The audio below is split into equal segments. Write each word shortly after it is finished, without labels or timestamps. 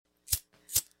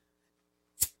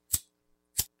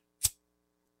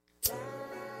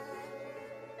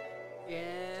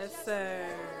Yes, sir.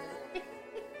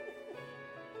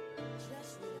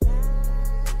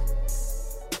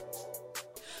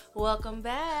 Welcome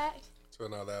back to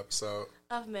another episode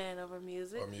of Man Over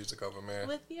Music, or Music Over Man,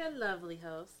 with your lovely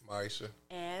host, Maisha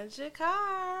and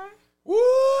Jakar. Woo!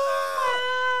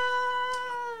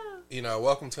 You know,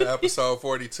 welcome to episode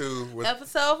 42 with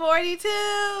episode 42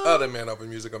 other Man Over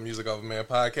Music or Music Over Man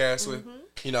podcast with,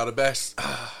 you know, the best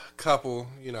couple,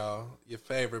 you know, your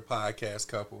favorite podcast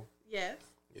couple. Yes.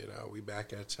 You know, we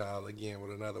back at y'all again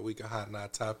with another week of hot and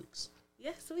hot topics.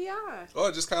 Yes, we are.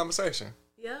 Or just conversation.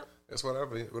 Yep. It's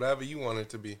whatever you want it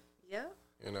to be. Yep.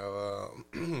 You know,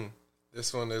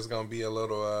 this one is going to be a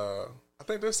little, I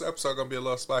think this episode going to be a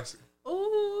little spicy.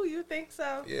 Ooh, you think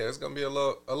so? Yeah, it's going to be a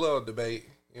little debate.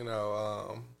 You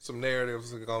know, some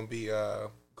narratives are going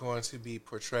to be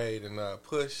portrayed and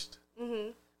pushed. Mm-hmm.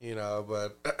 You know,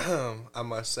 but I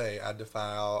must say, I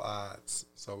defy all odds.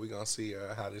 So we're going to see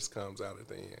how this comes out at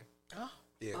the end. Oh,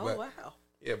 yeah, wow.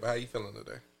 Yeah, but how you feeling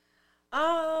today?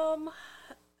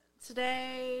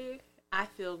 Today I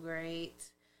feel great.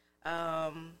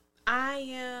 I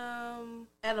am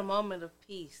at a moment of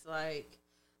peace. Like,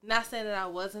 not saying that I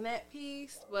wasn't at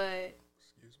peace, but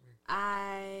Excuse me.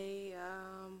 I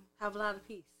have a lot of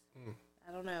peace.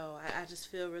 I don't know. I just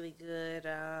feel really good.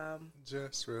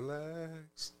 Just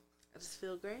relax. I just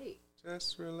feel great.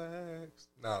 Just relax.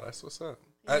 Nah, that's what's up.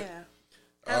 Yeah.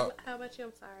 How about you?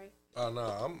 I'm sorry. Oh,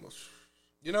 no,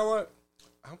 you know what?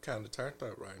 I'm kind of turned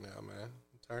up right now, man.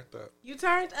 I'm turned up. You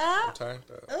turned up? I'm turned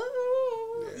up.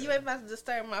 Ooh. Yeah. You ain't about to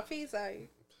disturb my peace, are you?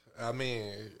 I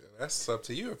mean, that's up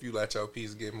to you if you let your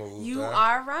piece get moved. You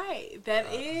are right.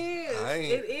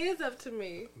 It is up to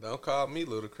me. Don't call me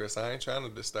ludicrous. I ain't trying to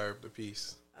disturb the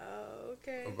peace. Oh,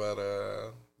 okay. But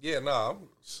yeah, no,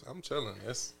 I'm chilling.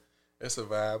 It's a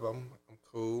vibe. I'm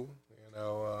cool. You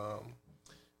know,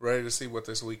 ready to see what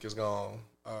this week is gonna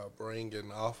bring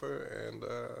and offer, and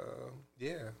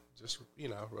yeah, just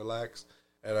relax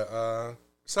at a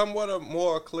somewhat a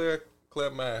more clear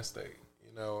mind state.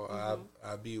 You know,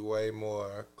 I'd be way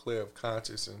more clear of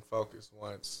conscious and focused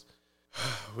once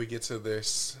we get to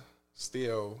this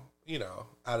still,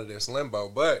 out of this limbo.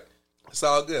 But it's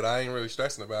all good. I ain't really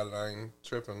stressing about it. I ain't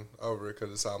tripping over it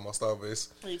because it's almost over.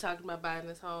 Are you talking about buying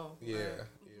this home? Yeah, right?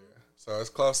 yeah. So it's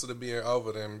closer to being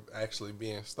over than actually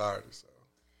being started. So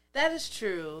that is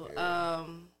true. Yeah.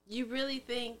 You really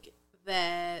think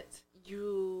that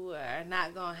you are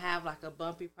not going to have like a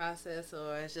bumpy process,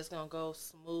 or it's just going to go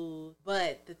smooth?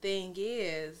 But the thing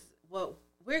is, what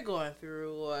we're going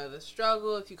through, or the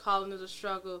struggle, if you're calling it a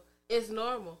struggle, is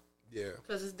normal. Yeah.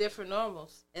 Because it's different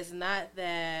normals. It's not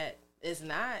that it's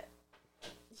not.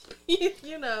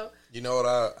 You know. You know what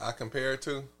I compare it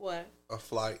to? What? A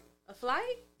flight. A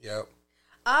flight? Yep.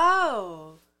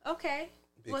 Oh, okay.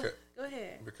 Go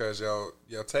ahead. Because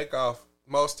your takeoff,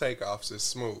 most takeoffs is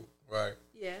smooth, right?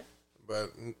 Yeah.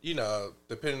 But,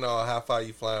 depending on how far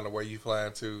you flying or where you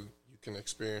flying to, you can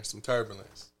experience some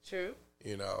turbulence. True.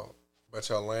 But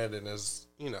your landing is,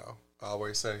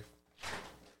 always safe.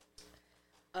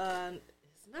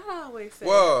 It's not always safe.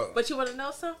 Well, but you want to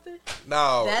know something?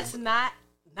 No. That's not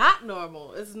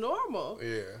normal. It's normal.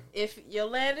 Yeah. If your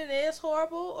landing is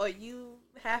horrible or you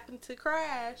happen to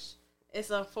crash, it's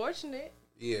unfortunate.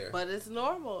 Yeah. But it's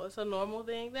normal. It's a normal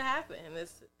thing to happen.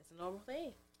 It's a normal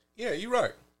thing. Yeah, you're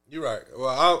right. You're right.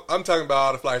 Well, I'm talking about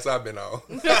all the flights I've been on.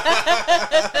 Yeah,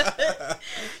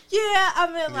 I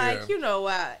mean, like, you know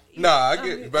why. No, I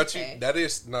get it. But okay.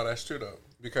 That's true, though.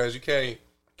 Because you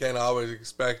can't always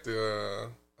expect a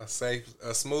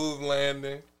smooth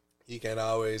landing. You can't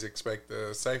always expect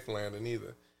a safe landing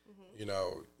either.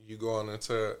 Mm-hmm. You going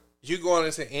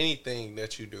into anything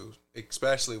that you do,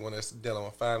 especially when it's dealing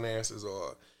with finances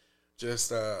or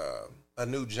just a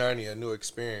new journey, a new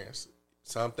experience.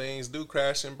 Some things do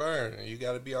crash and burn, and you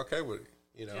got to be okay with it.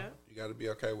 You got to be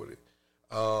okay with it.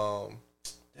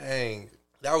 Dang,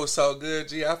 that was so good,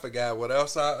 G. I forgot what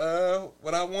else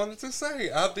what I wanted to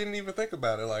say. I didn't even think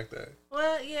about it like that.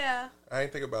 Well, yeah. I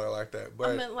didn't think about it like that.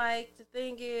 But I mean, like, the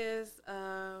thing is,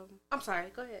 I'm sorry,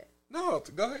 go ahead. No,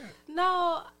 go ahead.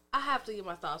 No, I have to get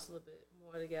my thoughts a little bit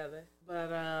more together.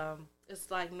 But it's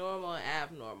like normal and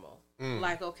abnormal.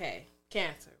 Like, okay,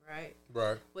 cancer, right?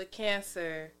 Right. With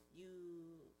cancer,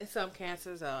 in some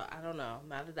cancers, I don't know, I'm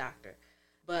not a doctor,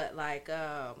 but like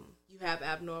you have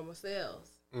abnormal cells.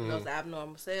 Mm-hmm. Those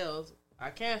abnormal cells are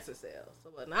cancer cells.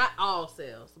 So, well, not all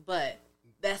cells, but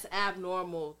that's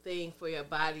abnormal thing for your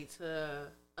body to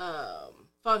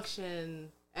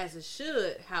function as it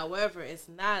should. However, it's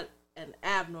not an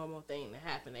abnormal thing to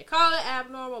happen. They call it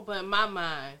abnormal, but in my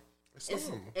mind,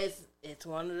 it's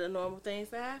one of the normal things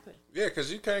that happen. Yeah,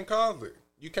 because you can't cause it.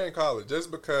 You can't call it just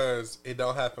because it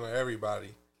don't happen to everybody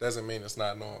doesn't mean it's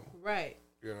not normal. Right.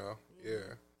 You know,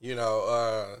 yeah. You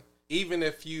know, even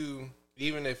if you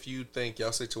think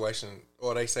your situation,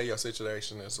 or they say your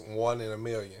situation is 1 in a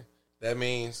million, that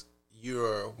means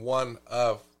you're one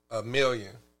of a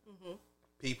million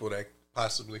people that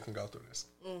possibly can go through this.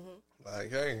 Like,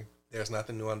 hey, there's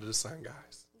nothing new under the sun,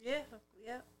 guys. Yeah.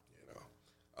 Yeah. You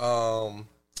know.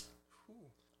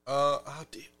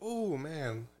 Oh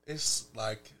man, it's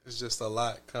just a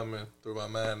lot coming through my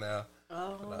mind now.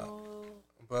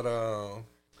 But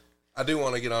I do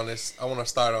want to get on this. I want to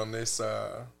start on this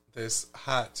this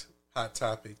hot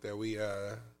topic that we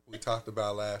talked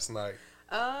about last night.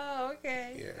 Oh,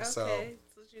 okay. Yeah. Okay. So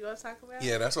what you gonna talk about?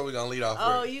 Yeah, that's what we're gonna lead off with.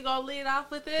 Oh, you gonna lead off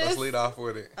with this? Let's lead off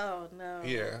with it. Oh no.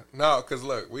 Yeah. No, because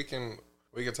look, we can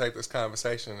take this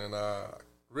conversation and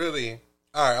really.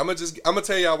 All right, I'm gonna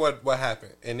tell y'all what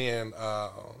happened, and then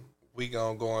we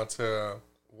gonna go on to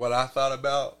what I thought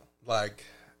about like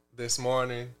this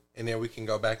morning, and then we can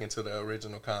go back into the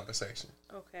original conversation.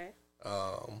 Okay.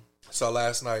 So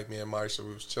last night, me and Marsha,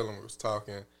 we was chilling, we was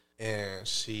talking, and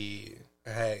she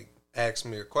had asked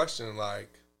me a question like,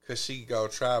 could she go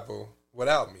travel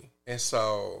without me? And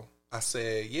so I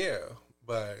said, yeah,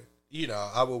 but you know,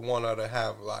 I would want her to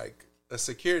have like a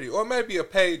security or maybe a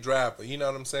paid driver, you know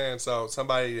what I'm saying? So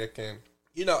somebody that can,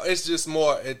 you know, it's just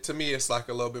more, to me, it's like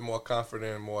a little bit more comforting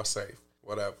and more safe,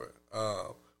 whatever.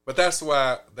 But that's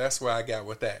why I got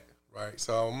with that, right?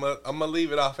 So I'm gonna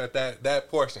leave it off at that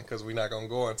portion because we're not gonna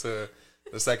go into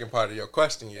the second part of your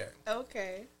question yet.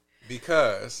 Okay.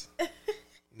 Because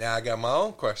now I got my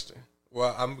own question.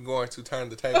 Well, I'm going to turn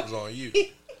the tables on you.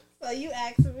 So you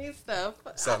asking me stuff.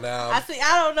 So now I see.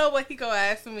 I don't know what he gonna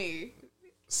ask me.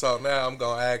 So now I'm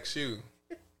gonna ask you,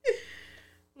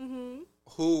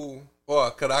 who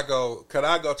or could I go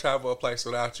travel a place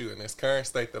without you in this current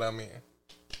state that I'm in?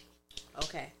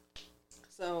 Okay.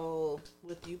 So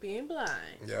with you being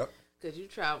blind, Yep. could you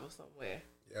travel somewhere?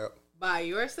 Yep. By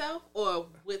yourself or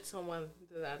with someone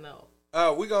that I know?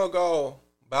 We gonna go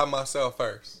by myself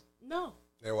first. No.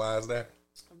 And why is that?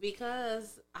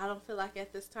 Because I don't feel like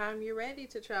at this time you're ready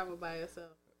to travel by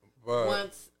yourself.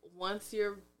 But Once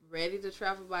you're ready to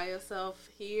travel by yourself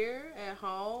here at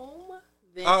home,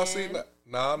 then no.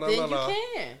 you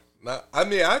can. No, I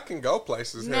mean I can go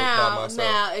places here by myself.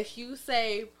 Now, if you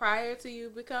say prior to you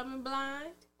becoming blind,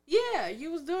 yeah,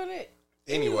 you was doing it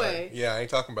anyway. Yeah, I ain't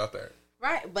talking about that.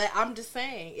 Right, but I'm just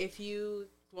saying, if you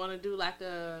want to do like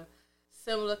a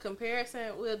similar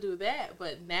comparison, we'll do that.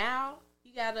 But now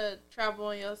you gotta travel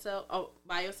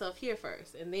by yourself here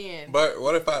first, and then. But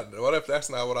what if that's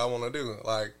not what I want to do?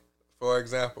 Like, for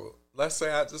example, let's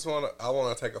say I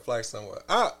want to take a flight somewhere.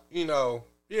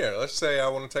 Let's say I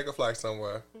want to take a flight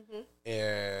somewhere,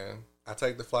 and I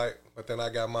take the flight, but then I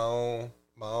got my own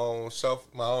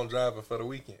driver for the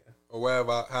weekend or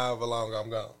however long I'm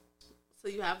gone. So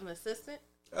you have an assistant?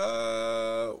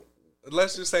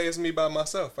 Let's just say it's me by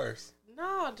myself first.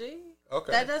 No, G.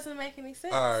 Okay. That doesn't make any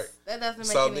sense. All right. That doesn't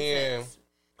make any sense.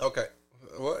 Okay.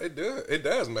 Well, it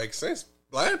does make sense.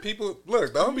 Blind people,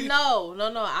 look, don't be. No.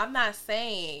 I'm not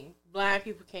saying blind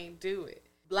people can't do it.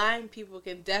 Blind people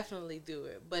can definitely do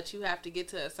it, but you have to get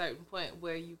to a certain point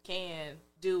where you can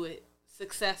do it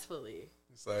successfully.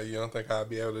 So you don't think I'll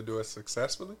be able to do it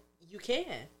successfully? You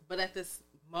can, but at this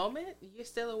moment, you're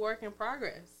still a work in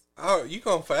progress. Oh, you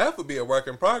gonna forever be a work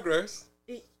in progress.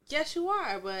 Yes, you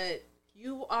are, but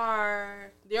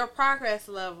your progress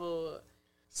level.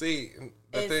 See,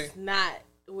 it's not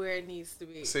where it needs to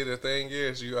be. See, the thing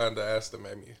is, you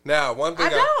underestimate me. Now, one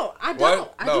thing I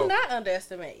do not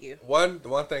underestimate you. One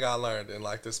thing I learned in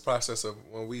like this process of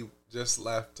when we just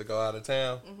left to go out of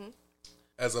town,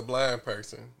 as a blind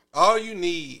person, all you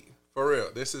need, for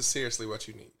real, this is seriously what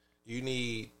you need. You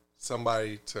need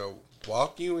somebody to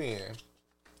walk you in,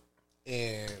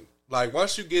 and like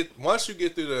once you get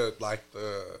through the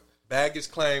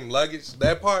baggage claim, luggage,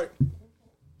 that part,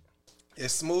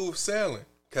 it's smooth sailing.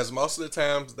 Because most of the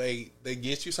times they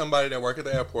get you somebody that work at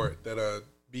the airport that'll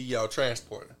be your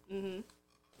transporter.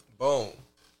 Boom.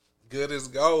 Good as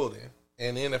golden.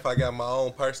 And then if I got my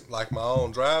own person, like my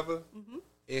own driver,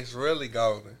 it's really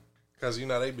golden. Because,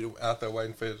 they be out there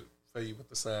waiting for you with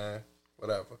the sign,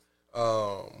 whatever.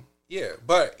 Yeah,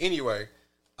 but anyway,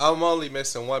 I'm only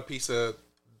missing one piece of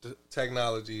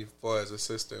technology for as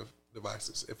assistive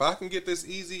devices. If I can get this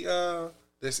easy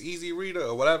reader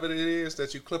or whatever it is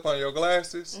that you clip on your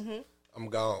glasses, I'm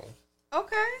gone.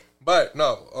 Okay. But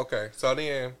no, okay. So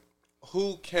then,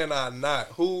 who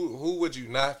would you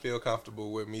not feel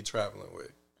comfortable with me traveling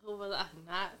with? Who would I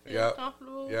not feel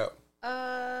comfortable? Yep.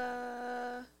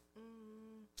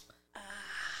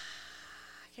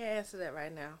 answer that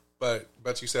right now. But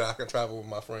you said I can travel with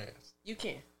my friends. You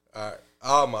can. All right,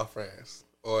 all my friends,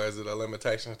 or is it a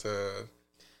limitation to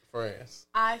friends?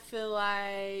 I feel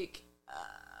like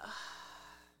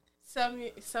some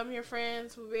of your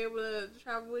friends will be able to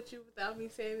travel with you without me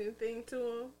saying anything to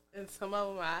them, and some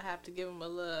of them I have to give them a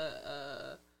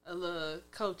little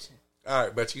coaching. All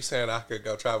right, but you saying I could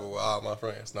go travel with all my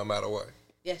friends no matter what?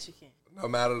 Yes, you can. No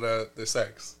matter the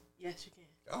sex? Yes, you can.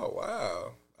 Oh,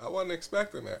 wow. I wasn't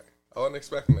expecting that.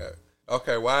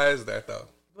 Okay, why is that, though?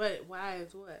 But why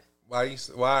is what? Why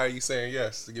are you saying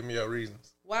yes? Give me your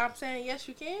reasons. Why I'm saying yes,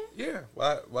 you can? Yeah.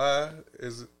 Why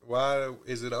is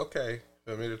it okay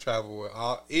for me to travel with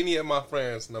any of my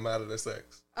friends no matter the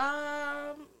sex?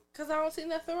 Because I don't see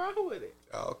nothing wrong with it.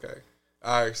 Oh, okay.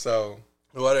 All right, so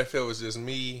what if it was just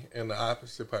me and the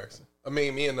opposite person? I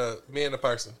mean, me and the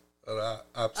person of the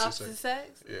opposite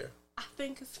sex. Yeah. I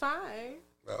think it's fine.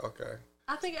 Oh, okay.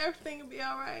 I think everything will be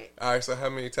all right. All right, so how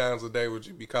many times a day would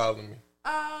you be calling me?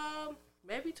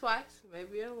 Maybe twice,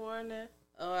 maybe in the morning.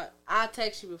 I'll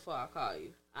text you before I call you.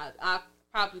 I'll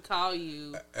probably call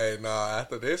you. Hey, no,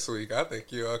 after this week, I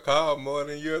think you'll call more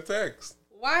than you'll text.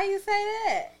 Why you say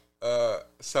that?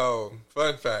 So,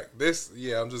 fun fact.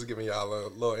 I'm just giving y'all a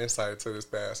little insight to this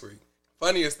past week.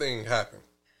 Funniest thing happened.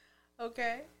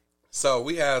 Okay. So,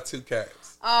 we have 2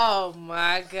 cats. Oh,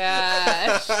 my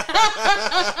gosh.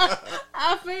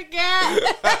 I forgot.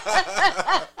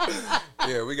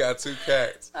 Yeah, we got 2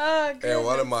 cats. Oh, goodness. And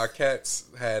one of my cats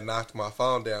had knocked my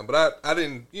phone down. But I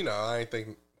didn't, I ain't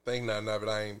think nothing of it.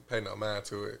 I ain't pay no mind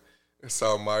to it.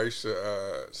 So,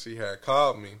 Marisha, she had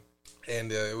called me.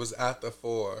 And it was after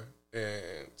 4.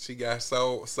 And she got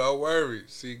so worried.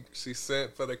 She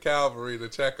sent for the cavalry to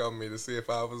check on me to see if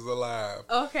I was alive.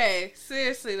 Okay,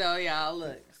 seriously though, y'all,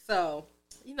 look. So,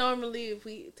 normally if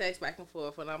we text back and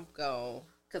forth when I'm gone,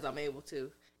 because I'm able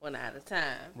to, one at a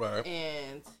time. Right.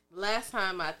 And last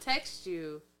time I texted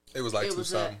you, it was like 2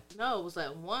 something. No, it was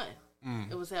at 1.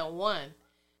 Mm. It was at 1.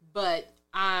 But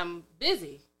I'm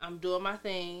busy. I'm doing my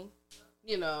thing.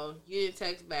 You didn't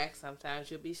text back. Sometimes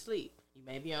you'll be asleep. You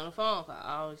may be on a phone call.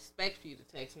 I don't expect for you to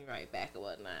text me right back or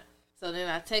whatnot. So then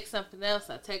I text something else.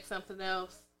 And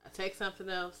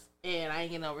I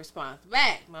ain't get no response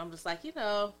back. But I'm just like,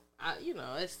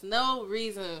 it's no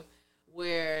reason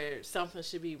where something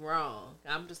should be wrong.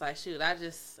 I'm just like, shoot, I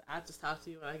just talk to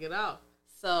you when I get off.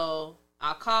 So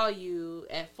I'll call you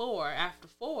at 4, after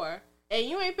 4, and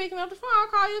you ain't picking up the phone. I'll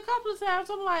call you a couple of times.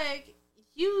 I'm like,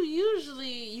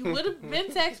 you would have been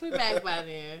texting me back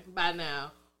by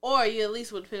now. Or you at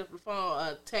least would pick up the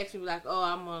phone, text me like, oh,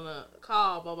 I'm on a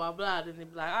call, blah, blah, blah. Then they'd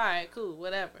be like, all right, cool,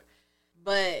 whatever.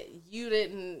 But you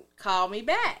didn't call me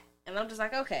back. And I'm just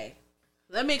like, okay,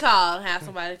 let me call and have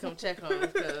somebody come check on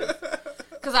us.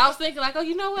 Because I was thinking like, oh,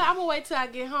 you know what? I'm going to wait till I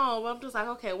get home. But I'm just like,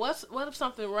 okay, what if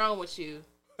something wrong with you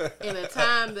in a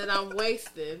time that I'm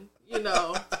wasting,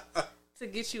 to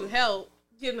get you help,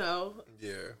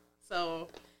 Yeah. So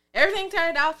everything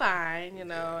turned out fine,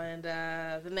 and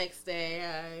the next day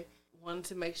I wanted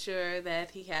to make sure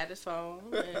that he had his phone.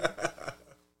 And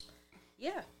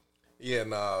yeah. Yeah,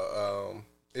 no,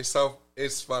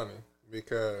 it's funny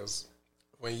because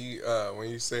when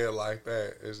you say it like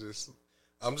that, it's just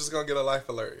I'm just gonna get a life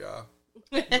alert, y'all.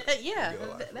 Yeah,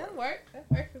 that'll work. That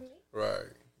work for me.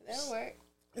 Right. That'll work.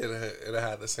 It'll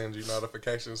have to send you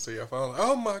notifications to your phone. Like,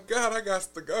 oh my God, I got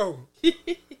to go.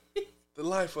 The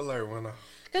life alert went off.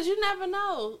 Because you never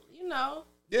know,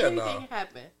 Yeah, anything can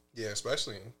happen. Yeah,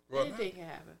 especially anything can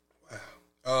happen.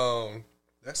 Wow.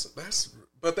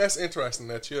 That's interesting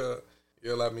that you'll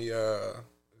let me go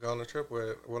on a trip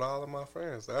with all of my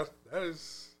friends. That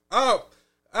is I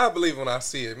believe when I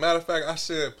see it. Matter of fact, I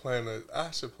should plan a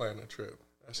trip.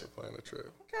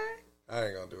 Okay. I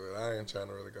ain't gonna do it. I ain't trying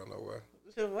to really go nowhere.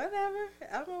 Whatever.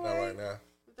 I'm not right now.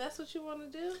 If that's what you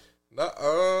want to do.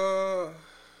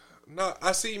 No,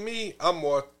 I see me. I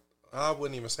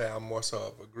wouldn't even say I'm more so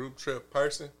of a group trip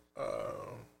person.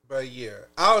 But yeah,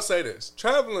 I would say this: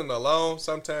 traveling alone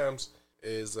sometimes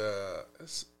is I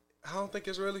don't think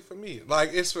it's really for me.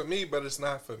 Like it's for me, but it's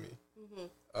not for me.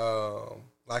 Mm-hmm.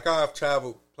 Like I've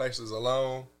traveled places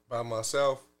alone by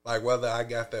myself. Like whether I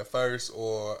got there first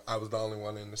or I was the only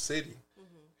one in the city.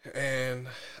 Mm-hmm. And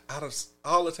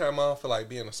all the time I don't feel like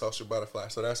being a social butterfly.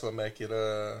 So that's what make it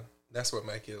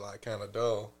like kind of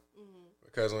dull.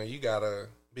 Because when you gotta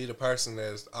be the person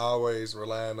that's always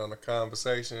relying on a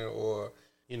conversation or,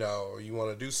 you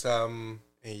want to do something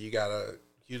and you gotta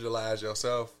utilize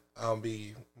yourself, I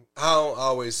don't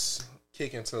always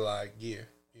kick into like gear,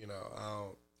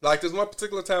 like this one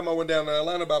particular time I went down to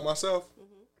Atlanta by myself.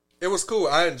 Mm-hmm. It was cool.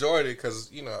 I enjoyed it because,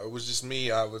 it was just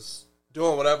me. I was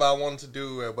doing whatever I wanted to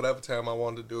do at whatever time I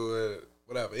wanted to do it,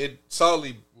 whatever. It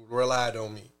solely relied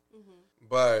on me. Mm-hmm.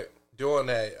 But doing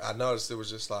that, I noticed it was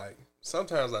just like,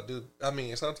 sometimes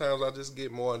sometimes I just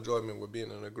get more enjoyment with being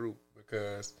in a group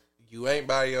because you ain't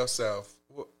by yourself.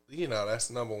 You know, that's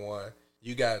number one.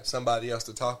 You got somebody else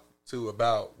to talk to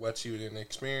about what you didn't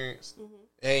experience. Mm-hmm.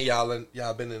 And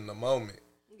y'all been in the moment.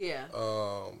 Yeah.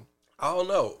 I don't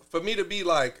know. For me to be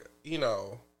like, you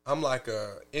know, I'm like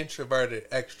a introverted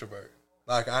extrovert.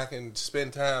 Like I can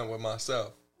spend time with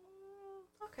myself.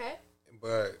 Okay.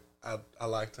 But I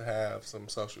like to have some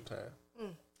social time.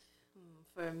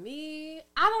 For me,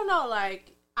 I don't know.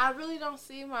 Like I really don't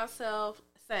see myself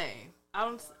same. I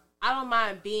don't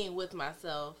mind being with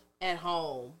myself at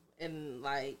home and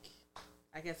like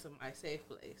I guess in my safe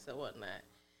place or whatnot.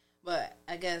 But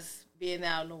I guess being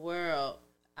out in the world,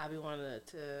 I be wanting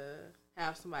to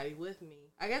have somebody with me.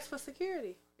 I guess for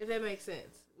security, if that makes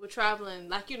sense. We're traveling,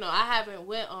 like, you know, I haven't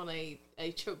went on a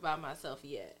trip by myself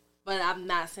yet. But I'm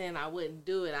not saying I wouldn't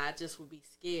do it. I just would be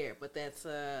scared. But that's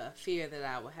a fear that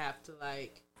I would have to,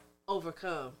 like,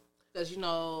 overcome. Because, you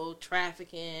know,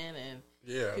 trafficking and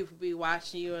people be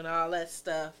watching you and all that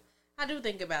stuff. I do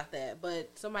think about that. But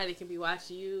somebody can be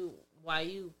watching you while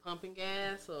you pumping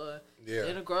gas or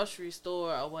in a grocery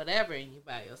store or whatever and you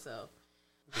by yourself.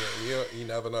 Yeah, you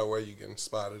never know where you getting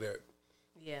spotted at.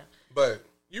 Yeah. But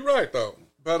you're right, though.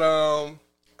 But,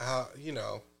 you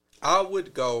know, I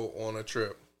would go on a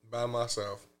trip by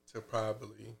myself to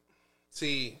probably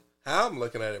see how I'm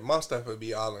looking at it. My stuff would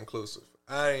be all inclusive.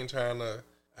 I ain't trying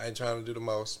to do the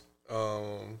most.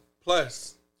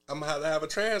 Plus, I'm gonna have to have a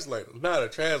translator. Not a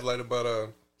translator, but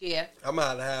I'm gonna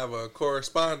have to have a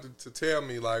correspondent to tell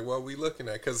me like what we looking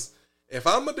at. Because if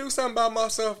I'm gonna do something by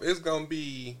myself, it's gonna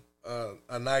be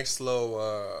a nice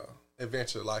slow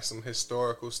adventure, like some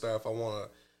historical stuff.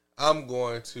 I'm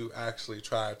going to actually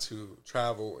try to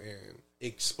travel and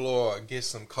explore, get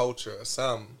some culture or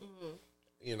something. Mm-hmm.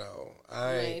 You know,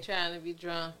 I ain't trying to be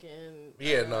drunk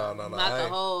and no. Not the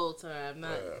whole time.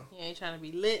 You ain't trying to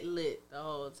be lit the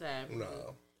whole time.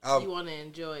 No, you want to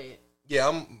enjoy it.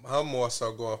 Yeah, I'm more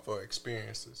so going for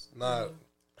experiences. Not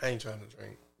I ain't trying to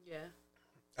drink. Yeah,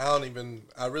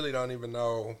 I really don't even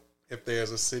know if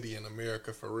there's a city in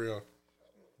America for real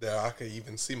that I could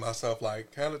even see myself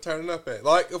like kind of turning up at.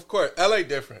 Like, of course, LA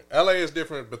different. LA is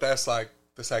different, but that's like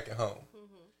the second home.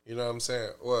 Mm-hmm. You know what I'm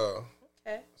saying? Well,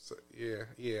 okay. So,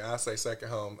 yeah, I say second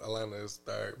home. Atlanta is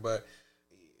third, but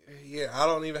yeah, I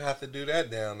don't even have to do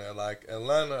that down there. Like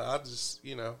Atlanta, I just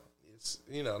it's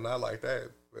not like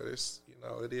that, but it's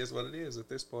it is what it is at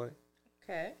this point.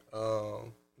 Okay.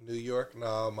 New York,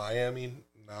 no. Miami,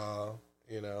 no.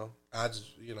 I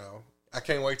just I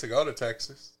can't wait to go to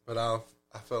Texas, but I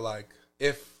feel like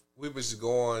if we was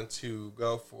going to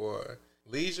go for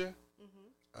leisure,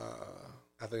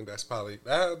 I think that's probably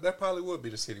that probably would be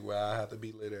the city where I have to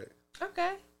be lit at.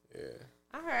 Okay. Yeah.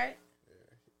 All right.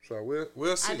 Yeah. So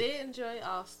we'll see. I did enjoy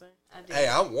Austin. I did. Hey,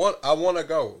 I want to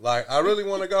go. Like I really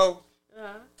want to go.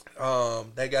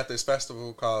 They got this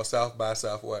festival called South by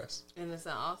Southwest. And it's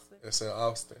in Austin? It's in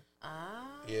Austin. Ah.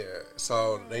 Yeah.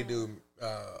 So they do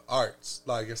arts.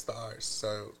 Like it's the arts.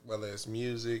 So whether it's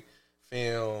music,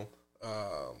 film,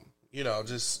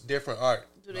 just different art.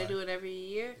 Do they do it every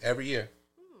year? Every year.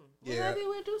 Well, yeah. Maybe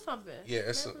we'll do something. Yeah,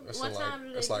 what time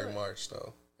do they do like it? March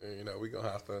though. And, we gonna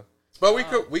have to. But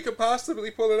we could possibly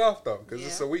pull it off though, because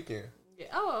it's a weekend. Yeah.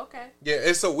 Oh, okay. Yeah,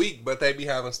 it's a week, but they be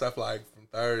having stuff like from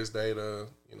Thursday to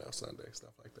Sunday,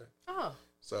 stuff like that. Oh.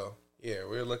 So yeah,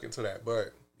 we're looking to that,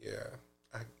 but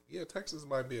yeah, Texas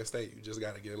might be a state you just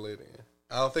got to get lit in.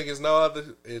 I don't think it's no other.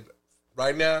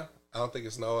 Right now, I don't think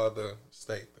it's no other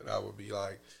state that I would be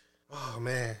like, oh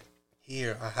man,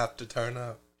 here I have to turn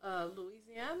up.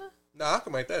 Louisiana? No, I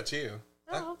can make that chill.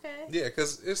 Oh, okay. Yeah,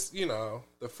 because it's,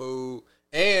 the food.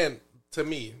 And to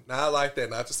me, now I like that.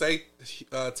 Not to say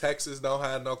Texas don't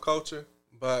have no culture,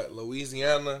 but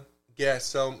Louisiana gets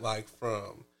some, like,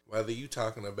 from whether you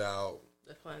talking about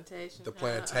the plantations,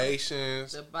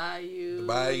 the bayou,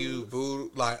 voodoo,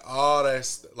 like all that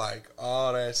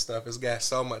stuff. It's got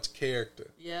so much character.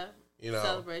 Yeah.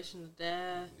 Celebration of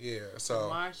death. Yeah. So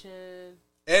marching.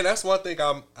 And that's one thing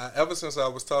ever since I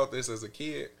was taught this as a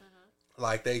kid,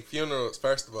 like they funerals,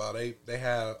 first of all, they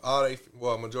have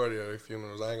majority of their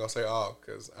funerals, I ain't gonna say all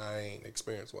because I ain't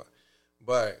experienced one,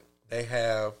 but they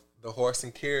have the horse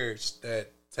and carriage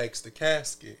that takes the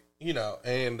casket,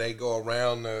 and they go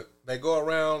around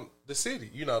the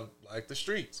city, like the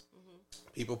streets.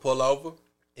 Mm-hmm. People pull over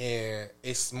and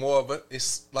it's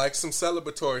it's like some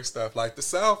celebratory stuff. Like the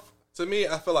South, to me,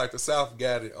 I feel like the South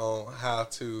got it on how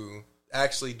to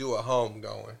actually do a home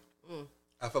going.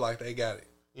 I feel like they got it.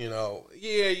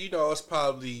 It's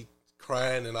probably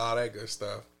crying and all that good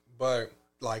stuff. But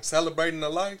like celebrating the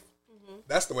life,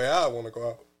 that's the way I want to go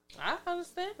out. I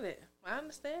understand it.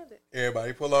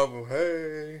 Everybody pull over,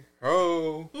 hey,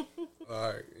 ho,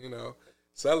 like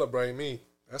celebrate me.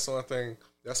 That's one thing.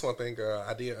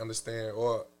 I did understand,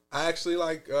 or I actually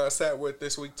sat with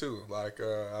this week too. Like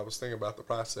I was thinking about the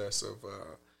process of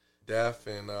death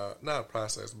and not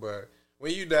process, but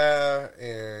when you die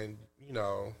and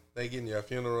they getting your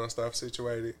funeral and stuff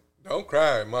situated. Don't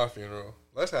cry at my funeral.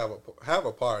 Let's have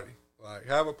a party. Like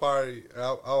have a party.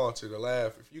 I want you to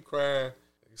laugh. If you crying,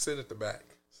 sit at the back.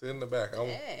 Sit in the back.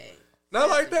 Not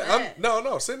like that.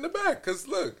 No. Sit in the back. Cause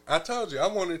look, I told you I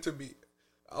want it to be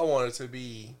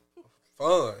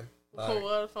fun. Like,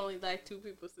 what if only like two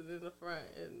people sitting in the front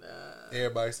and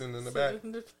everybody sitting in the back?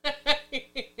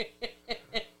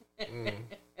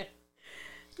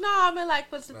 No, I mean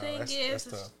but the thing is,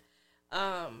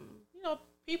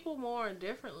 people mourn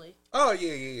differently. Oh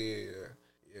yeah.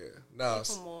 No,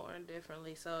 people mourn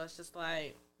differently, so it's just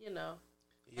like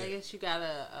I guess you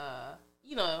gotta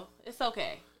it's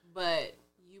okay, but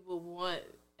you will want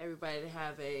everybody to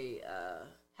have a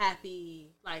happy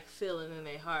feeling in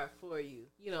their heart for you,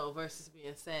 versus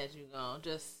being sad you gone.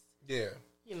 Just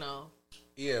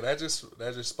Yeah, that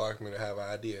just sparked me to have an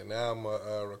idea. Now I'm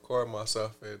gonna record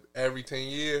myself at every 10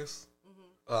 years,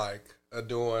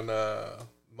 doing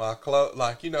my clothes.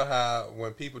 Like how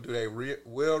when people do their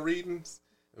will readings,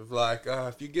 it's like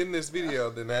if you get in this video,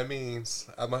 then that means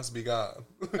I must be gone.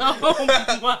 Oh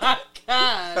my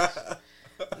gosh!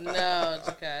 No,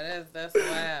 Jakai, that's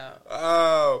wild.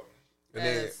 Oh,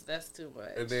 that's too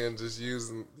much. And then just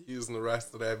using the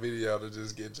rest of that video to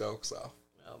just get jokes off.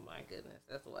 Oh my goodness,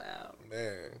 that's wild.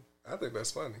 Man, I think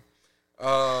that's funny.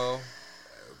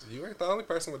 You ain't the only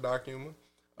person with dark humor.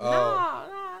 No,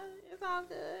 it's all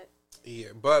good.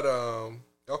 Yeah, but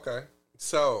okay.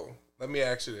 So let me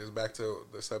ask you this. Back to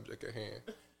the subject at hand.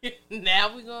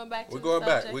 Now we're going back. We're going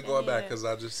back because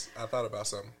I thought about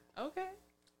something. Okay.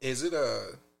 Is it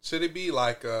should it be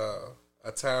like a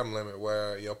time limit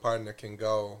where your partner can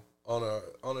go on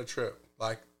a trip?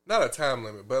 Like not a time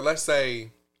limit, but let's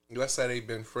say they've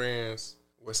been friends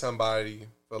with somebody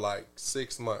for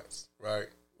 6 months, right?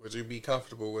 Would you be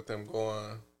comfortable with them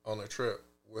going on a trip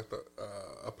with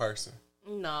a person?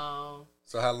 No.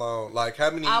 So how long?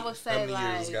 How many? I would say how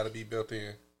many years got to be built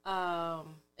in?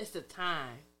 It's the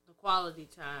time, the quality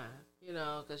time.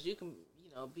 Because you can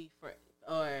be friends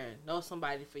or know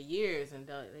somebody for years and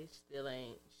they still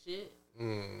ain't shit.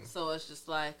 So it's just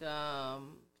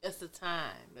it's the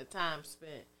time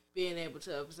spent being able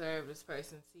to observe this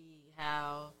person, see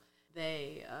how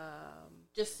they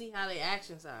just see how their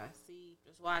actions are,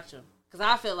 just watch them. Because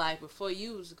I feel like before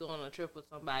you was going on a trip with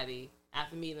somebody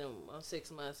after meeting them on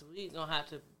 6 months, we gonna have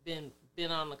to been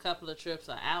on a couple of trips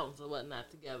or outings or whatnot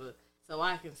together, so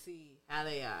I can see how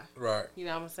they are. Right. You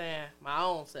know what I'm saying? My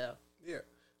own self. Yeah.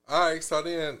 All right. So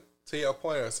then, to your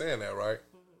point of saying that, right?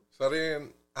 So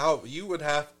then, you would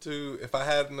have to, if I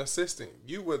had an assistant,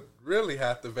 you would really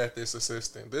have to vet this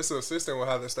assistant. This assistant will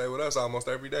have to stay with us almost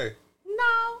every day.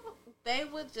 No, they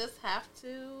would just have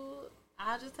to.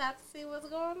 I just have to see what's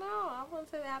going on. I wouldn't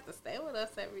say they have to stay with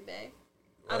us every day.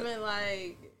 Right. I mean,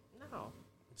 no.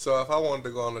 So if I wanted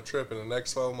to go on a trip in the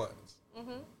next 12 months,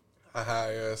 I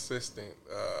hire an assistant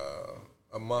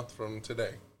a month from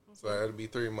today. So it'll be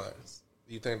 3 months.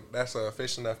 Do you think that's a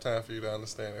efficient enough time for you to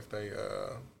understand if they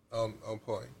on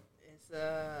point? It's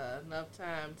enough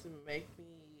time to make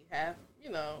me have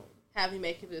me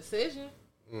make a decision.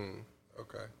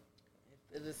 Okay.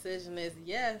 If the decision is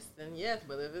yes, then yes.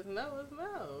 But if it's no, it's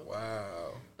no.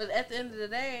 Wow. But at the end of the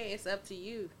day, it's up to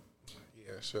you.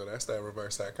 Yeah, sure. That's that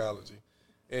reverse psychology.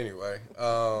 Anyway,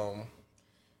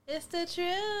 it's the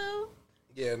truth.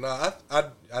 Yeah, no,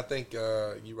 I think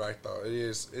you're right though. It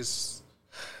is. It's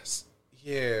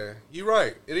yeah, you're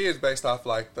right. It is based off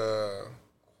the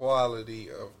quality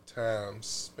of time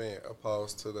spent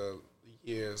opposed to the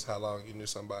years, how long you knew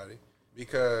somebody.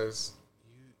 Because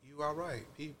you are right.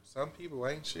 Some people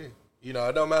ain't shit. It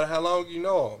don't matter how long you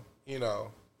know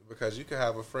them. Because you can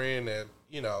have a friend that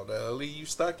that'll leave you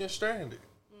stuck and stranded.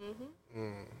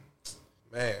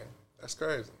 Man, that's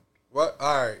crazy. What?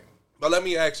 All right, but let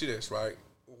me ask you this, right?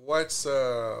 What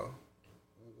are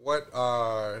what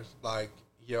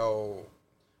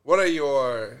are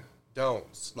your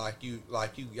don'ts?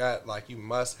 You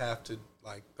must have to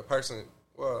the person.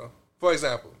 Well, for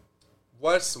example,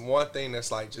 what's one thing that's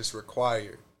just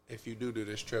required if you do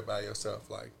this trip by yourself,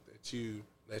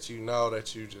 that you know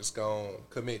that you just gonna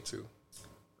commit to?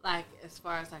 As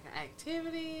far as an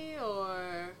activity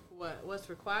or what's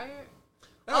required?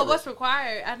 What's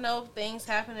required? I know things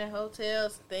happen in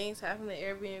hotels, things happen in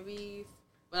Airbnbs,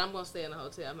 but I'm gonna stay in a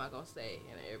hotel. I'm not gonna stay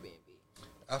in an Airbnb.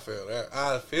 I feel that.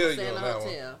 I feel you on that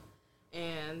hotel.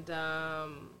 And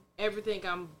everything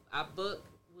I book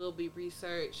will be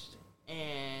researched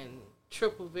and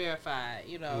triple verified.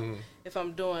 You know, if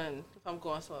I'm going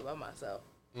somewhere by myself.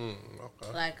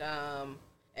 Okay. Like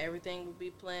everything will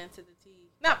be planned to the T.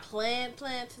 Not planned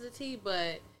to the T,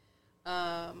 but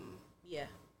yeah.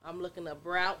 I'm looking up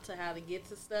route to how to get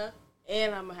to stuff,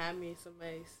 and I'm gonna have me some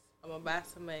mace. I'm gonna buy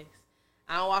some mace.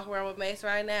 I don't walk around with mace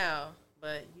right now,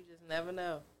 but you just never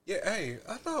know. Yeah, hey,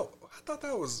 I thought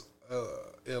that was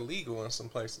illegal in some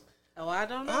places. Oh, I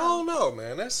don't know. I don't know,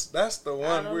 man. That's the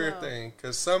one weird thing,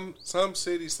 because some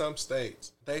cities, some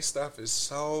states, they stuff is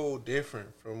so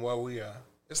different from what we are.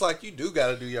 It's like you do got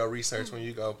to do your research when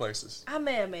you go places. I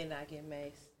may or may not get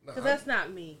mace, because that's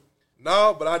not me.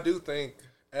 No, but I do think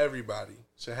everybody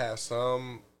should have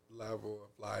some level of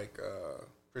like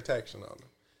protection on them.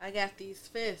 I got these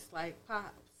fists like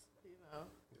Pops, you know.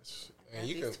 And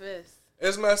you these fists.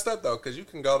 It's messed up though, because you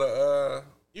can go to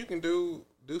you can do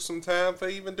some time for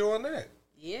even doing that.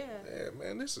 Yeah. Yeah,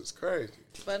 man, this is crazy.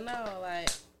 But no, like,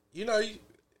 you know,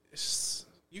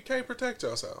 you can't protect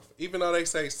yourself, even though they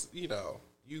say, you know,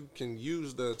 you can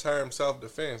use the term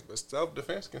self-defense, but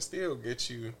self-defense can still get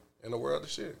you in the world of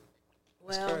shit.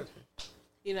 Well,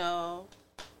 you know,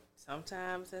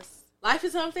 sometimes life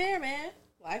is unfair, man.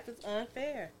 Life is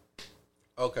unfair.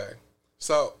 Okay.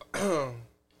 So,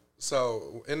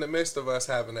 so in the midst of us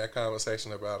having that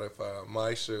conversation about if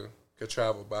Maisha could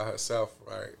travel by herself,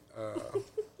 right?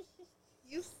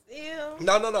 You still?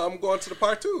 No. I'm going to the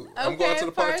part two. Okay, I'm going to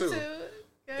the part two.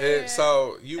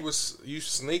 So you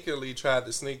sneakily tried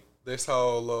to sneak this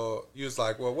whole. You was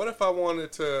like, well, what if I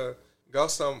wanted to go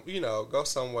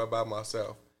somewhere by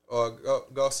myself, or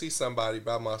go see somebody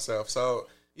by myself? So,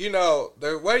 you know,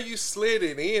 the way you slid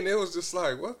it in, it was just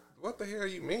like, what the hell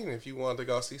you mean if you wanted to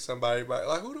go see somebody by,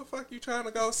 like, who the fuck you trying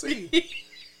to go see?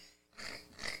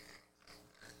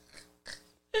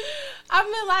 I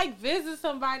mean, like, visit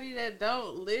somebody that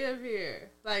don't live here.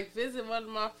 Like, visit one of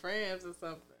my friends or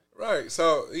something. Right.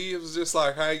 So, he was just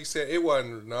like how you said, it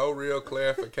wasn't no real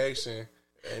clarification.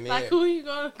 And like, who you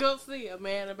gonna go see? A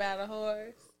man about a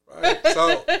horse? Right.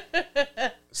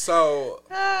 So.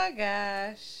 Oh,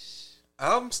 gosh.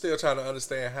 I'm still trying to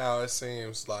understand how it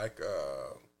seems like,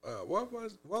 what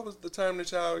was the term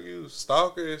that y'all used?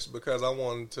 Stalkers, because I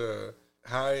wanted to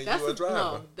hire you a driver.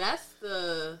 No, that's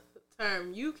the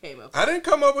term you came up with. I didn't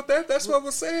come up with that. That's what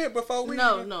was said before we...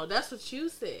 No, that's what you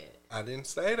said. I didn't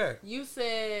say that. You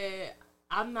said,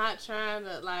 I'm not trying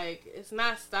to, like, it's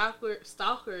not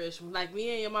stalkerish. Like, me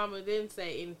and your mama didn't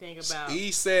say anything about...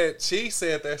 She said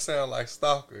that sound like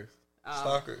stalkers.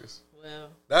 Stalkers. Well,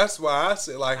 that's why I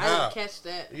said, like, how? I didn't catch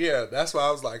that. Yeah, that's why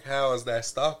I was like, how is that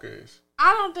stalkerish?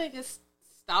 I don't think it's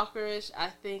stalkerish. I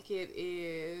think it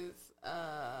is,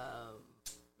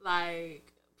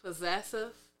 like,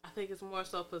 possessive. I think it's more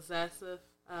so possessive.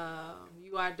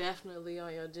 You are definitely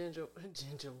on your genuine.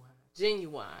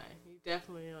 You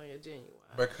definitely on your genuine.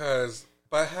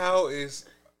 But how is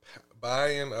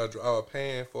buying or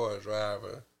paying for a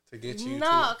driver to get you?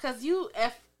 No, because you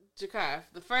Jakar,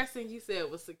 the first thing you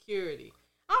said was security.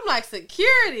 I'm like,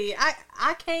 security?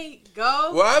 I can't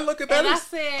go. Well, I look at that as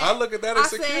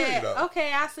security, though.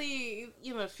 Okay, I see,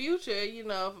 future,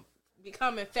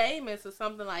 becoming famous or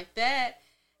something like that.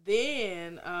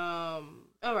 Then,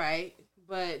 all right.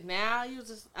 But now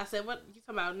I said, what you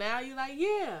talking about now? You like,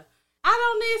 yeah, I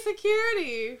don't need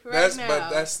security now. But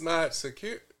that's not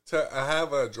secure. To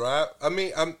have a drive, I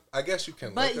mean, I guess you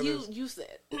can. But you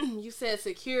said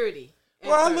security.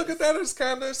 Well, I look at that as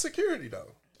kind of security,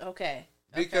 though. Okay.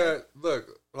 Because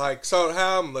look, like, so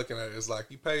how I'm looking at it is like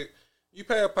you pay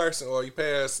a person or you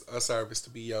pay a service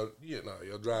to be your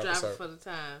driver for the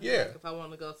time. Yeah. Like if I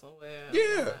want to go somewhere.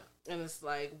 Yeah. And it's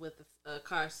like with a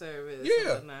car service. Yeah.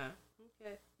 Or whatnot.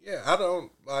 Okay. Yeah, I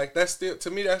don't like that's still,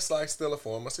 to me, that's like still a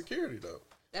form of security though.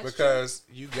 That's because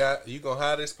true. you gonna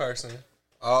hire this person,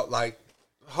 like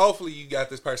hopefully you got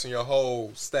this person your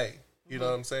whole stay. You know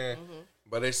what I'm saying? Mm-hmm.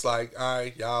 But it's like, all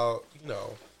right, y'all,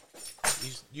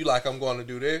 you like, I'm going to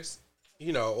do this,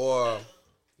 or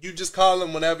you just call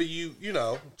them whenever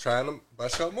trying to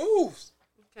bust your moves.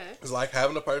 Okay. It's like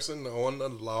having a person on the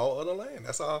law of the land.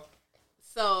 That's all.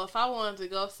 So if I wanted to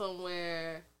go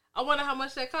somewhere, I wonder how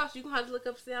much that costs. You gonna have to look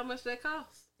up and see how much that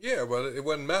costs. Yeah, but it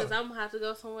wouldn't matter. Because I'm gonna have to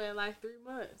go somewhere in like 3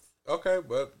 months. Okay,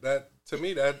 but to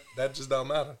me that just don't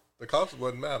matter. The cost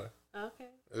wouldn't matter. Okay.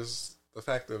 It's the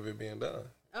fact of it being done.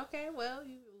 Okay, well,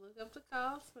 you look up the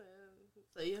cost and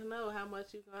So you'll know how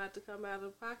much you're gonna have to come out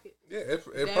of pocket. Yeah, it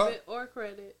debit or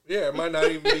credit. Yeah, it might not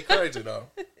even be crazy though.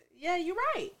 Yeah, you're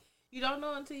right. You don't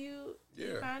know until you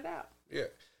find out. Yeah,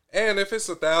 and if it's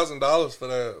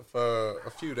 $1,000 for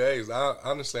a few days, I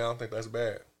don't think that's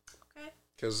bad. Okay.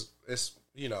 Because it's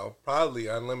probably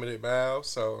unlimited miles,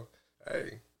 so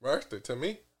hey, worth it to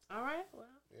me. All right. Well.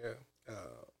 Yeah,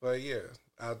 but yeah,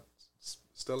 I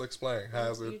still explain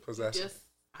how's it possessive.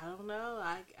 I don't know.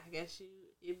 I guess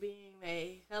you're being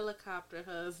a helicopter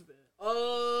husband.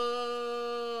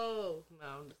 Oh no,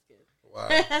 I'm just kidding. Wow.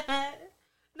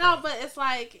 No, but it's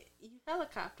like you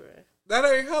helicoptering. That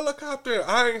ain't helicopter.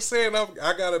 I ain't saying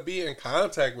I gotta be in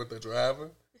contact with the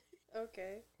driver.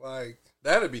 Okay. Like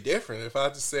that'd be different if I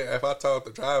told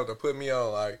the driver to put me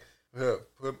on like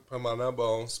put my number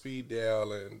on speed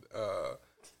dial and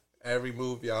every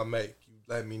move y'all make, you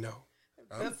let me know.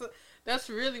 That's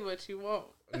really what you want.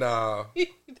 Nah.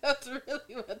 That's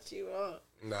really what you want.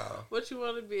 Nah. What you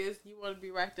want to be is you want to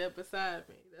be right there beside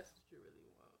me. That's what you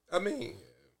really want. I mean,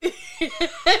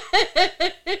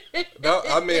 no,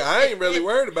 I ain't really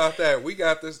worried about that. We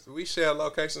got this. We share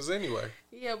locations anyway.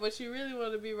 Yeah, but you really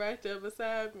want to be right there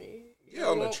beside me. Yeah,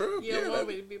 on the trip. You don't want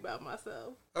me to be by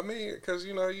myself. I mean, because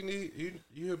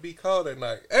you'd be cold at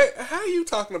night. Hey, how you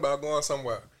talking about going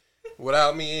somewhere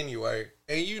without me anyway?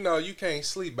 And you can't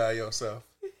sleep by yourself.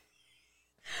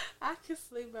 I can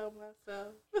sleep by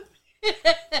myself.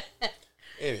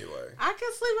 Anyway. I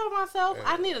can sleep by myself.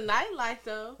 Yeah. I need a nightlight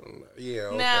though. Yeah,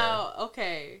 okay. Now,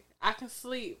 okay, I can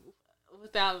sleep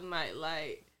without a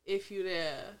nightlight if you're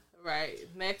there, right,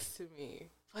 next to me.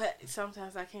 But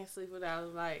sometimes I can't sleep without a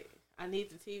light. I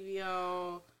need the TV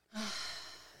on.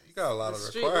 You got a lot of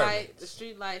requirements. The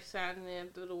street light shining in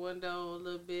through the window a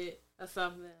little bit or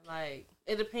something. Like,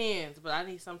 it depends, but I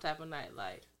need some type of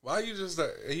nightlight. Why are you just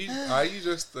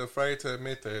afraid to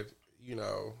admit that, you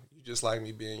just like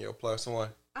me being your plus one?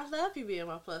 I love you being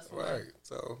my plus one. Right,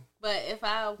 so. But if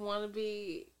I want to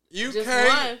be you just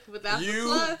can't, one without the you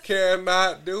plus.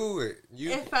 cannot do it.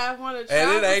 If I want to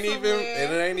travel and it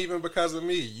somewhere. ain't even because of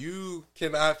me. You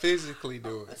cannot physically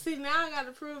do it. See, now I got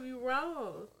to prove you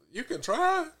wrong. You can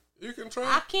try.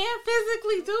 I can't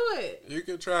physically do it. You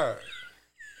can try.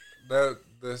 The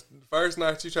first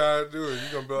night you try to do it,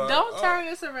 you're going to be like, don't turn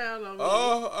this around on me.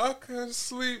 Oh, I couldn't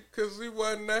sleep because he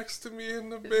wasn't next to me in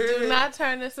the bed. Do not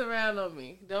turn this around on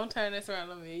me. Don't turn this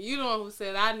around on me. You the one who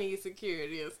said I need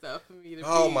security and stuff for me to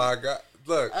my God.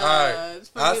 Look, all right.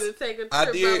 For me to take a trip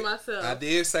by myself. I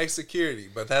did say security,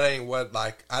 but that ain't what,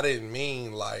 I didn't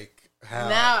mean, how.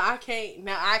 Now I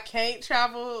can't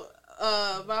travel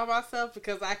by myself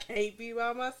because I can't be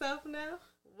by myself now?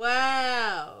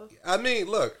 Wow. I mean,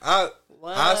 look, I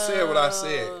said what I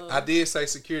said. I did say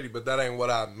security, but that ain't what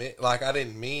I meant. I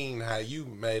didn't mean how you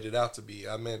made it out to be.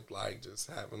 I meant just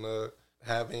having a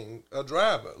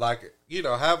driver.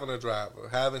 Having a driver,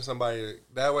 having somebody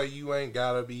that way you ain't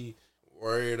gotta be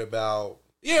worried about.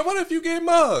 Yeah, what if you get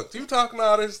mugged? You talking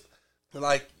all this,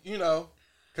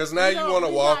 because now you want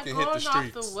to walk and hit the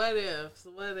streets. Off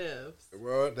the what ifs.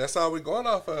 Well, that's all we're going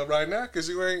off of right now. Because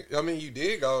you ain't. I mean, you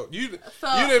did go. You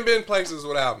didn't been places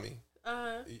without me.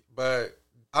 But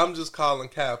I'm just calling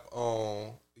cap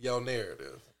on your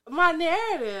narrative. My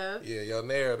narrative. Yeah, your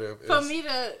narrative. For me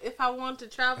to, if I want to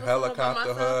travel,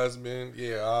 helicopter husband.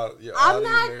 Yeah, all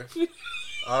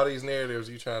these narratives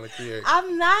you trying to create.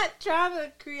 I'm not trying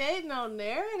to create no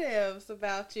narratives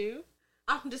about you.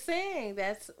 I'm just saying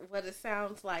that's what it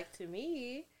sounds like to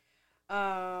me.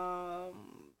 Yeah,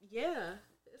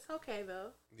 it's okay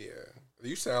though. Yeah,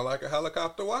 you sound like a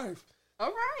helicopter wife.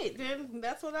 All right, then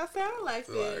that's what I sound like.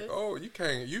 Then. Oh, you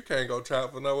can't go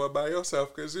travel nowhere by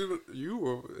yourself because it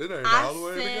ain't all the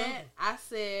way to go. I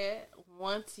said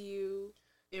once you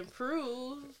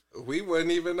improve, we wouldn't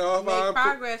even know if make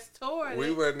progress toward we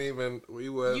it. We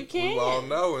won't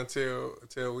know until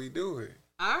we do it.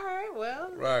 All right,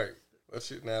 well, right. What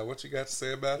you got to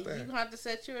say about that? You gonna have to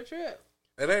set you a trip.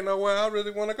 It ain't nowhere I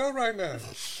really want to go right now.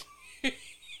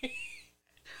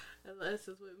 Unless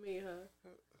it's with me, huh?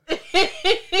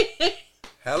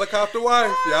 Helicopter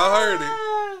wife, y'all heard it.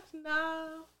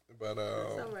 No. But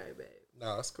it's all right, babe.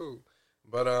 No, it's cool.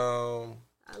 But I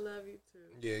love you too.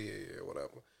 Yeah,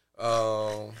 whatever.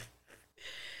 Oh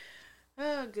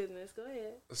goodness, go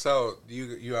ahead. So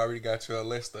you already got your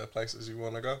list of places you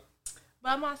want to go?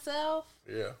 By myself?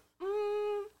 Yeah.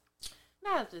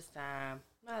 Not at this time.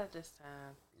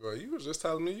 Well, you was just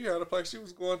telling me you had a place you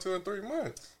was going to in 3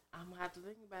 months. I'm going to have to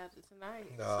think about it tonight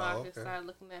so I can start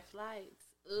looking at flights.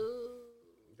 Ooh.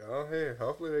 Go ahead.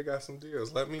 Hopefully they got some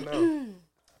deals. Let me know.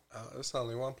 There's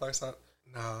only one place I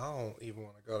don't even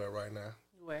want to go there right now.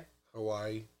 Where?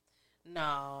 Hawaii.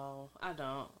 No, I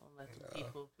don't. Let the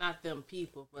people, not them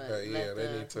people, but yeah, let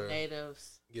they need to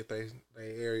natives get their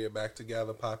area back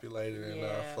together, populated, and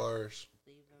flourish.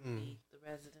 Leave them be the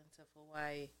residents of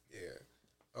Hawaii.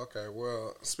 Yeah. Okay.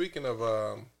 Well, speaking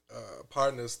of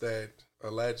partners that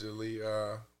allegedly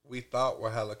we thought were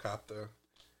helicopter,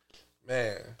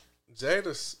 man,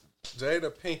 Jada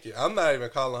Pinkett. I'm not even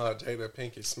calling her Jada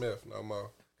Pinkett Smith no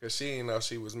more because she didn't know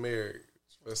she was married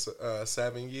for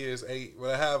 7 years, 8,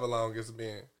 however long it's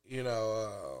been. You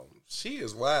know, she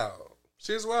is wild.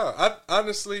 She's wild. I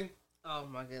honestly. Oh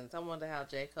my goodness! I wonder how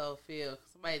J. Cole feels.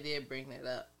 Somebody did bring that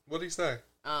up. What did he say?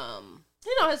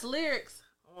 You know his lyrics.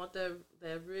 I want that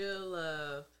real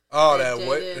love. Oh, that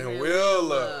real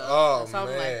love. Oh,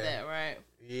 something man. Like that, right?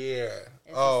 Yeah.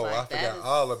 It's like I forgot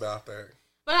all about that.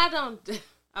 But I don't.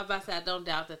 I'm about to say I don't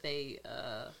doubt that they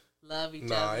love each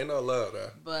other. Nah, ain't no love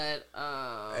there. But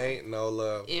ain't no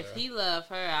love. If he loved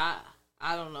her,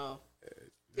 I don't know.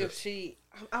 If she,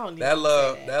 I don't need that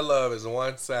love. That love is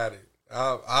one sided.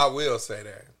 I will say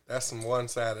that. That's some one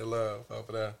sided love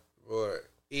over there. But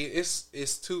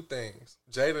it's two things.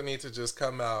 Jada needs to just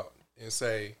come out and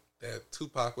say that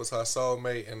Tupac was her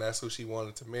soulmate and that's who she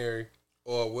wanted to marry.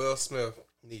 Or Will Smith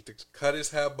need to cut his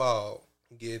hair bald,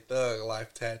 get Thug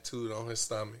Life tattooed on his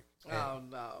stomach. Oh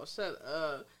no, shut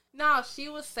up. No, she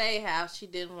would say how she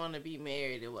didn't want to be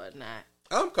married and whatnot.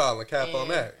 I'm calling cap on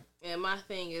that. And my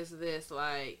thing is this,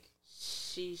 like,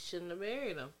 she shouldn't have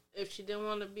married him. If she didn't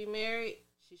want to be married,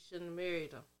 she shouldn't have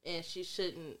married him. And she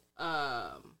shouldn't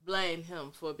blame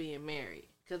him for being married.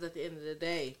 Because at the end of the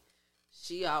day,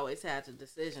 she always had the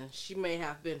decision. She may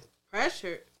have been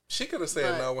pressured. She could have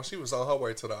said no when she was on her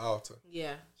way to the altar.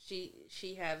 Yeah, she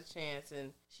had a chance,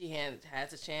 and she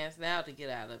has a chance now to get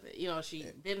out of it. You know, she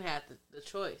didn't have the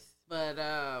choice. But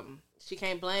she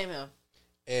can't blame him.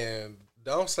 And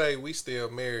don't say we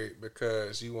still married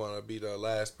because you want to be the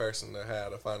last person to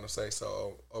have the final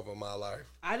say-so over my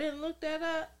life. I didn't look that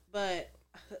up, but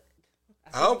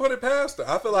I don't put it past her.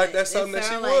 I feel like that's something that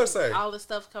she would say. All the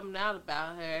stuff coming out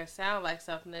about her sound like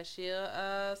something that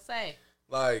she'll say.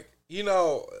 Like, you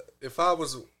know, if I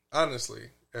was with her,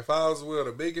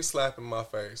 the biggest slap in my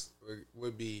face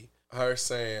would be her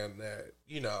saying that,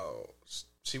 you know,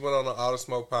 she went on the All the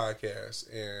Smoke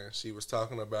podcast and she was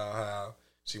talking about how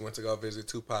she went to go visit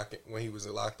Tupac when he was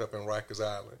locked up in Rikers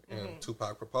Island, and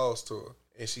Tupac proposed to her.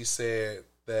 And she said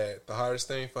that the hardest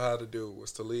thing for her to do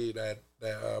was to leave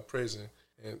that prison,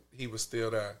 and he was still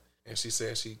there. And she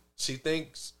said she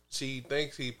thinks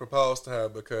he proposed to her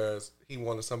because he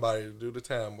wanted somebody to do the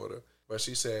time with her. But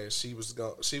she said she was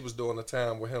doing the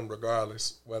time with him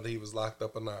regardless whether he was locked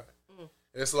up or not.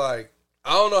 It's like,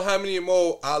 I don't know how many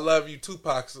more I love you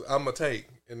Tupacs I'm gonna take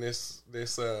in this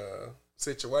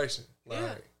situation.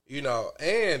 Like, you know,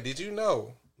 and did you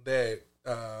know that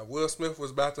Will Smith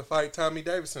was about to fight Tommy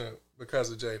Davidson because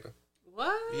of Jada?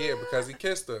 What? Yeah, because he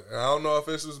kissed her. And I don't know if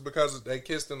this was because they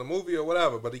kissed in the movie or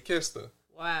whatever, but he kissed her.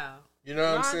 Wow. You know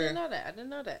what I'm saying? I didn't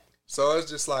know that. So it's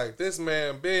just like, this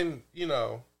man been, you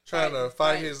know, trying to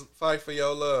fight for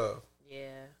your love.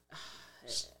 Yeah.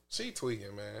 She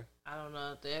tweaking, man. I don't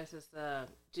know. There's this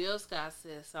Jill Scott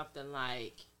said something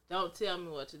like, don't tell me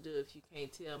what to do if you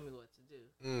can't tell me what to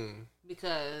do.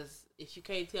 Because if you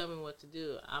can't tell me what to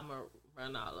do, I'm going to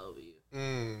run all over you.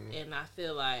 And I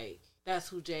feel like that's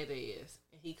who Jada is.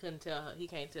 And he can't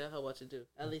tell her what to do,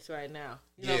 at least right now.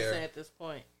 You know what I'm saying, at this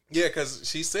point. Yeah, because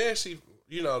she said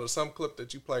you know, some clip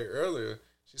that you played earlier,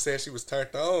 she said she was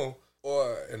turned on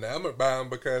or enamored by him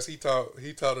because he told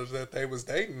her that they was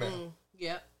dating now.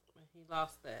 Yep, he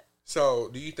lost that. So,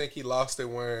 do you think he lost it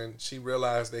when she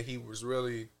realized that he was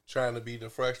really trying to be the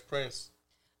Fresh Prince?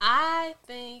 I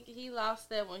think he lost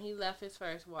that when he left his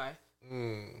first wife.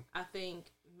 I think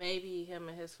maybe him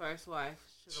and his first wife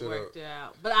should have worked it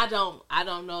out. But I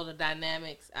don't know the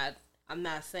dynamics. I'm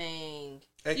not saying,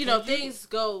 things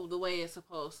go the way it's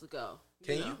supposed to go.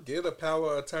 Can you get a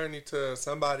power of attorney to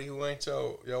somebody who ain't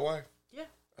your wife? Yeah.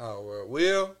 Oh, well,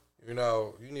 Will, you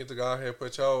know, you need to go ahead and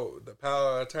put the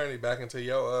power of attorney back into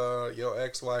your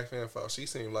ex-wife info. She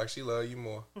seemed like she love you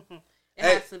more. It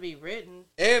has to be written.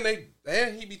 And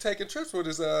he be taking trips with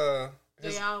his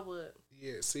They all would.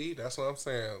 Yeah, see, that's what I'm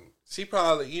saying. She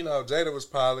probably, you know, Jada was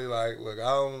probably like, look,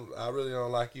 I really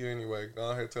don't like you anyway. Go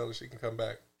ahead and tell her she can come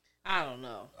back. I don't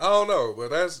know.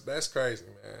 But that's crazy,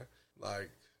 man.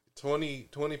 Like 20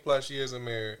 plus years of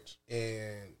marriage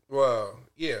and, well,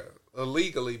 yeah,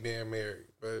 illegally being married.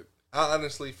 But I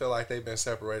honestly feel like they've been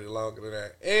separated longer than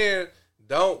that. And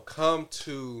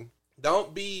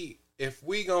if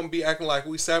we gonna be acting like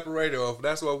we separated or if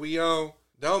that's what we own,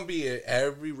 don't be at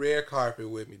every red carpet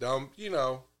with me. Don't, you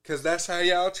know, Cause that's how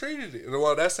y'all treated it.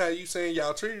 Well, that's how you saying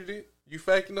y'all treated it. You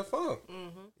faking the funk.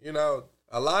 Mm-hmm. You know,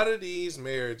 a lot of these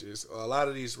marriages, or a lot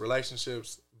of these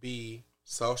relationships be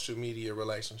social media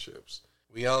relationships.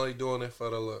 We only doing it for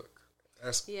the look.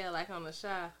 That's like on the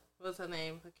Shy. What's her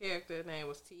name? Her character name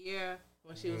was Tierra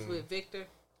when she was with Victor.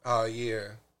 Oh, yeah.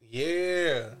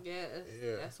 Yeah,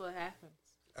 that's what happens.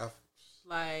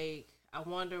 I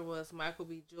wonder was Michael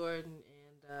B. Jordan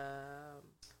and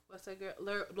what's that girl?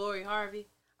 Lori Harvey.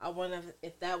 I wonder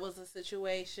if that was a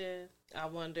situation. I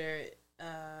wonder,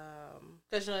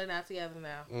 because they're not together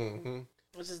now,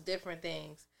 which is different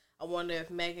things. I wonder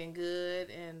if Megan Good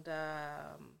and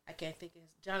I can't think of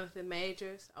Jonathan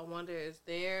Majors. I wonder is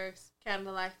theirs kind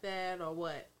of like that or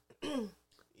what?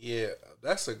 Yeah,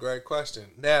 that's a great question.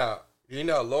 Now, you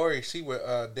know, Lori, she with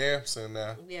Damson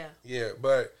now. Yeah. Yeah,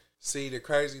 but see, the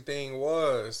crazy thing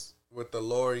was with the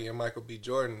Lori and Michael B.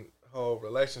 Jordan whole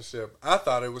relationship, I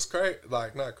thought it was crazy.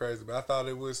 Like, not crazy, but I thought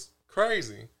it was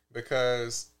crazy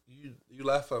because you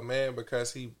left a man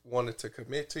because he wanted to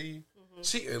commit to you.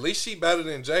 Mm-hmm. At least she better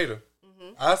than Jada.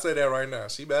 Mm-hmm. I'll say that right now.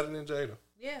 She better than Jada.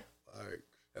 Yeah. Like,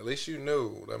 at least you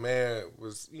knew the man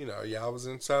was, you know, y'all was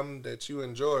in something that you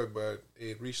enjoyed, but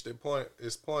it reached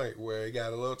this point where it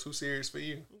got a little too serious for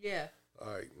you. Yeah.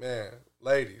 Like, man,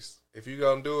 ladies, if you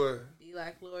gonna do it, be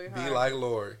like Lori. Be like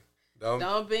Lori.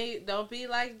 Don't be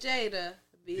like Jada.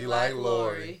 Be like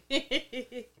Lori.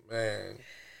 Man.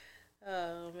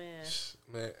 Oh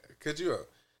man, could you?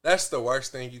 That's the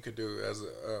worst thing you could do as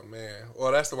a man,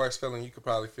 or that's the worst feeling you could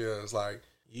probably feel. Is like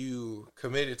you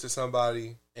committed to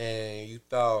somebody and you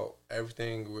thought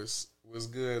everything was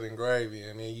good and gravy,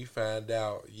 and then you find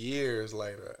out years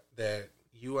later that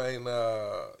you ain't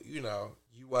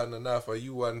you wasn't enough, or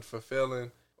you wasn't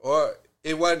fulfilling, or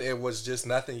it wasn't. It was just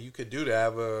nothing you could do to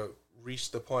ever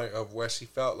reach the point of where she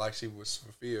felt like she was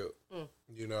fulfilled.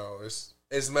 You know,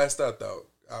 it's messed up though.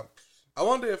 I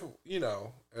wonder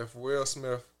if Will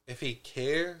Smith, if he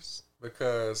cares,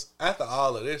 because after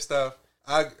all of this stuff,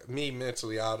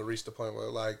 mentally, I ought to reach the point where,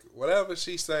 like, whatever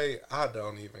she say, I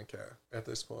don't even care at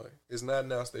this point. There's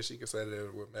nothing else that she could say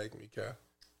that would make me care.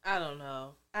 I don't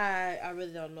know. I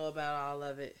really don't know about all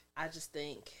of it. I just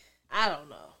think, I don't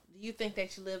know. Do you think they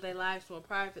should live their lives more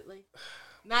privately?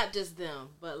 Not just them,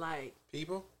 but like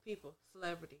people,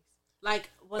 celebrities.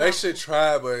 Like they should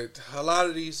try, but a lot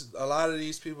of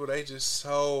these people, they just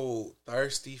so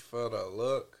thirsty for the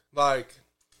look. Like,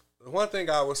 the one thing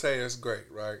I would say is great,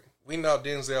 right? We know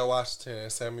Denzel Washington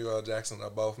and Samuel L. Jackson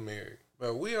are both married,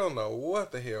 but we don't know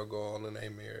what the hell go on in their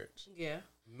marriage. Yeah.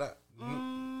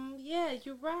 Yeah,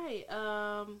 you're right.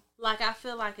 Like, I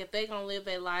feel like if they gonna live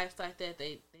their lives like that,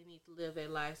 they need to live their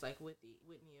lives like Whitney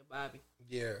and Bobby.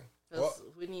 Yeah. Because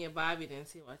Whitney and Bobby didn't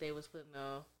seem like they was putting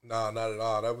on. No, not at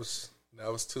all. That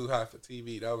was too hot for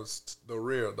TV. That was the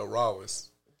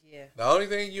rawest. Yeah. The only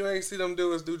thing you ain't see them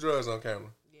do is do drugs on camera.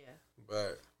 Yeah.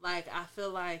 But like, I feel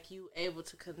like you able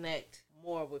to connect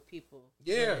more with people.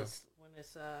 Yeah. When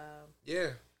it's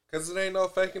yeah, because it ain't no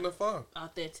faking the funk.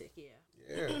 Authentic. Yeah.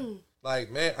 Yeah.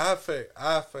 Like, man, I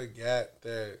forgot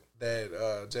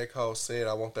that J. Cole said,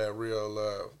 "I want that real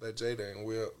love." That Jada and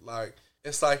Will, like,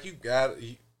 it's like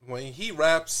when he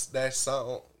raps that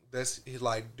song, he's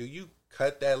like, do you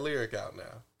cut that lyric out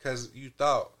now? Because you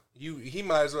thought he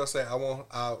might as well say, I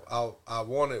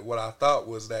wanted what I thought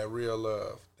was that real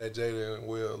love, that Jada and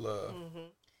Will love. Mm-hmm.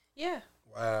 Yeah.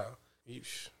 Wow.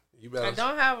 You better. I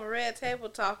don't have a red table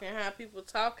talking how people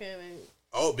talking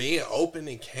and being open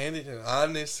and candid and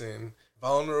honest and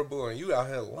vulnerable, and you out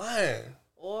here lying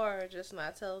or just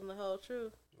not telling the whole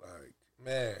truth. Like,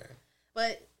 man.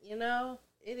 But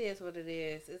it is what it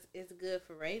is. It's good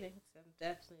for ratings. And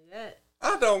definitely that.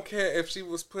 I don't care if she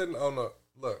was putting on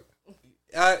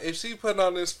if she putting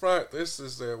on this front, this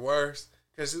is the worst.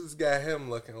 Because it's got him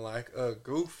looking like a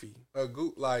goofy.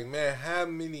 Like, man, how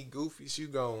many goofies you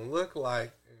gonna look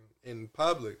like in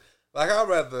public? Like, I'd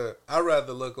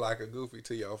rather look like a goofy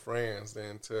to your friends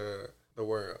than to the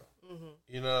world. Mm-hmm.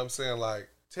 You know what I'm saying? Like,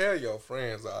 tell your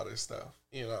friends all this stuff.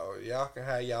 Y'all can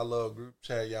have y'all little group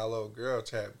chat, y'all little girl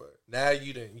chat, but now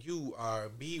you are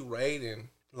berating,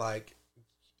 like,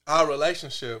 our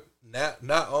relationship,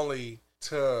 not only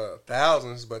to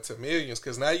thousands, but to millions,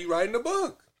 because now you writing a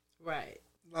book. Right.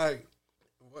 Like,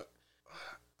 what?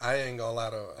 I ain't gonna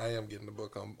lie to I am getting the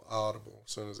book on Audible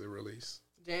as soon as it releases.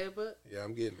 Jada book? Yeah,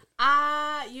 I'm getting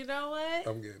it. You know what?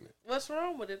 I'm getting it. What's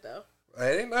wrong with it, though?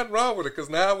 Ain't nothing wrong with it, because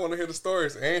now I want to hear the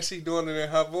stories. And she doing it in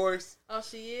her voice. Oh,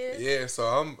 she is? Yeah, so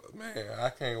I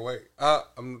can't wait.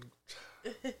 I'm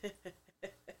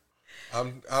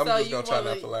so just going to try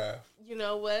not to laugh. You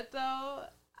know what, though?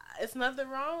 it's nothing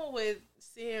wrong with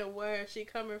seeing where she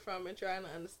coming from and trying to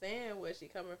understand where she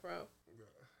coming from.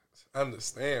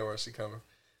 Understand where she coming from.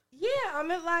 Yeah, I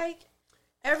mean, like,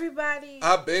 everybody.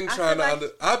 I've been trying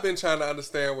to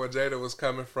understand where Jada was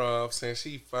coming from since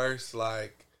she first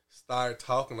like started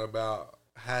talking about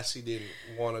how she didn't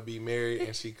want to be married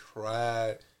and she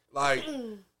cried. Like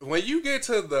when you get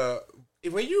to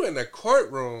when you in the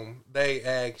courtroom, they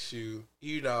ask you,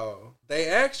 they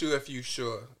ask you if you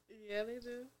sure. Yeah, they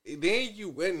do. Then you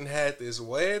went and had this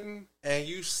wedding and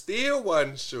you still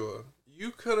wasn't sure.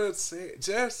 You could have said,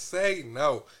 just say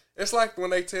no. It's like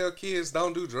when they tell kids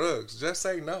don't do drugs. Just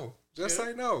say no. Just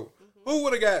say no. Mm-hmm. Who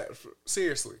would have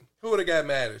got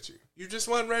mad at you? You just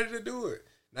wasn't ready to do it.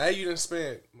 Now you done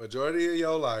spent majority of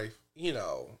your life,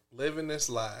 living this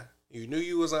lie. You knew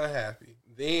you was unhappy.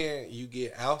 Then you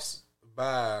get out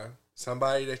by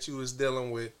somebody that you was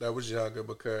dealing with that was younger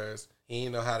because he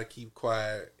didn't know how to keep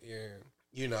quiet. And,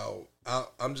 I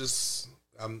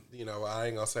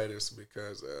ain't gonna say this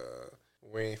because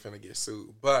we ain't finna get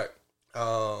sued. But,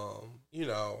 the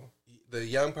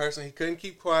young person, he couldn't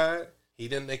keep quiet.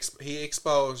 He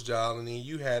exposed y'all, and then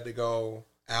you had to go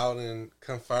out and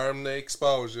confirm the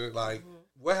exposure. Like,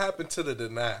 what happened to the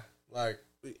deny? Like,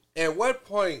 at what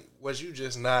point was you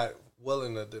just not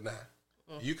willing to deny?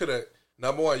 You could have,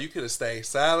 number one, you could have stayed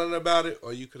silent about it,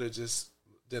 or you could have just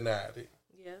denied it.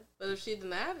 Yeah, but if she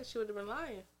denied it, she would have been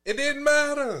lying. It didn't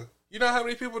matter. You know how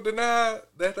many people denied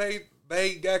that they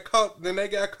got caught, then they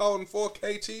got caught in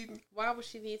 4K cheating? Why would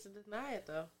she need to deny it,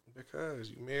 though? Because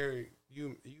you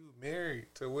married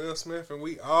to Will Smith, and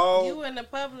we all... You in the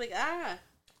public eye.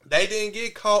 They didn't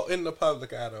get caught in the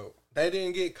public eye, though. They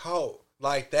didn't get caught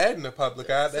like that in the public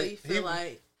eye. So you feel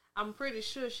like... I'm pretty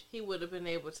sure he would have been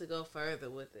able to go further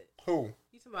with it. Who?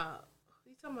 You talking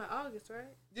about August,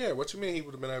 right? Yeah, what you mean he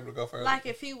would have been able to go further? Like,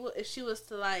 if she was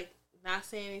to, like, not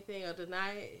say anything or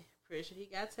deny it, pretty sure he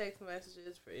got text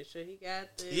messages, pretty sure he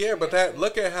got this. Yeah, but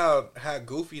look at how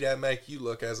goofy that make you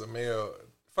look as a male.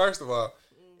 First of all,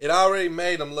 it already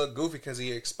made him look goofy because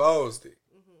he exposed it.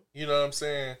 Mm-hmm. You know what I'm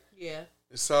saying? Yeah.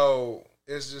 So,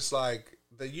 it's just like,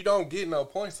 you don't get no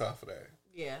points off of that.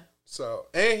 Yeah. So,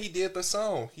 and he did the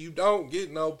song. You don't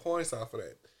get no points off of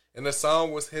that. And the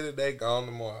song was Hit a Day, Gone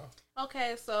Tomorrow.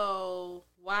 Okay, so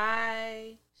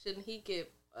why shouldn't he get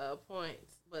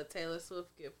points, but Taylor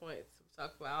Swift get points to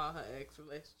talk about all her ex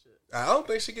relationships? I don't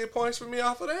think she get points from me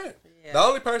off of that. Yeah. The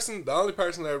only person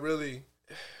that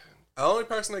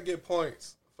get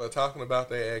points for talking about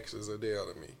their ex is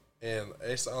Adele to me. And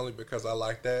it's only because I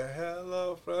like that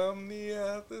hello from the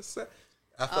other side.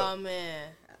 Oh, man.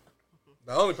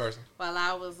 The only person. While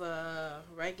I was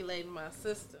regulating my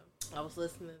system, I was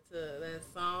listening to that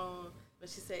song when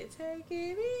she said, "Take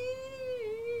it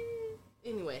easy."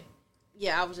 Anyway,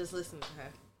 yeah, I was just listening to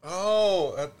her.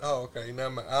 Oh, okay. Now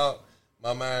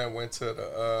my mind went to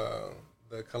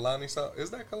the Kalani song.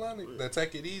 Is that Kalani? The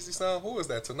Take It Easy song? Who is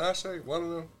that? Tinashe? One of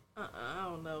them? I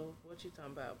don't know what you're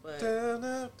talking about, but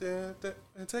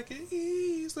take it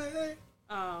easy.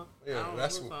 Oh, yeah, I don't know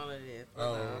whose song it is.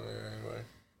 Oh, anyway.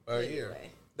 But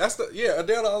anyway. That's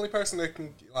Adele the only person that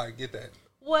can like get that.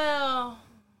 Well,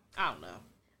 I don't know.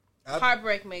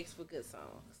 Heartbreak makes for good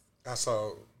songs.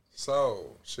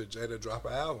 So should Jada drop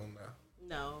an album now?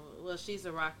 No. Well, she's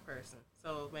a rock person,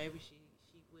 so maybe she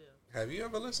will. Have you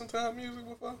ever listened to her music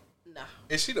before? No.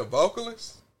 Is she the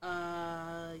vocalist?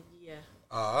 Yeah.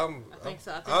 I think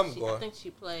so. I think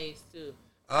she plays too.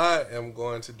 I am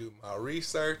going to do my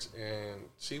research, and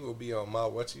she will be on my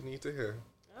What You Need to Hear.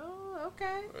 Oh,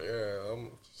 okay. Yeah,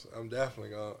 I'm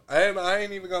definitely going. I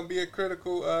ain't even gonna be a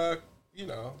critical.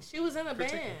 She was in a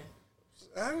band.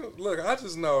 I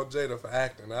just know Jada for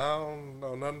acting. I don't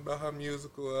know nothing about her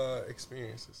musical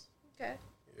experiences. Okay.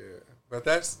 Yeah, but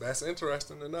that's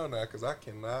interesting to know now because I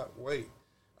cannot wait.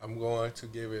 I'm going to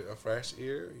give it a fresh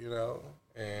ear,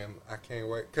 and I can't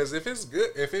wait. Because if it's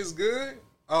good,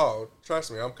 oh,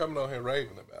 trust me, I'm coming on here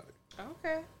raving about it.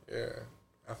 Okay. Yeah,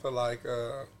 I feel like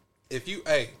let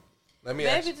me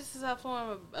ask you. Maybe this is a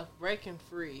form of breaking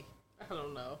free. I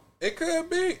don't know. It could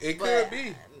be. It could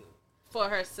be. For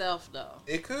herself, though.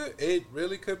 It could. It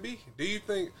really could be. Do you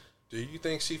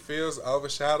think she feels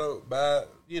overshadowed by,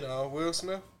 Will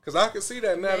Smith? Because I can see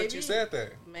that now that you said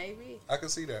that. Maybe. I can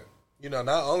see that. Not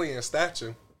only in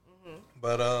stature,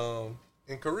 but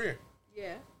in career.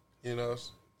 Yeah.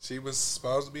 She was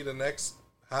supposed to be the next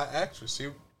hot actress. She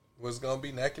was going to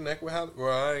be neck and neck with Halle.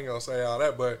 Well, I ain't going to say all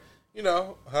that, but,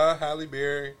 her, Halle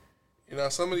Berry,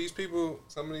 some of these people,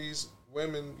 some of these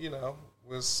women,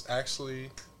 was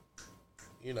actually,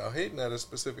 hitting at a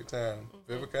specific time.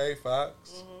 Vivica A.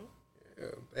 Fox. Yeah,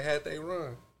 they had their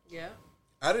run. Yeah.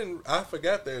 I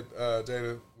forgot that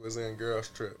Jada was in Girls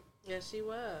Trip. Yeah, she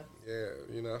was. Yeah,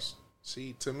 you know,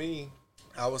 she to me,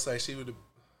 I would say she would.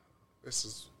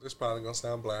 This probably gonna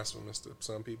sound blasphemous to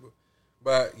some people,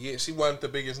 but yeah, she wasn't the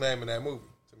biggest name in that movie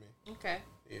to me. Okay.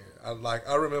 Yeah,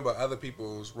 I remember other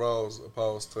people's roles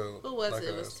opposed to who was it?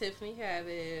 It was Tiffany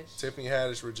Haddish. Tiffany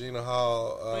Haddish, Regina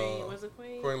Hall, Queen was it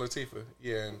Queen? Queen Latifah,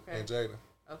 yeah, and Jada.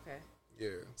 Okay.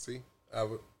 Yeah, see, I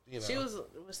would, you know, she was.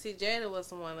 See, Jada was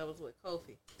the one that was with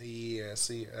Kofi. Yeah,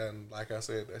 see, and like I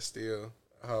said, that's still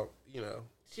how, you know.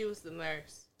 She was the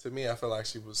nurse. To me, I feel like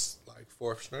she was like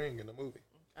fourth string in the movie.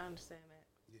 I understand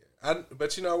that. Yeah,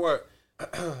 but you know what?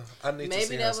 I need to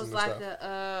see that was like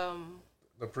stuff.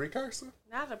 The precursor?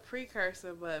 Not a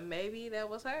precursor, but maybe that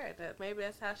was her. Maybe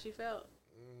that's how she felt.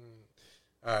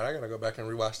 All right, I gotta go back and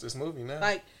rewatch this movie now.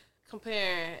 Like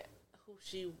comparing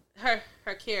her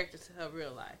character to her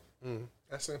real life.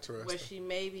 That's interesting. Where she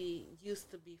maybe used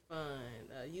to be fun,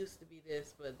 used to be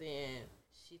this, but then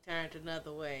she turned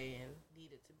another way and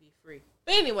needed to be free.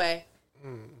 But anyway,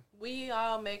 we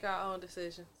all make our own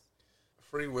decisions.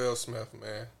 Free Will Smith,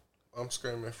 man. I'm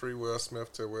screaming free Will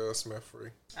Smith till Will Smith free.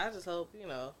 I just hope,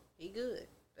 he good.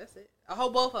 That's it. I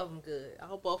hope both of them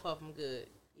good.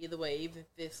 Either way, even if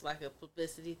it's like a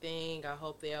publicity thing, I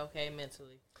hope they're okay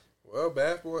mentally. Well,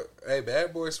 Bad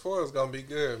Boys 4 is going to be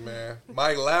good, man.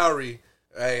 Mike Lowry,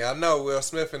 hey, I know Will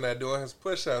Smith in there doing his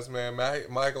push-ups, man.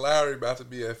 Mike Lowry about to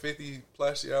be a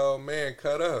 50-plus-year-old man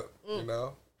cut up, you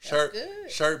know.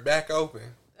 Shirt back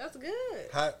open. That's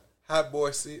good. Hot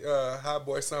boy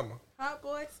summer. Hot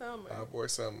boy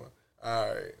summer.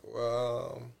 All right.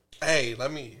 Well, hey,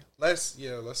 let's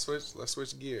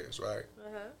switch gears, right?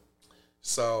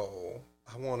 So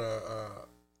I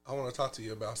wanna talk to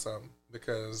you about something,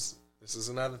 because this is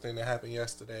another thing that happened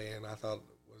yesterday, and I thought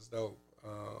it was dope.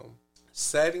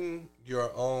 Setting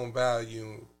your own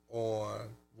value on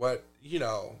what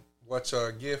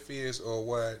your gift is,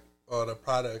 or the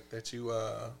product that you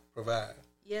provide.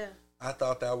 Yeah. I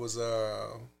thought that was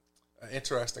an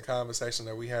interesting conversation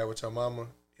that we had with your mama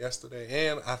yesterday,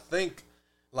 and I think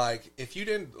if you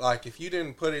didn't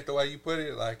put it the way you put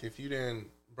it, like if you didn't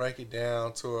break it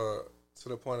down to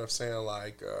the point of saying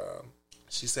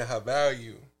she said her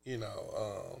value,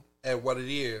 at what it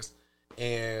is,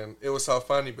 and it was so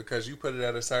funny because you put it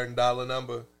at a certain dollar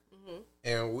number,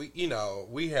 and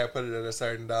we had put it at a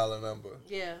certain dollar number.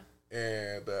 Yeah.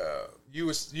 And you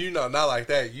was, not like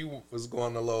that. You was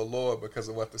going a little lower because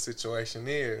of what the situation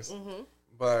is.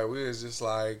 But we was just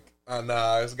like,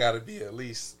 nah, it's got to be at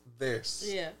least this.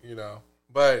 Yeah.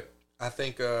 But I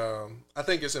think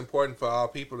it's important for all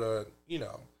people to,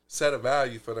 set a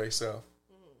value for themselves.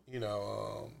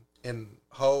 And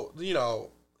hold,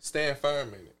 stand firm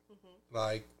in it.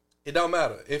 Like, it don't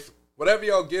matter if whatever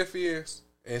your gift is,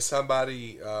 and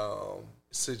somebody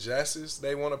suggests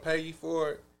they want to pay you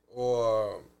for it,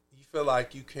 or you feel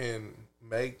like you can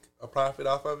make a profit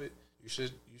off of it, you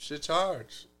should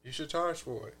charge. You should charge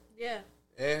for it. Yeah.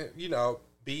 And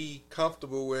be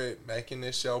comfortable with making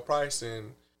this your price,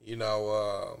 and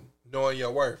knowing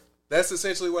your worth. That's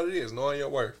essentially what it is, knowing your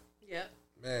worth. Yeah.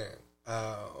 Man.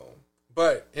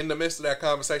 But in the midst of that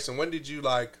conversation, when did you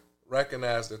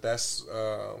recognize that that's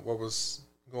what was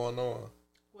going on?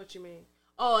 What you mean?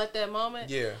 Oh, at that moment?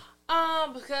 Yeah.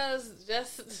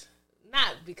 Because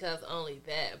not because only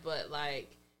that, but I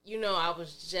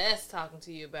was just talking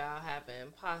to you about having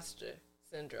imposter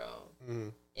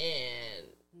syndrome and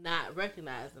not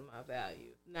recognizing my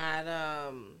value, not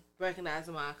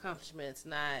recognizing my accomplishments,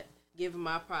 not giving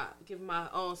my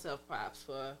own self props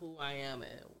for who I am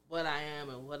and what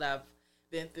I've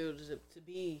been through to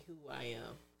be who I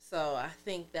am. So I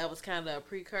think that was kind of a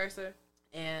precursor,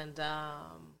 and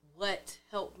what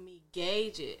helped me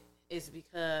gauge it is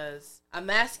because I'm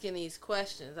asking these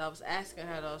questions. I was asking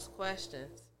her those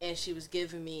questions, and she was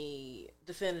giving me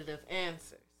definitive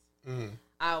answers.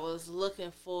 I was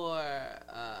looking for,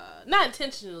 not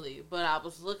intentionally, but I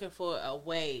was looking for a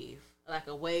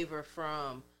waiver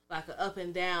from an up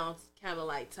and down kind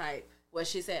of type, where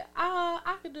she said,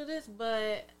 I could do this,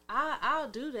 but I'll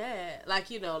do that.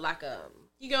 You know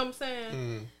what I'm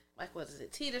saying? What is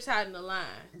it? Teeter-totting the line.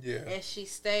 Yeah. And she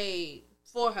stayed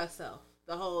for herself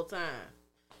the whole time.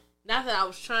 Not that I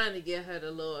was trying to get her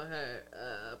to lower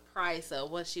her price or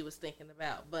what she was thinking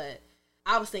about, but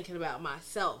I was thinking about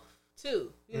myself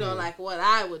too. What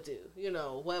I would do.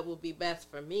 What would be best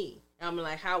for me. I'm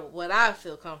what I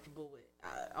feel comfortable with.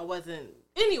 I wasn't.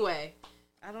 Anyway,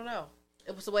 I don't know.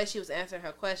 It was the way she was answering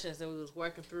her questions, and we was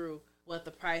working through what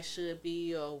the price should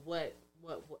be, or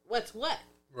what's what.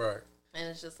 Right. And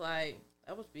it's just that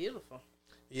was beautiful.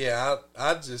 Yeah,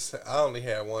 I only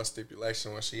had one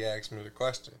stipulation when she asked me the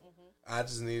question. Mm-hmm. I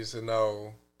just needed to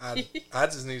know. I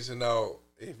just needed to know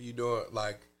if you doing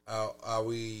like, are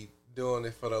we doing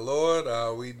it for the Lord? Or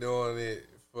are we doing it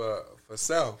for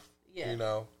self? Yeah. You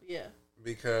know. Yeah.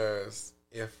 Because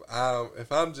if I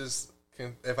just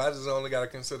only got to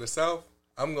consider self,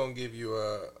 I'm gonna give you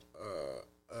a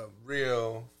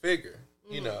real figure.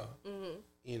 Mm-hmm. You know. Mm-hmm.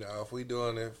 You know, if we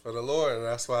doing it for the Lord, and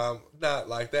that's why I'm not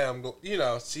like that. You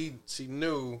know, she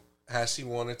knew how she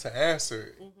wanted to answer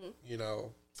it. Mm-hmm. You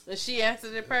know, and she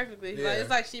answered it perfectly. Yeah. Like, it's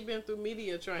like she been through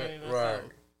media training or right.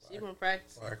 something. She been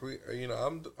practicing. Like you know,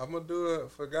 I'm gonna do it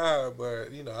for God,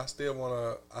 but you know, I still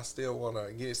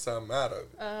wanna get something out of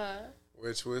it.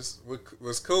 Which was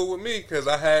cool with me because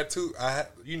I had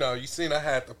you know, you seen I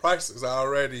had the prices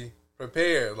already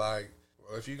prepared. Like,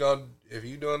 well, if you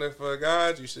doing it for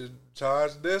God, you should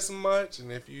charge this much,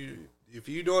 and if you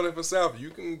doing it for self, you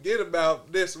can get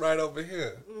about this right over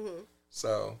here. Mm-hmm.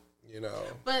 So, you know,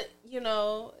 but you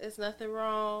know, it's nothing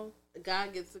wrong.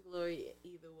 God gets the glory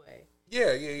either way.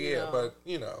 Yeah, You know. but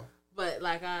you know, but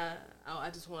like I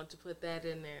just wanted to put that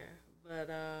in there. But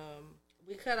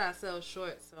we cut ourselves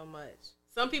short so much.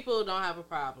 Some people don't have a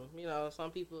problem, you know.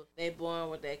 Some people, they born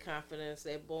with that confidence.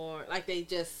 They born like they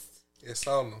just. It's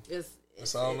on them.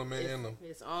 It's on them and in them.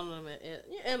 It's on them and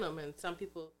in them, and some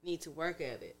people need to work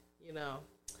at it, you know.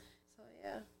 So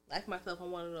yeah, like myself,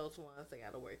 I'm one of those ones that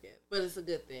got to work at it. But it's a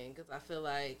good thing because I feel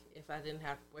like if I didn't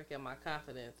have to work at my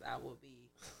confidence, I would be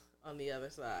on the other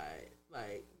side,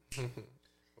 like.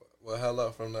 Well,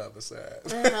 hello from the other side.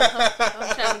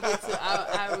 I'm trying to get to.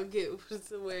 I would get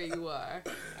to where you are.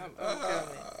 I'm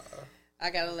coming. I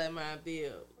gotta let mine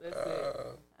build. That's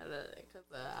it. Because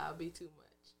I'll be too much.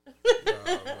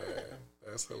 Oh man,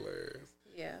 that's hilarious.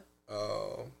 Yeah.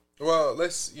 Well,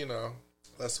 let's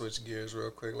switch gears real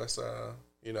quick. Let's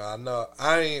you know, I know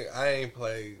I ain't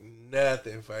played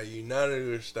nothing for you. None of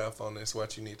this stuff on this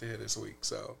What You Need to Hear this week.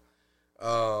 So,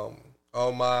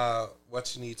 on my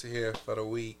What You Need to Hear for the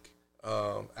week.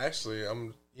 Actually,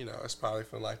 it's probably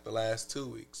from like the last 2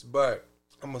 weeks, but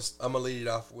I'm gonna lead it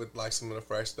off with like some of the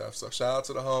fresh stuff. So shout out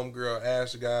to the homegirl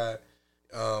Ash God.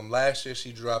 Last year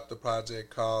she dropped a project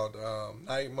called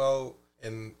Night Mode,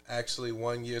 and actually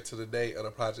 1 year to the date of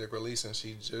the project release, and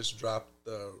she just dropped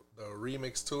the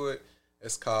remix to it.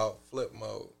 It's called Flip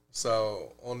Mode.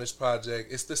 So on this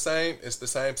project, it's the same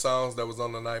songs that was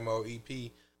on the Night Mode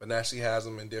EP, but now she has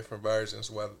them in different versions.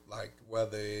 Whether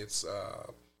it's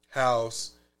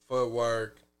house,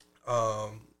 footwork,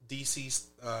 DC,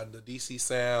 the DC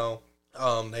sound.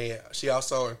 She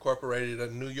also incorporated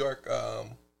a New York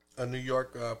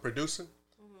producer,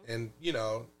 and you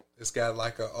know it's got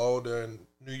like an older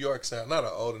New York sound, not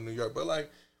an older New York, but like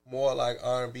more like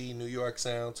R&B New York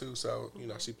sound too. So you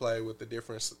know she played with the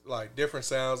different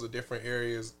sounds of different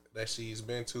areas that she's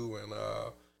been to and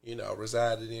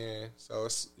resided in. So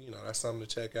it's that's something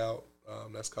to check out.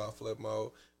 That's called Flip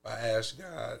Mode by Ash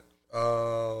God.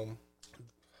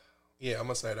 Yeah, I'm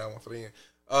gonna say that one for the end.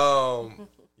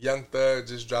 Young Thug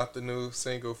just dropped a new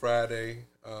single Friday.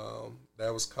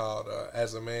 That was called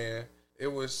As a Man. It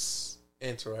was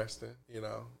interesting,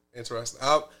 interesting.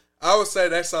 I would say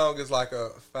that song is like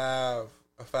a 5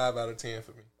 out of 10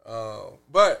 for me.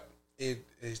 But it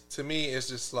to me it's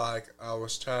just like I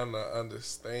was trying to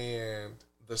understand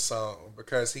the song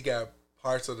because he got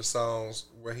parts of the songs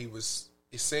where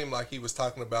it seemed like he was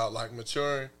talking about like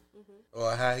maturing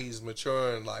or how he's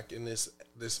maturing like in this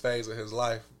phase of his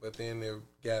life, but then it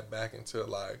got back into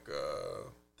like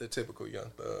the typical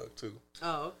Young Thug too.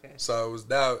 Oh, okay. So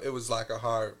it was like a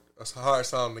hard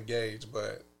song to gauge,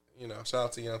 but shout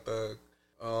out to Young Thug.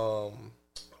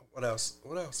 What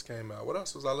else came out? What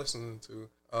else was I listening to?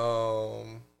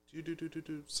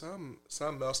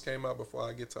 Something else came out before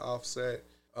I get to Offset.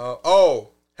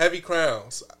 Heavy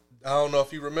Crowns. I don't know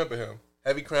if you remember him.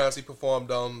 Heavy Crowns. He performed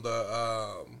on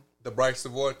the Bright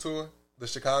Savoy tour, the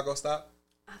Chicago stop.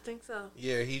 I think so.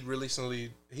 Yeah, he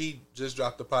just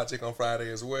dropped the project on Friday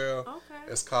as well. Okay.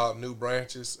 It's called New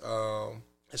Branches.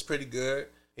 It's pretty good.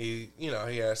 He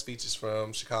has features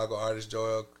from Chicago artist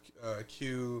Joel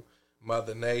Q,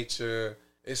 Mother Nature.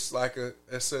 It's like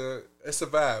it's a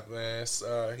vibe, man.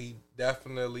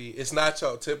 It's not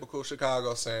your typical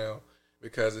Chicago sound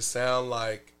because it sounds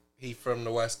like he from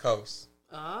the West Coast.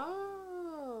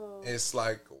 Oh. It's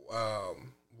like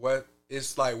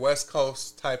it's like West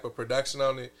Coast type of production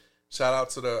on it. Shout out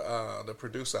to the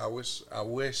producer. I wish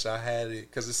I had it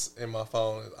because it's in my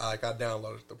phone. I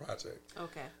downloaded the project.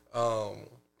 Okay.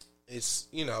 It's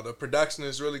the production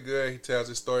is really good. He tells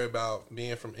his story about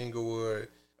being from Inglewood,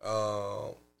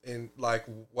 and like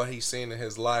what he's seen in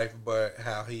his life, but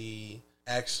how he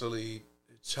actually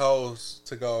chose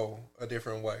to go a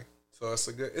different way. So it's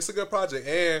a good project,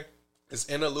 and it's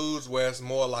interludes where it's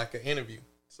more like an interview.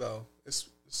 So it's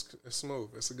smooth.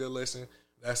 It's a good listen.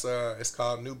 That's it's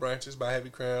called New Branches by Heavy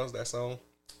Crowns. That's on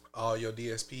all your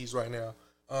DSPs right now.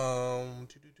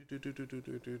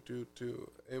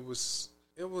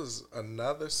 It was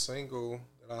another single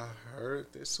that I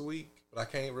heard this week, but I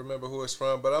can't remember who it's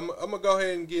from. But I'm gonna go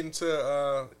ahead and get into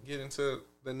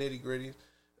the nitty gritty.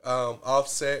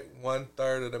 Offset,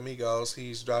 1/3 of the Migos,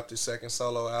 he's dropped his second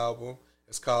solo album.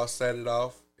 It's called Set It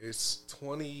Off. It's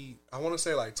 20, I want to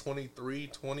say like 23,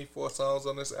 24 songs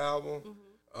on this album.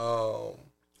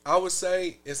 I would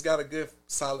say it's got a good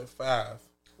solid 5.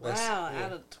 Wow,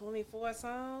 out of 24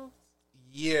 songs?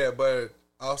 Yeah, but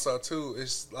also too,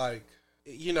 it's like,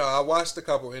 I watched a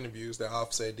couple interviews that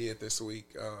Offset did this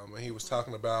week, and he was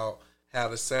talking about how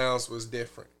the sounds was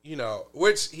different,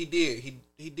 which he did.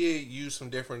 He did use some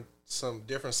different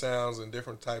sounds and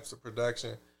different types of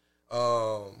production.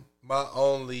 My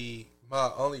only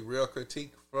real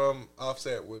critique from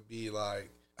Offset would be like,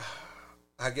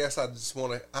 I guess I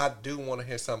do want to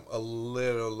hear something a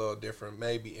little different,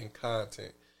 maybe in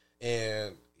content.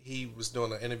 And he was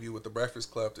doing an interview with the Breakfast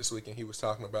Club this week, and he was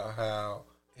talking about how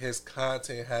his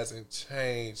content hasn't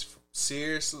changed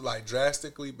seriously, like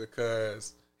drastically,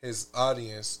 because his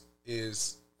audience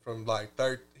is from like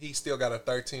he still got a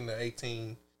 13 to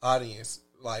 18 audience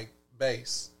like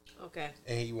base. Okay.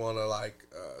 And he want to like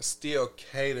still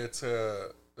cater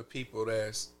to the people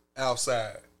that's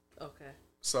outside. Okay.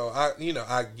 So I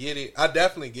get it. I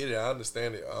definitely get it. I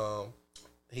understand it.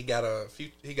 He got a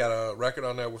record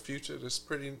on there with Future that's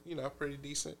pretty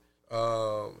decent.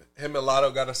 Him and Lotto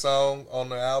got a song on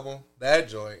the album. That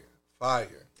joint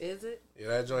fire. Is it? Yeah,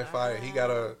 that joint fire.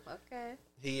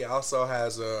 He also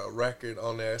has a record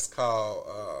on there. It's called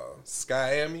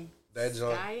Skyami. That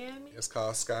joint. Skyami? It's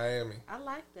called Skyami. I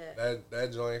like that.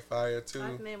 That joint fire too. I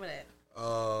like the name of that.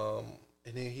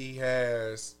 And then he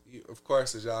has, of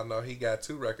course, as y'all know, he got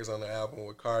 2 records on the album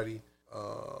with Cardi.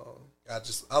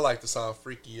 I like the song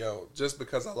Freaky Yo just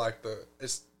because I like the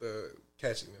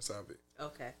catchiness of it.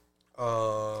 Okay.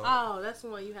 That's the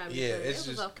one you have. Yeah, it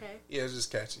was okay. Yeah, it's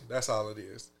just catchy. That's all it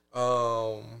is.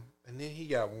 And then he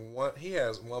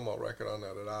has one more record on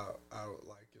there that I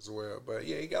like as well. But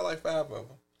yeah, he got like 5 of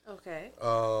them. Okay.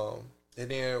 And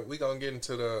then we gonna get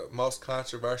into the most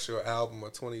controversial album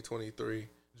of 2023,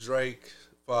 Drake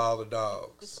For All the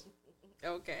Dogs.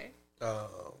 Okay.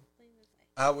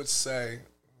 I would say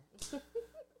the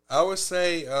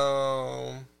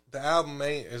album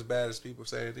ain't as bad as people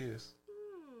say it is.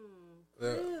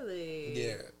 Really?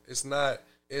 Yeah, it's not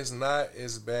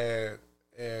as bad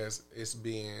as it's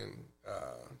being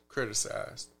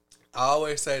criticized. I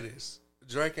always say this: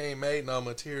 Drake ain't made no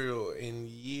material in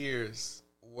years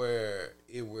where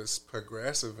it was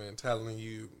progressive and telling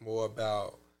you more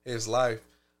about his life.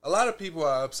 A lot of people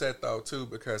are upset though too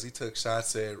because he took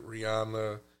shots at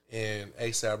Rihanna and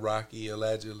A$AP Rocky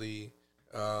allegedly.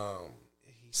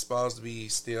 He's supposed to be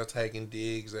still taking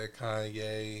digs at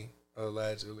Kanye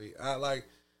allegedly. I like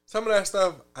some of that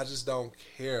stuff. I just don't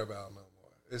care about no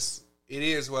more. It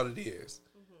is what it is.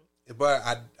 Mm-hmm. But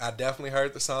I definitely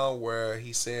heard the song where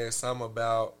he said something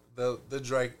about the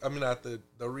Drake. I mean, not the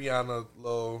Rihanna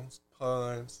little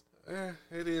puns.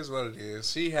 It is what it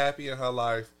is. She happy in her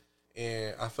life,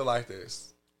 and I feel like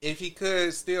this. If he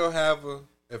could still have her,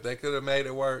 if they could have made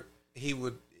it work, he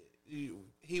would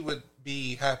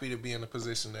be happy to be in the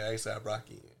position that A$AP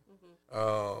Rocky in.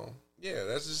 Mm-hmm. Yeah,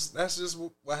 that's just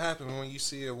what happens when you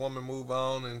see a woman move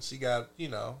on and she got,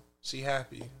 she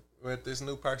happy with this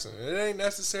new person. It ain't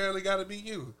necessarily got to be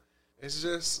you. It's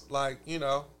just like, you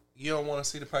don't want to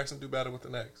see the person do better with the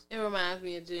next. It reminds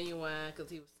me of Genuine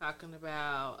because he was talking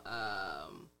about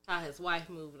how his wife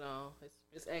moved on,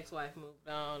 his ex-wife moved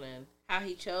on, and how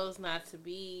he chose not to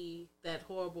be that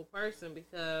horrible person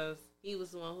because he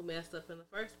was the one who messed up in the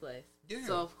first place. Yeah.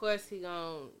 So, of course, he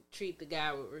gonna treat the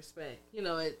guy with respect.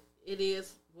 It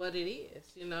is what it is,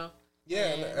 Yeah,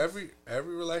 and every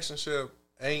relationship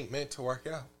ain't meant to work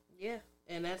out. Yeah,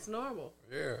 and that's normal.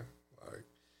 Yeah, like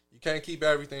you can't keep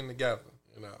everything together,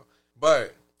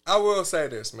 But I will say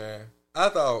this, man. I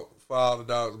thought For All the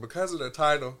Dogs, because of the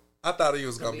title, I thought it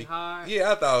was gonna be hard.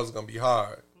 Yeah, I thought it was gonna be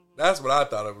hard. Mm-hmm. That's what I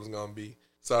thought it was gonna be.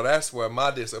 So that's where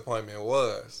my disappointment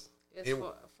was. It's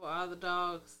for all the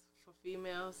dogs, for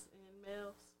females and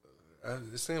males.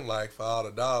 It seemed like For All the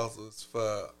Dogs was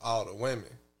for all the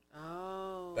women.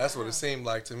 Oh, that's what it seemed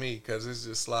like to me, because it's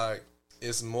just like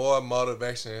it's more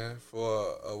motivation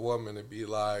for a woman to be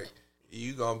like,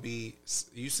 you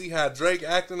see how Drake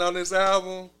acting on this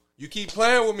album? You keep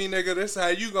playing with me, nigga. This how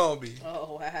you gonna be.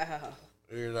 Oh, wow.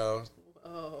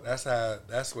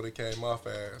 That's what it came off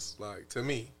as. Like, to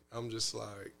me, I'm just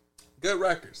like, good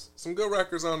records. Some good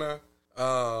records on there.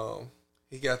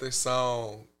 He got this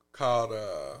song called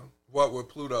 "What Would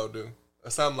Pluto Do?"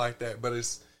 or something like that. But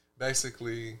it's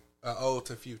basically an ode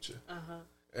to Future.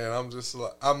 And I'm just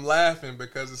like, I'm laughing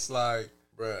because it's like,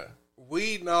 bruh,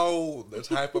 we know the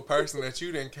type of person that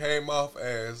you done came off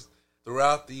as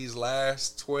throughout these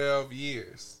last 12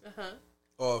 years.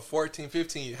 Or 14,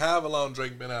 15 years, however long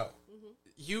Drake been out.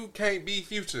 You can't be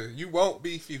Future. You won't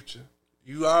be Future.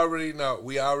 You already know.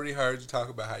 We already heard you talk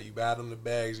about how you buy them the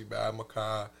bags, you buy them a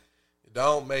car.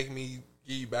 Don't make me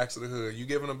give you Back to the Hood. You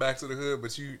giving them Back to the Hood,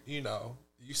 but you know,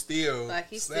 you still like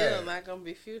he's sad. Still not gonna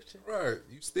be Future, right?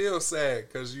 You still sad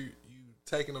because you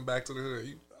taking them back to the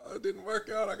hood. It didn't work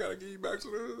out. I gotta give you back to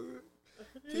the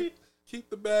hood. keep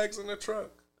the bags in the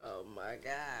truck. Oh my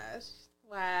gosh!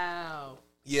 Wow.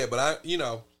 Yeah, but I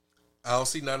don't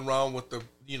see nothing wrong with the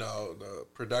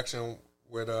production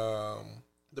with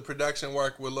the production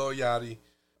work with Lil Yachty.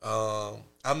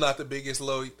 I'm not the biggest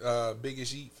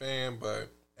Yeat fan, but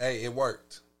hey, it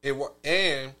worked.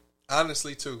 And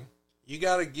honestly too, you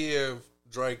gotta give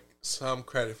Drake some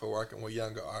credit for working with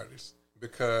younger artists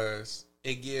because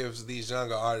it gives these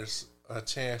younger artists a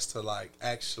chance to like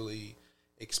actually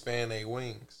expand their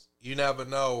wings. You never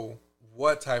know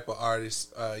what type of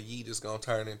artist Yeat is gonna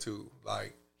turn into.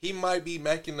 Like, he might be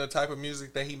making the type of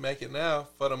music that he making now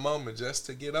for the moment just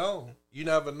to get on. You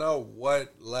never know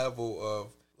what level of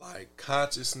like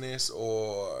consciousness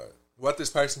or what this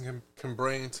person can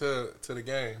bring to the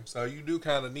game. So you do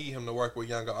kind of need him to work with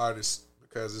younger artists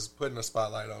because it's putting a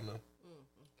spotlight on them.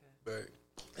 But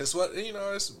it's what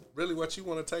it's really what you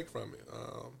want to take from it.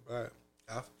 But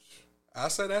I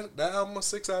say that album a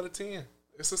 6 out of 10.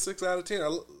 It's a 6 out of 10. A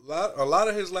lot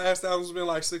of his last albums have been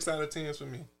like 6 out of 10s for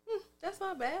me. That's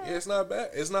not bad. Yeah, it's not bad.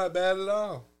 It's not bad at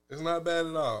all. It's not bad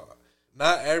at all.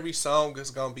 Not every song is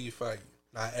gonna be for you.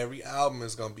 Not every album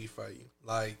is gonna be for you.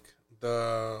 Like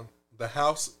the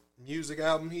house music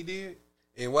album he did,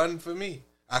 it wasn't for me.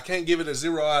 I can't give it a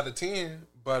 0 out of 10,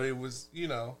 but it was,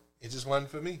 it just wasn't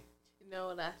for me. You know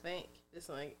what I think? This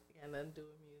one ain't got nothing to do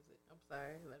with music. I'm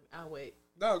sorry. I'll wait.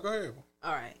 No, go ahead.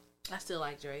 All right. I still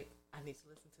like Drake. I need to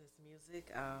listen to his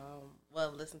music.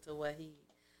 Listen to what he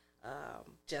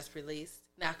just released.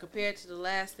 Now, compared to the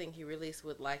last thing he released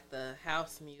with like the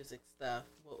house music stuff,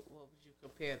 what would you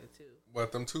compare the two?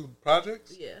 What, them two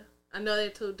projects? Yeah. I know they're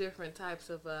two different types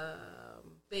of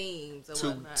themes or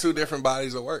whatnot. Two different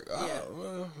bodies of work. Yeah.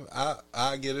 Well,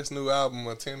 I give this new album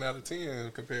a 10 out of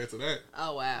 10 compared to that.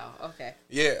 Oh, wow. Okay.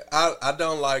 Yeah, I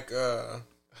don't like...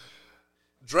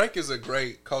 Drake is a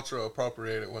great cultural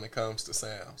appropriator when it comes to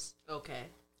sounds. Okay.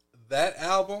 That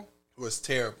album was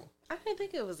terrible. I didn't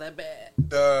think it was that bad.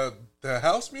 The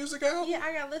house music album? Yeah,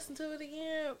 I gotta listen to it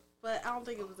again, but I don't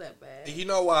think it was that bad. You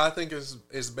know why I think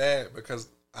it's bad? Because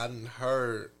I didn't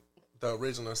heard the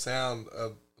original sound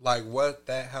of like what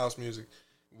that house music,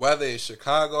 whether it's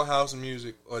Chicago house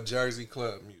music or Jersey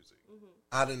club music.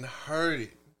 I didn't heard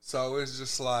it. So it's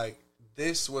just like,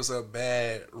 this was a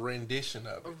bad rendition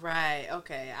of it. Right,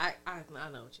 okay. I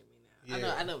know what you mean now.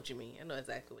 Yeah. I know what you mean. I know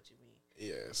exactly what you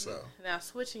mean. Yeah, so. Now,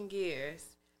 switching gears,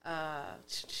 we're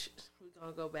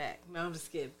going to go back. No, I'm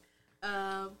just kidding.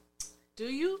 Do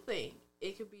you think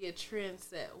it could be a trend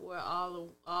set where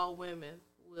all women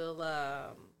will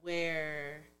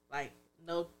wear, like,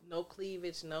 no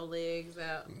cleavage, no legs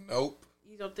out? Nope.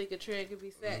 You don't think a trend could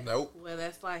be set? Nope. Well,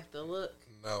 that's like the look.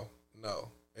 No.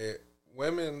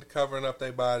 Women covering up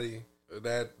their body,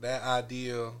 that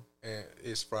ideal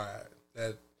is fried.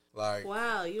 That like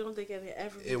wow, you don't think it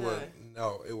ever be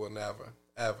done? It will never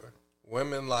ever.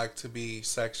 Women like to be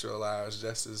sexualized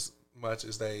just as much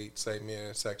as they say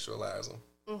men sexualize them.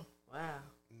 Wow,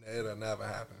 it'll never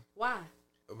happen. Why?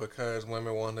 Because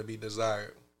women want to be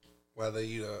desired, whether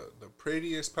you the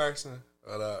prettiest person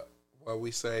or what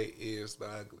we say is the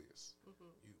ugliest.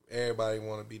 Everybody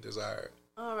want to be desired.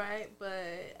 All right,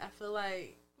 but I feel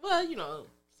like, well,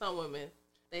 some women,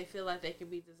 they feel like they can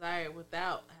be desired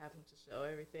without having to show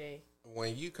everything.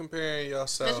 When you comparing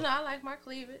yourself... Because, I like my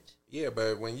cleavage. Yeah,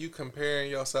 but when you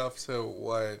comparing yourself to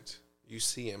what you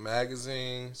see in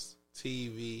magazines,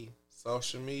 TV,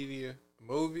 social media,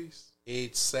 movies,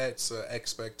 it sets an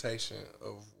expectation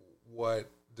of what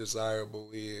desirable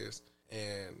is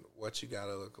and what you got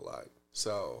to look like.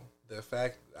 So, the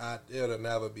fact, it'll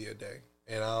never be a day.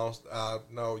 And I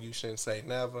know you shouldn't say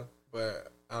never,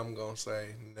 but I'm going to say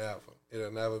never.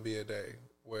 It'll never be a day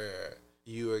where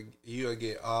you'll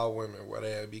get all women where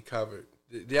they'll be covered.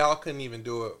 Y'all couldn't even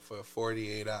do it for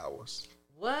 48 hours.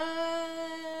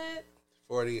 What?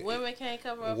 48. Women can't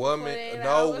cover up for Woman, 48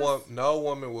 hours? no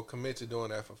woman will commit to doing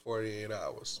that for 48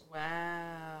 hours.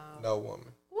 Wow. No woman.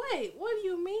 Wait, what do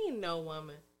you mean no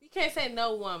woman? You can't say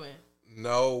no woman.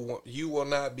 No, you will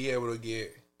not be able to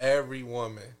get every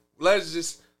woman. Let's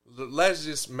just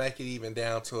make it even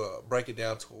break it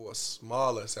down to a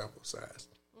smaller sample size.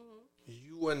 Mm-hmm.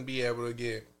 You wouldn't be able to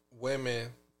get women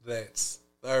that's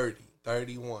 30,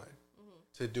 31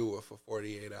 to do it for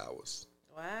 48 hours.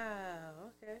 Wow.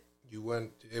 Okay.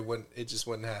 It just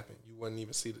wouldn't happen. You wouldn't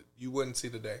even see you wouldn't see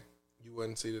the day. You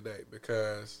wouldn't see the day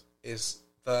because it's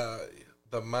the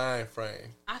mind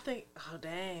frame. I think, oh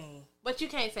dang. But you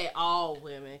can't say all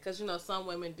women because, you know, some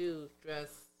women do dress.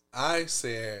 I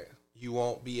said you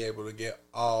won't be able to get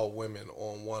all women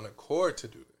on one accord to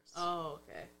do this. Oh,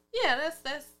 okay. Yeah,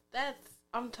 that's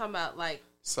I'm talking about like.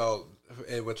 So,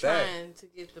 and with trying to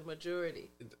get the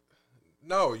majority.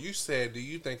 No, you said, do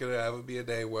you think it'll ever be a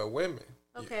day where women?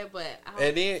 Okay, but.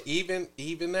 And then even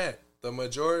that, the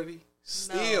majority,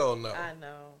 still no. I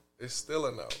know. It's still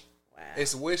a no. Wow.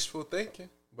 It's wishful thinking,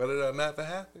 but it'll never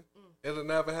happen. It'll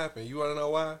never happen. You want to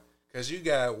know why? Because you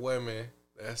got women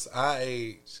that's our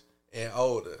age and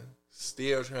older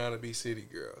still trying to be city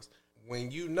girls.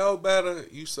 When you know better,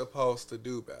 you supposed to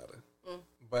do better.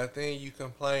 But then you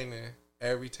complaining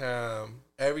every time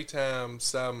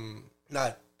something,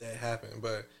 not that happened,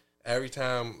 but every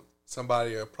time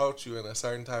somebody approach you in a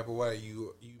certain type of way,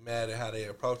 you mad at how they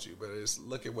approach you, but it's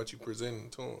look at what you presenting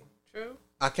to them. True.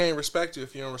 I can't respect you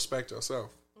if you don't respect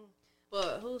yourself.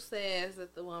 But who says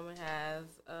that the woman has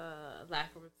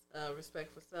lack of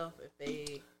respect for self if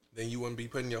they... Then you wouldn't be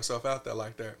putting yourself out there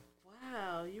like that.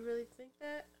 Wow, you really think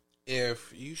that?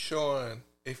 If you showing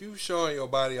your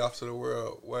body off to the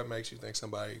world, what makes you think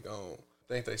somebody gonna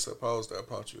think they supposed to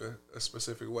approach you a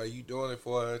specific way? You doing it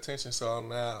for attention, so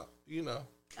now, you know.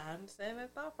 I understand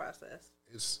that thought process.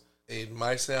 It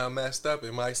might sound messed up,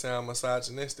 it might sound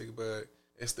misogynistic, but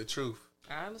it's the truth.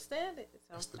 I understand it.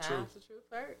 Sometimes the truth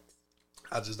hurts.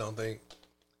 I just don't think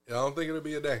it'll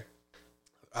be a day.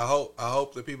 I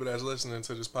hope the people that's listening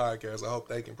to this podcast, I hope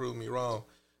they can prove me wrong.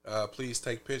 Please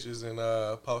take pictures and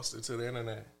post it to the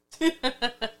internet.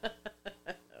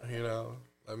 You know,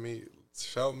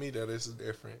 show me that it's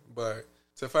different. But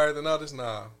to further notice,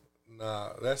 nah,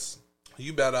 that's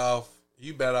you better off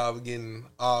getting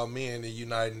all men to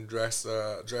unite and dress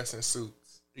in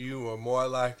suits. You are more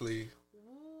likely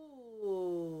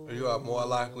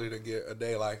to get a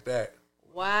day like that.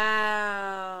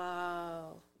 Wow.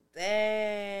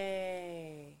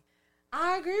 Dang.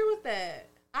 I agree with that.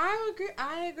 I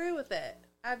agree with that.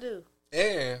 I do.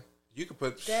 And you can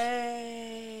put...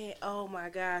 Dang. Oh, my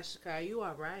gosh, Shakai, you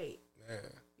are right.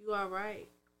 Yeah. You are right.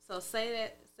 So say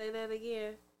that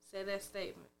again. Say that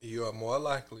statement. You are more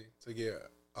likely to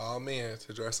get all men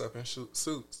to dress up in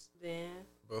suits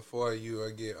before you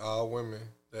will get all women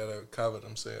that cover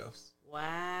themselves.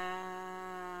 Wow.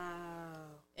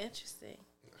 Interesting.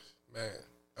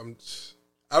 Man,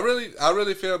 I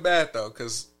really feel bad though,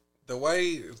 because the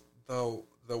way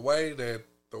that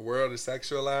the world is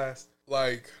sexualized,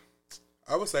 like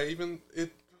I would say, you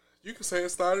could say it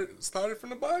started from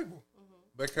the Bible,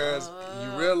 because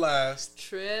you realize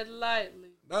tread lightly.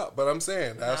 No, but I'm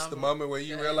saying that's the moment where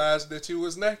you realize that you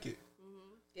was naked.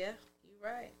 Yeah, you're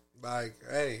right. Like,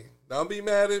 hey, don't be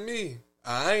mad at me.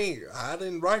 I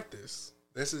didn't write this.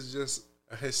 This is just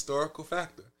a historical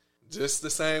factor. Just the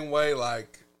same way,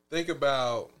 like, think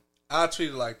about, I treat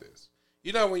it like this.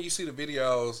 You know when you see the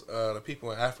videos of the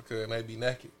people in Africa and they be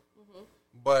naked,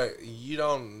 but you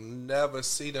don't never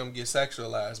see them get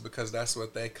sexualized because that's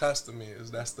what their custom is.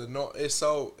 That's the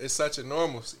it's such a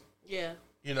normalcy. Yeah.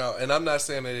 You know, and I'm not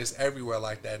saying that it's everywhere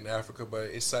like that in Africa, but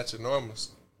it's such a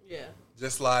normalcy. Yeah.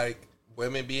 Just like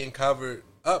women being covered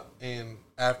up in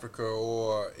Africa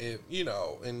or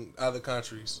in other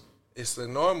countries, it's the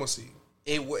normalcy.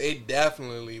 It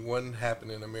definitely wouldn't happen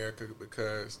in America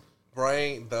because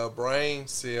the brain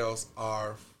cells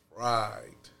are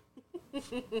fried.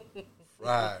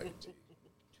 Fried.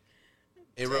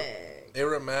 It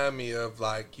remind me of,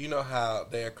 like, you know how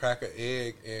they'll crack an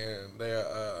egg and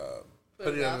they'll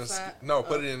put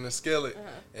it in the skillet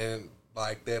and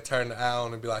like they'll turn the eye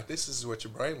on and be like, this is what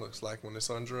your brain looks like when it's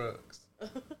on drugs.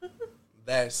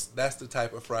 That's the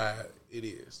type of fried it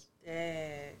is.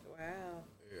 Dang, wow.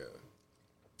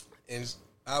 Yeah. And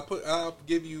I'll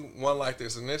give you one like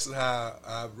this, and this is how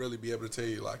I really be able to tell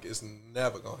you, like, it's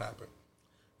never gonna happen.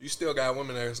 You still got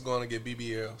women that's gonna get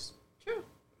BBLs. True.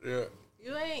 Yeah.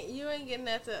 You ain't getting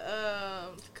that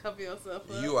to cover yourself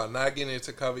up. You are not getting it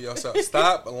to cover yourself.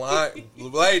 Stop lying,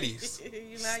 ladies.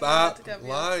 You're not stop getting it to cover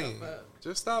lying. yourself up.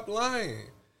 Just stop lying.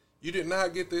 You did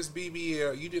not get this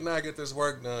BBL. You did not get this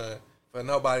work done for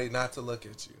nobody not to look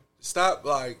at you. Stop,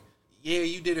 like, yeah,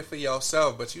 you did it for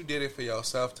yourself, but you did it for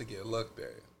yourself to get looked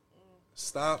at.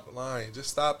 Stop lying.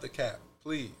 Just stop the cap.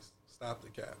 Please, stop the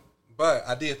cap. But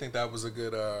I did think that was a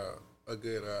good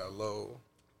little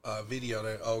video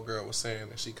that old girl was saying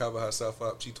that she covered herself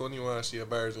up. She 21, she a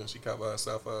virgin, she covered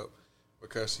herself up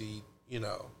because she, you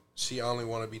know, she only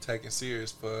want to be taken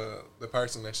serious for the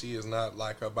person that she is not,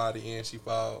 like her body, and she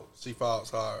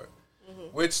falls hard,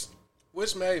 which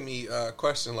made me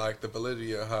question like the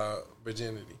validity of her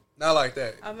virginity. Not like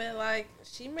that. I mean, like,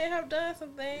 she may have done some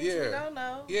things. Yeah. We don't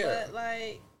know. Yeah. But,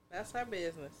 like, that's her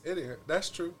business. It is. That's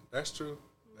true. That's true.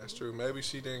 That's true. Maybe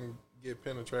she didn't get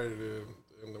penetrated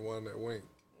in the one that winked.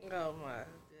 Oh, my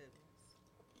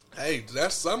goodness. Hey,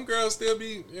 that's some girls still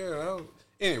be,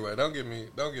 anyway, don't get me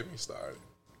started.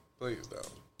 Please don't.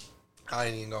 I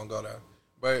ain't even gonna go there.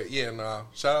 But yeah, nah.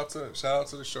 Shout out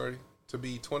to the shorty. To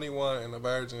be 21 and a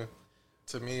virgin,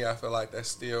 to me, I feel like that's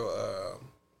still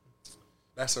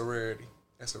that's a rarity.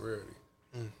 That's a rarity.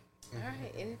 All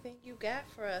right. Anything you got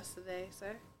for us today,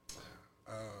 sir?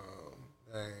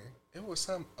 Dang. It was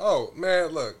some. Oh man,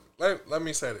 look. Let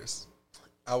me say this.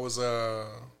 I was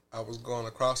going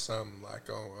across something like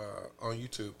on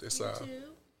YouTube.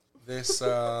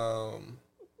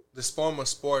 This former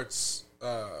sports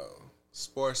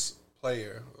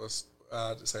player, or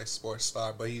I'll just say sports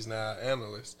star, but he's now an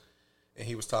analyst, and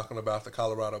he was talking about the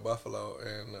Colorado Buffalo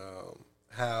and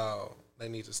how they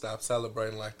need to stop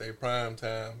celebrating like they prime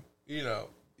time.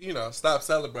 Stop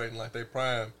celebrating like they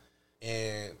prime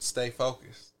and stay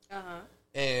focused.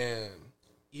 And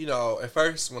at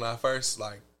first, when I first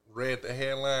like read the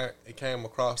headline, it came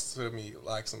across to me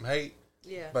like some hate.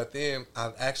 Yeah. But then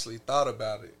I actually thought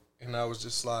about it, and I was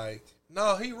just like,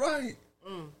 no, he right.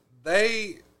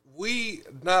 We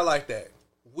not like that.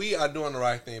 We are doing the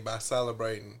right thing by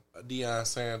celebrating Deion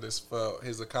Sanders for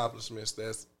his accomplishments.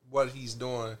 That's what he's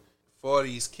doing for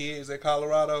these kids at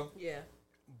Colorado. Yeah.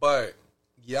 But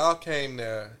y'all came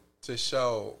there to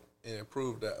show and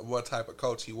prove that what type of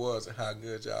coach he was and how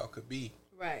good y'all could be.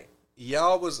 Right.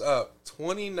 Y'all was up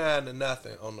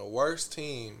 29-0 on the worst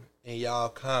team in y'all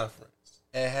conference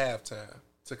at halftime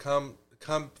to come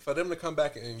for them to come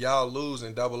back and y'all lose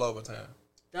in double overtime.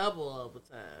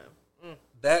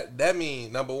 That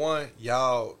mean, number one,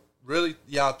 y'all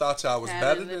thought y'all was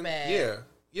better than them.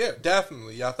 Yeah,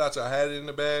 definitely. Y'all thought y'all had it in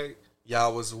the bag.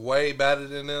 Y'all was way better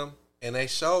than them, and they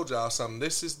showed y'all something.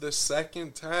 This is the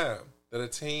second time that a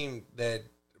team that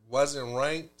wasn't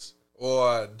ranked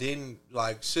or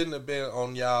shouldn't have been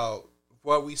on y'all,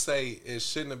 what we say is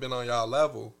shouldn't have been on y'all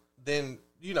level, then,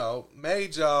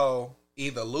 made y'all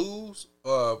either lose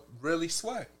or really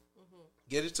sweat.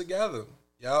 Get it together.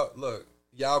 Y'all, look,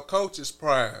 y'all coach is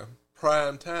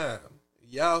prime time.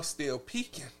 Y'all still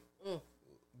peaking.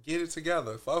 Get it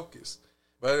together. Focus.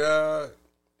 But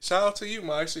shout out to you,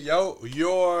 Maisha.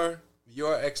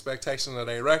 Your expectation of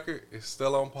their record is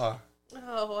still on par.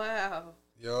 Oh, wow.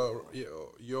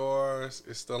 Yours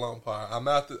is still on par. I'm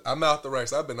out the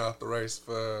race. I've been out the race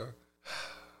for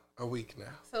a week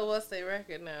now. So what's their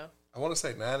record now? I want to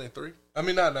say 9-3. I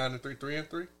mean, not 9-3,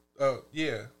 3-3.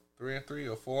 Yeah,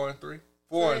 3-3 or 4-3.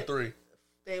 4-3.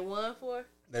 They won 4?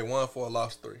 They won 4,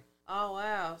 lost 3. Oh,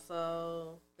 wow.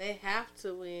 So they have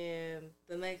to win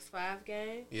the next 5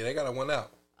 games? Yeah, they got to win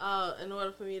out. Oh, in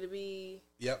order for me to be...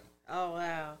 Yep. Oh,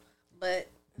 wow. But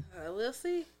we'll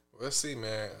see. We'll see,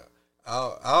 man.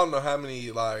 I don't know how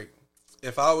many,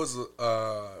 if I was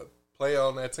a player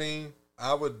on that team,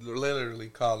 I would literally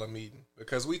call a meeting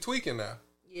because we tweaking now.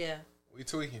 Yeah. We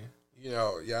tweaking.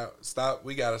 Stop.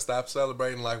 We got to stop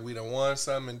celebrating like we done won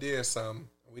something and did something.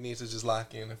 We need to just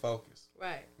lock in and focus.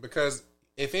 Right. Because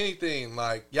if anything,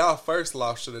 y'all first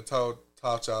loss should have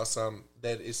taught y'all something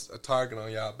that it's a target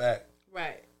on y'all back.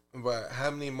 Right. But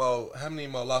how many more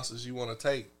losses you want to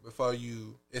take before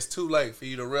it's too late for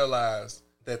you to realize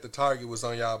that the target was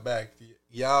on y'all back.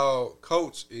 Y'all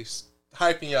coach is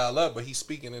hyping y'all up, but he's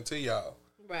speaking into y'all.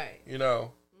 Right. You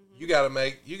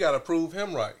gotta prove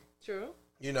him right. True.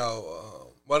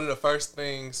 One of the first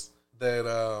things that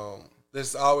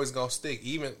this always gonna stick,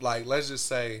 even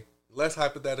let's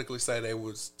hypothetically say they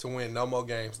was to win no more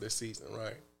games this season,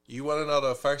 right? You want to know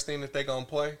the first thing that they gonna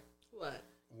play? What?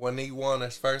 When he won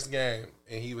his first game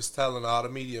and he was telling all the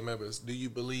media members, "Do you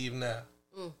believe now?"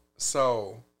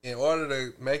 So, in order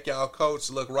to make y'all coach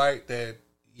look right that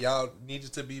y'all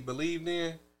needed to be believed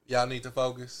in, y'all need to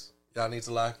focus, y'all need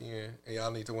to lock in, and y'all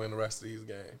need to win the rest of these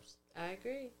games. I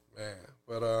agree. Man,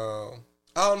 but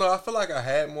I don't know. I feel like I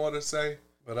had more to say,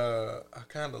 but I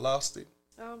kind of lost it.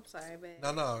 Oh, I'm sorry, babe.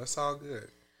 No, it's all good.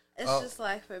 It's just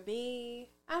like for me,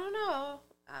 I don't know.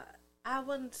 I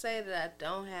wouldn't say that I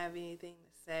don't have anything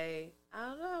to say. I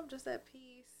don't know. I'm just at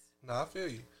peace. No, I feel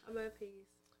you. I'm at peace.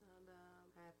 And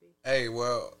I'm happy. Hey,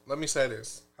 well, let me say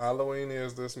this. Halloween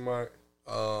is this month.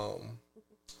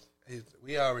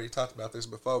 We already talked about this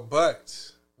before,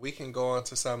 but we can go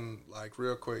into something like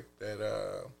real quick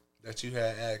that you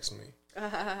had asked me.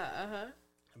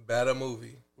 Better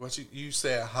movie. What you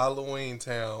said Halloween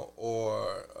Town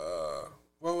or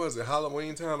what was it?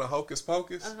 Halloween Town or Hocus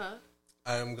Pocus?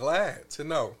 I am glad to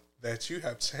know that you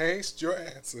have changed your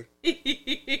answer. And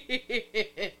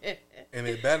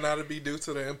it better not be due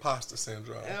to the imposter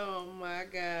syndrome. Oh my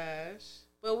gosh.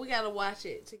 But we gotta watch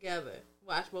it together.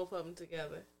 Watch both of them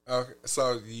together. Okay,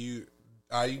 so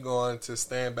are you going to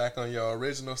stand back on your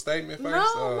original statement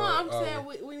first? No, I'm saying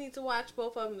we need to watch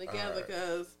both of them together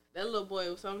because that little boy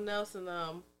was something else in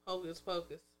Hocus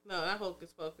Pocus. No, not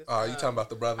Hocus Pocus. Oh, you talking about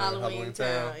the brother in Halloween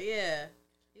Town? Yeah,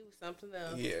 he was something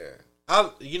else. Yeah,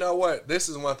 you know what? This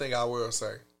is one thing I will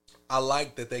say. I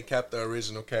like that they kept the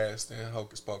original cast in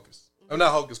Hocus Pocus. Mm-hmm.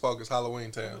 Not Hocus Pocus,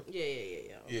 Halloween Town.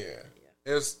 Yeah.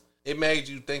 It made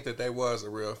you think that they was a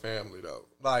real family though.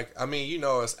 Like, I mean, you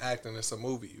know, it's acting, it's a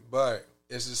movie, but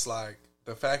it's just like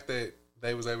the fact that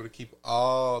they was able to keep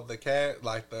all the cast,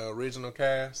 like the original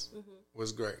cast,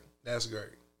 was great. That's great.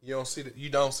 You don't see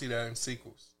that in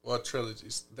sequels or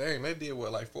trilogies. Dang, they did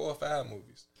like 4 or 5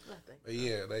 movies. But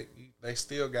yeah, they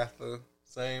still got the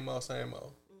same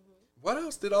old. What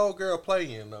else did old girl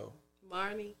play in though?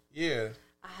 Marnie. Yeah.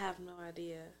 I have no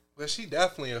idea. But she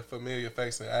definitely a familiar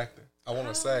face in acting. I want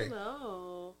to say.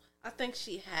 No, I think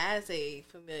she has a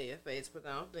familiar face, but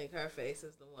I don't think her face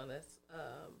is the one that's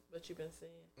what you've been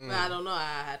seeing. But I don't know.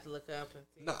 I had to look up and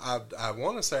see. No, I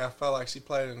want to say I felt like she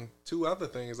played in 2 other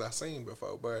things I've seen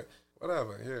before, but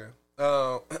whatever. Yeah.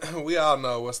 We all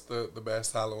know what's the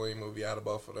best Halloween movie out of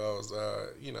both of those.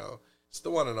 You know, it's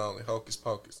the one and only Hocus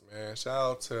Pocus, man. Shout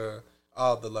out to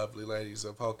all the lovely ladies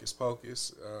of Hocus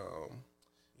Pocus.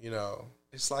 You know,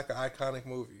 it's like an iconic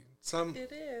movie.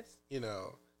 It is. You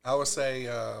know, I would say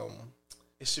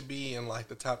it should be in like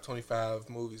the top 25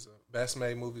 movies, best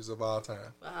made movies of all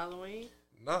time. For Halloween?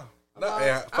 No.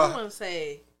 I wouldn't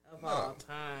say of all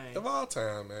time. Of all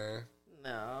time, man.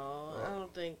 No, I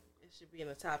don't think it should be in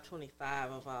the top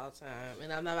 25 of all time.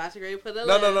 And I'm not about to agree put a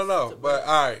No. list. But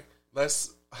all right,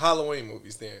 let's Halloween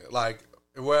movies then. Like,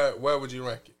 where would you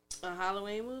rank it? A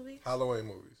Halloween movie? Halloween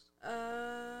movies.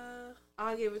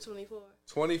 I'll give it 24.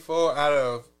 24 out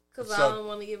of. Because I don't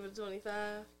want to give it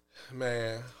 25.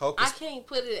 Man, I can't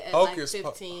put it at like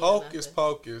 15. Hocus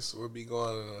Pocus would be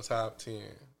going in the top 10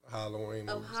 Halloween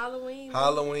movies.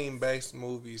 Halloween based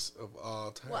movies of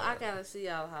all time. Well, I gotta see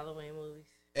all the Halloween movies.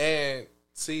 And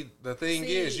see, the thing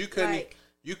is, you can't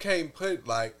put,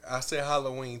 like I said,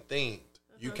 Halloween themed.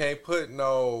 You can't put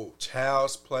no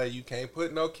Child's Play. You can't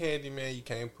put no Candyman. You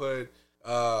can't put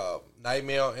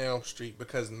Nightmare on Elm Street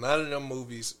because none of them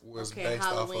movies was based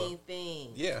off of Halloween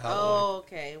theme. Yeah, Halloween. Oh,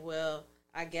 okay. Well,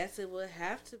 I guess it would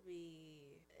have to be.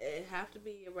 It have to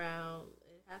be around.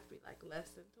 It have to be like less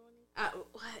than 20.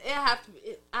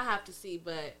 I have to see,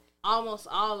 but almost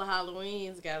all the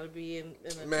Halloweens got to be in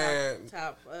the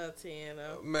top 10.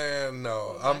 Man,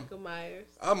 no. Michael Myers.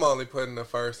 I'm only putting the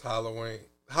first Halloween,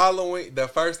 the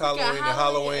first Halloween, and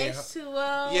Halloween.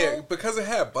 H2O. Yeah, because it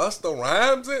had Busta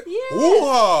Rhymes in. Yes.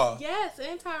 Woo-ha. Yes,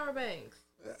 and Tyra Banks.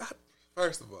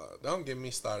 First of all, don't get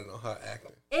me started on her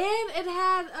acting. And it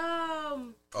had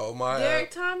oh my,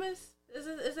 Derek Thomas. Is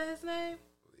that his name?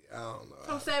 I don't know.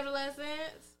 From Save the Last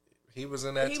Dance. He was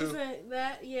in that too. He was in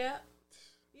that. Yeah.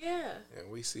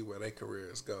 And we see where their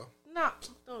careers go. No,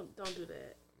 don't do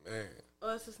that. Man.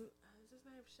 Oh, is his name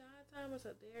Sean Thomas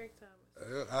or Derek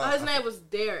Thomas? His name was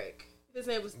Derek. His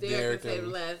name was Derek in Save the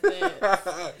Last Dance.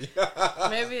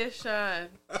 Maybe it's Sean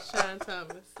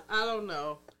Thomas. I don't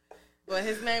know. But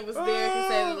his name was Derek from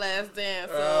Save the Last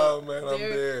Dance. So man, I'm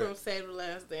Derek dead. From Save the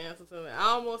Last Dance or something. I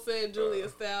almost said Julia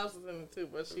Stiles was in it too,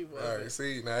 but she wasn't. All right,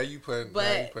 see, now you putting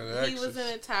he was in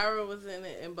it, Tyra was in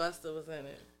it, and Busta was in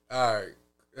it. All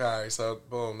right, so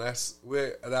boom, that's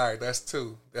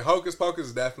 2. The Hocus Pocus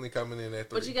is definitely coming in at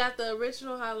 3. But you got the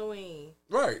original Halloween.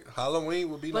 Right, Halloween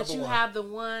would be number 1. But you have the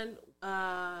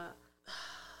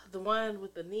one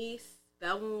with the niece.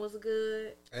 That one was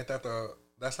good. Ain't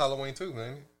that's Halloween too,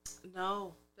 man?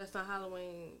 No, that's not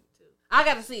Halloween too. I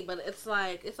gotta see, but it's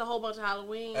a whole bunch of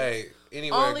Halloween. Hey,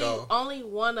 anywhere go. Only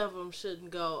one of them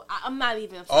shouldn't go. I'm not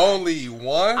even. Only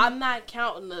one? I'm not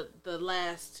counting the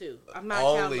last 2. I'm not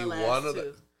counting the last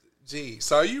 2. Gee,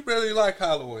 so you really like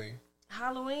Halloween?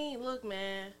 Halloween, look,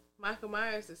 man, Michael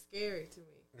Myers is scary to me.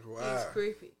 Wow. He's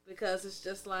creepy because it's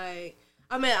just like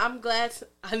I mean, I'm glad.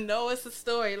 I know it's a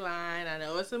storyline. I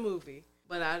know it's a movie.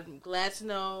 But I'm glad to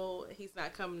know he's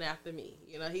not coming after me.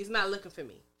 You know, he's not looking for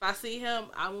me. If I see him,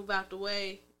 I move out the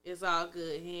way. It's all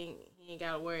good. He ain't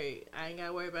got to worry. I ain't got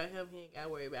to worry about him. He ain't got to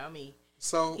worry about me.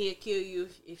 So he'll kill you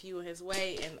if you in his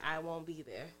way, and I won't be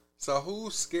there. So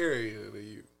who's scarier to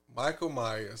you? Michael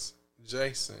Myers,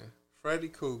 Jason, Freddy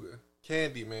Krueger,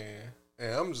 Candyman,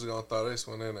 and I'm just gonna throw this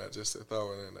one in there just to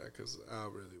throw it in there because I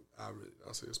really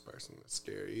don't see this person as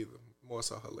scary either. More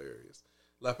so hilarious.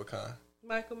 Leprechaun.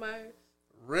 Michael Myers.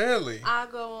 Really? I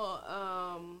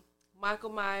go Michael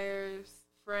Myers,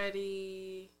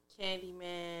 Freddy,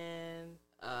 Candyman.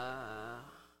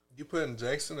 You putting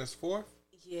Jason as 4th?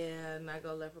 Yeah, and I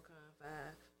go Leprechaun 5.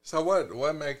 So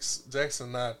what makes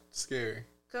Jason not scary?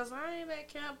 Cause I ain't at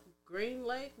Camp Green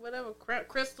Lake, whatever,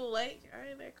 Crystal Lake. I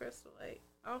ain't at Crystal Lake.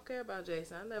 I don't care about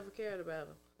Jason. I never cared about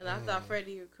him. And I thought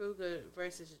Freddy Krueger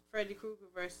versus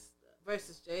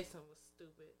Jason was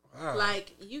stupid. Wow.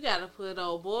 Like, you got to put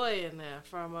old boy in there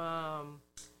from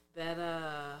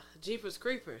that Jeepers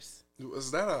Creepers.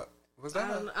 Was that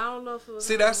I don't know if it was.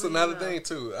 See, that's another thing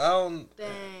too.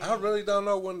 I really don't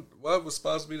know what was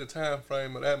supposed to be the time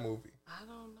frame of that movie. I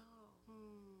don't know.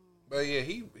 But yeah,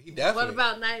 he definitely. What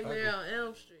about Nightmare on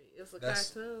Elm Street? It's a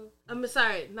cartoon. I'm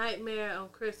sorry, Nightmare on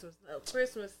Christmas. No,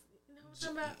 Christmas. You know what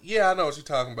I'm talking about? Yeah, I know what you're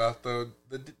talking about. The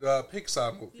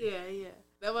Pixar movie. Yeah.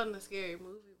 That wasn't a scary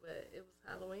movie, but it was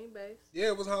Halloween based. Yeah,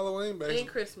 it was Halloween based. And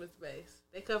Christmas based.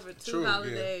 They covered two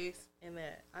holidays in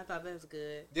that. I thought that was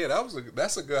good. Yeah,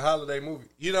 that's a good holiday movie.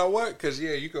 You know what? Because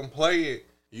you can play it.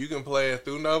 You can play it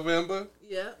through November.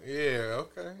 Yeah. Yeah.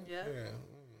 Okay. Yeah.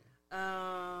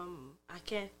 I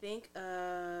can't think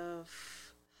of.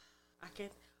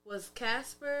 Was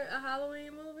Casper a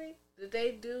Halloween movie? Did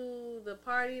they do the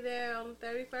party there on the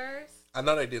 31st? I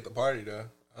know they did the party though.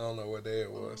 I don't know what day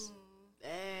it was.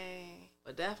 Dang.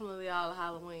 But definitely all the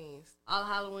Halloweens. All the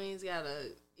Halloweens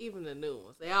even the new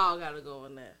ones. They all gotta go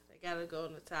in there. They gotta go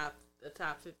in the top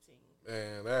 15.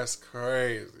 Man, that's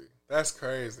crazy.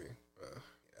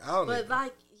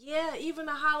 Even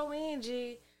the Halloween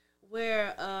G,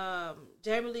 where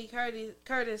Jamie Lee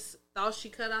Curtis thought she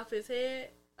cut off his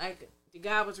head. Like, the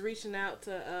guy was reaching out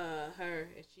to her,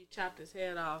 and she chopped his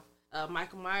head off.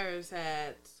 Michael Myers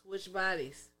had switched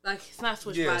bodies. Like, it's not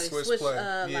switched bodies. Switched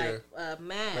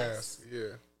masks.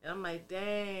 Yeah. And I'm like,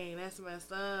 dang, that's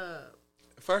messed up.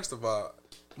 First of all,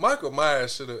 Michael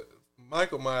Myers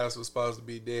was supposed to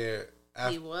be dead.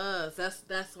 He was. That's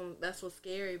what's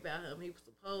scary about him. He was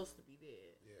supposed to be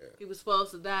dead. Yeah. He was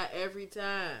supposed to die every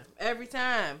time. Every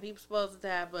time he was supposed to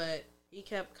die, but he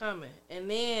kept coming. And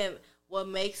then what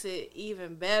makes it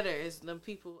even better is the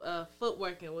people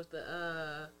footworking with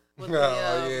the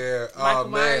Michael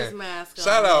Myers mask on.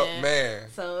 Shout out, man.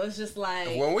 So it's just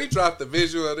like, when we drop the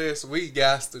visual of this, we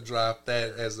got to drop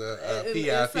that as a PIP.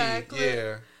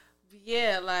 Exactly.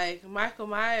 Yeah, like Michael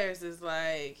Myers is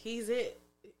like, he's it.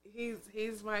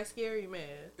 He's my scary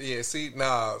man. Yeah, see,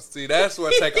 that's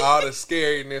what take all the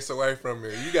scariness away from me.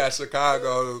 You got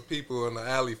Chicago people in the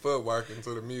alley footworking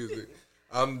to the music.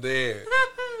 I'm dead.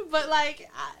 But like,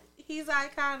 he's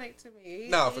iconic to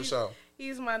me. For sure.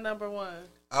 He's my number one.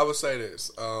 I would say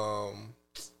this.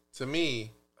 To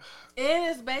me,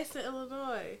 and it's based in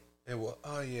Illinois. It was.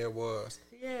 Oh yeah, it was.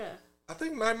 Yeah. I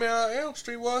think Nightmare on Elm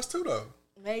Street was too though.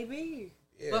 Maybe.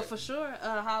 Yeah. But for sure,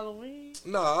 Halloween.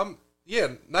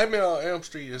 Nightmare on Elm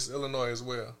Street is Illinois as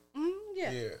well.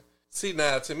 Yeah. See,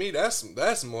 now to me,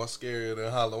 that's more scary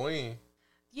than Halloween.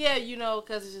 Yeah,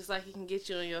 because it's just like he can get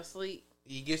you in your sleep.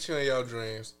 He gets you in your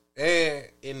dreams. And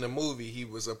in the movie, he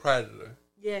was a predator.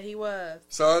 Yeah, he was.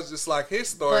 So it's just like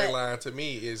his storyline to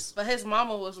me is... But his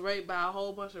mama was raped by a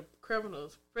whole bunch of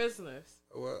prisoners.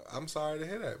 Well, I'm sorry to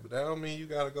hear that, but that don't mean you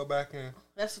got to go back and...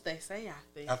 That's what they say, I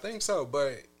think. I think so,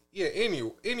 but yeah,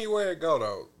 anywhere it go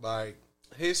though, like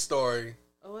his story...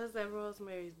 Or was that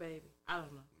Rosemary's Baby? I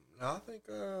don't know. No,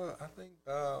 I think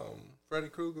Freddy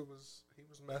Krueger was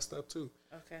messed up too.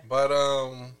 Okay. But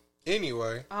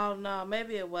anyway. Oh no,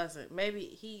 maybe it wasn't. Maybe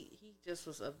he just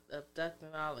was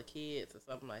abducting all the kids or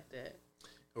something like that.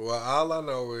 Well, all I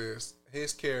know is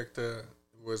his character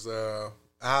was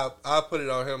I put it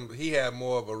on him. He had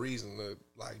more of a reason to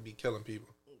like be killing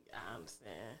people. I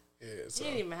understand. Yeah, so. He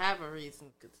didn't even have a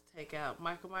reason to take out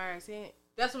Michael Myers.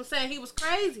 That's what I'm saying. He was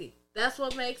crazy. That's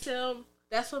what makes him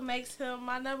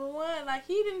my number one. Like,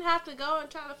 he didn't have to go and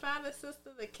try to find his sister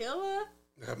to kill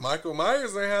her. Michael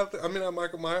Myers didn't have to. I mean, not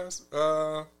Michael Myers.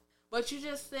 But you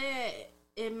just said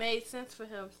it made sense for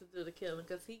him to do the killing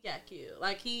because he got killed.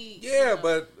 Like, he... Yeah,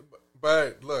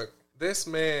 but look, this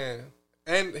man,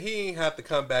 and he ain't have to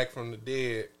come back from the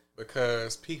dead,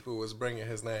 because people was bringing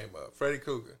his name up. Freddy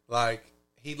Krueger. Like,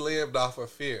 he lived off of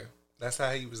fear. That's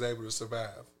how he was able to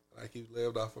survive. Like, he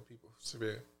lived off of people's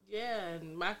fear. Yeah,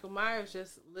 and Michael Myers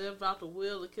just lived off the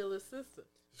will to kill his sister.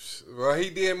 Well,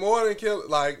 he did more than kill.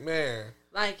 Like, man.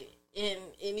 Like, and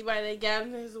anybody that got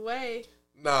in his way.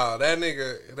 Nah, that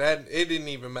nigga, it didn't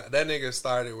even matter. That nigga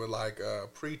started with like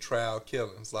pre-trial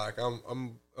killings. Like,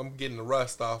 I'm getting the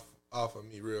rust off of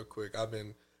me real quick. I've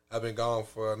been gone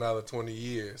for another 20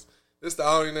 years. This the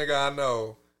only nigga I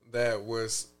know that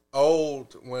was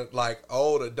old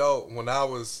adult when I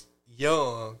was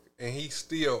young, and he's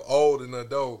still old and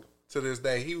adult to this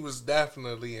day. He was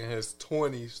definitely in his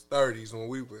 20s, 30s when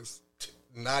we was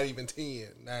not even 10,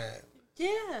 9.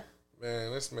 Yeah.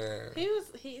 Man, this man.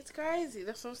 He's crazy.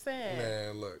 That's what I'm saying.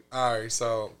 Man, look. All right,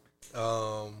 so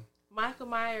Michael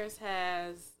Myers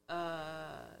has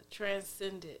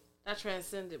transcended. Not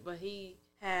transcended, but he's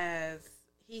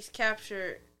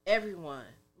captured everyone.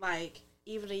 Like,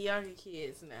 even the younger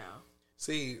kids now.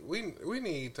 See, we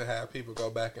need to have people go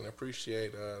back and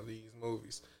appreciate these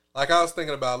movies. Like, I was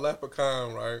thinking about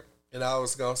Leprechaun, right? And I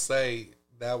was gonna say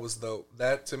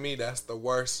that to me that's the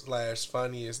worst /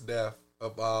 funniest death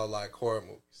of all, like, horror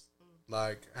movies.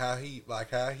 Like how he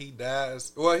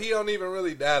dies. Well, he don't even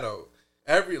really die though.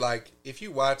 If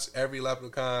you watch every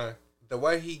Leprechaun, the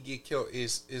way he get killed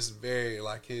is very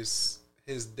like his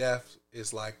death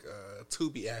is like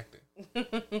Tubi acting.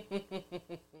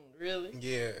 Really?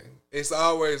 Yeah, it's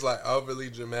always like overly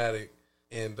dramatic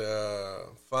and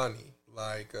funny.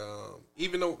 Like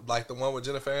even though like the one with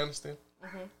Jennifer Aniston,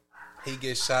 he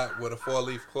gets shot with a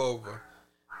 4-leaf clover,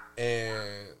 and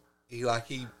he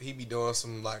be doing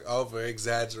some like over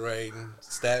exaggerating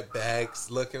step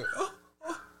backs, looking.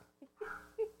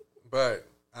 But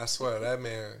I swear that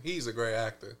man, he's a great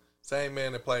actor. Same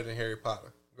man that played in Harry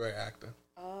Potter, great actor.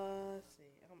 Let's see.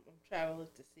 I'm trying to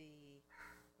look to see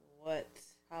what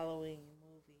Halloween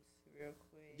movies real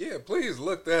quick. Yeah, please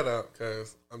look that up,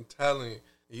 because I'm telling you,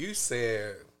 you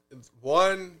said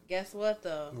one. Guess what,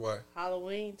 though? What?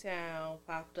 Halloween Town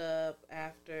popped up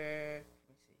after.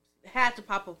 It had to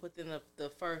pop up within the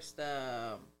first 15,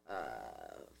 20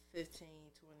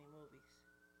 movies.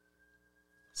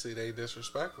 See, they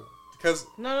disrespectful. Because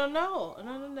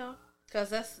No. Because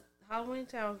that's Halloween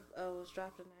Town was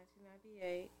dropped in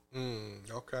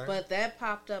 1998. Okay. But that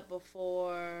popped up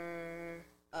before.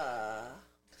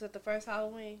 Was it the first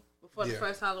Halloween? Before the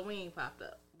first Halloween popped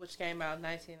up, which came out in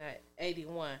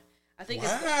 1981. I think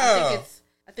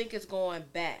it's going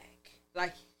back,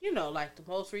 like like the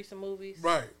most recent movies.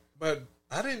 Right, but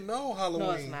I didn't know Halloween.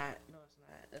 No, it's not.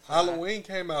 That's Halloween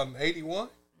came out in 81. I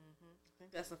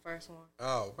think that's the first one.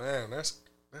 Oh man, that's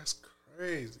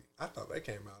crazy. I thought they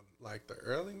came out in like the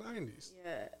early 90s.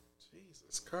 Yeah.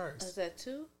 Jesus Christ. Is that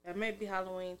 2? That may be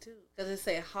Halloween 2. Because it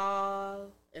say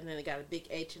Hall, and then it got a big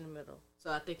H in the middle.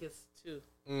 So I think it's 2.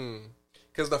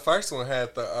 Because the first one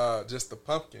had the just the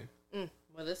pumpkin.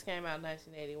 Well, this came out in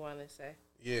 1981, they say.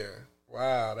 Yeah.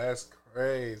 Wow, that's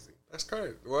crazy. That's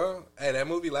crazy. Well, hey, that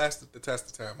movie lasted the test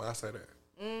of time. I say that.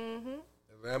 Mm-hmm.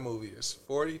 That movie is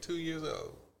 42 years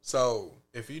old. So,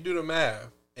 if you do the math,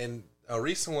 and a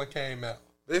recent one came out,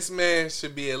 this man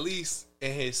should be at least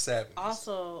in his 70s.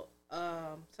 Also,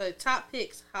 so top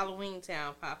picks, Halloween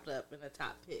Town popped up in the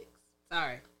top picks.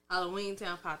 Sorry. Halloween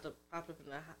Town popped up in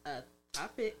the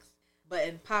top picks. But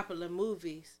in popular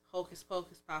movies, Hocus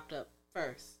Pocus popped up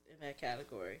first in that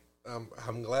category.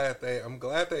 I'm glad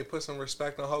they put some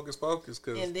respect on Hocus Pocus,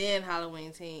 and then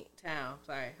Halloween Town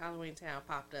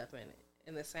popped up in it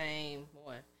in the same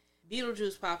one.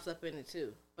 Beetlejuice pops up in it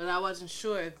too, but I wasn't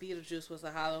sure if Beetlejuice was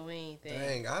a Halloween thing.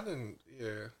 Dang, I didn't.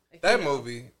 Yeah, that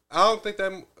movie. I don't think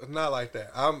that not like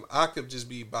that. I could just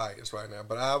be biased right now,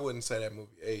 but I wouldn't say that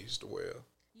movie aged well.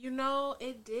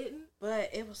 It didn't, but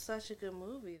it was such a good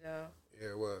movie though. Yeah,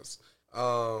 it was.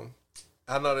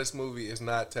 I know this movie is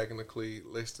not technically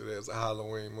listed as a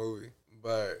Halloween movie,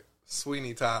 but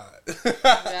Sweeney Todd.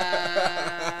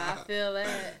 I feel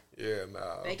that. Yeah,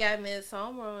 no. They got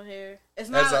Midsommar on here. It's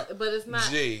not, but it's not.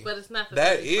 But it's not.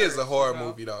 That is a horror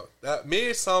movie, though. That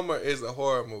Midsommar is a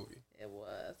horror movie. It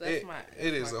was.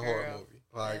 It is a horror movie.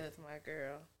 Like, that is my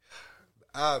girl.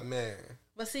 Man.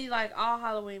 But see, like all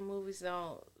Halloween movies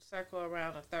don't circle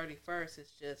around the 31st.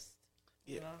 It's just,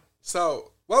 you know.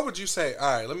 So, what would you say?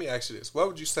 All right, let me ask you this: what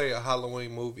would you say a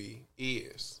Halloween movie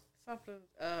is? Something.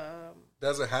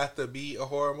 Does it have to be a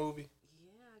horror movie?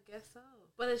 Yeah, I guess so.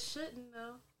 But it shouldn't,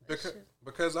 though.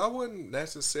 Because I wouldn't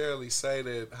necessarily say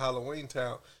that Halloween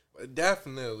Town, but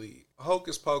definitely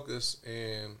Hocus Pocus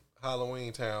and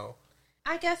Halloween Town.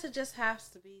 I guess it just has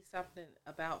to be something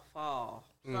about fall.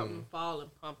 Something fall and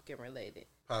pumpkin related.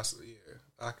 Possibly, yeah.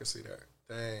 I can see that.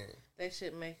 Dang. They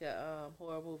should make a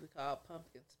horror movie called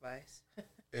Pumpkin Spice.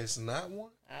 It's not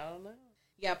one? I don't know.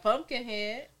 You got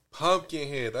Pumpkinhead.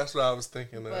 Pumpkinhead. That's what I was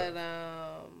thinking of. But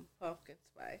Pumpkin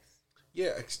Spice.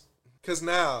 Yeah, because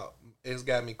now it's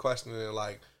got me questioning,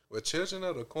 like, would Children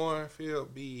of the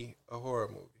Cornfield be a horror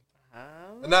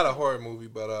movie? Not a horror movie,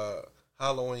 but a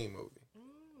Halloween movie.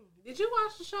 Did you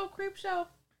watch the show Creep Show?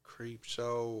 Creep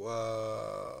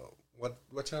Show.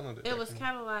 What channel did it was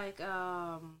kind of like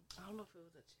I don't know if it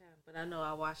was a channel, but I know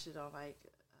I watched it on like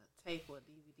a tape or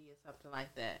DVD or something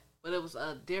like that. But it was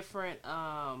a different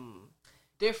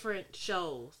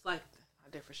shows, like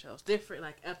different shows, different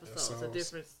like episodes, a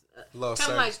different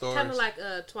kind of like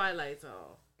Twilight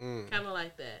Zone, kind of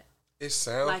like that. It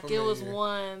sounds like familiar. It was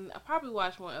one. I probably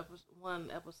watched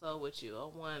one episode with you, or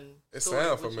one. It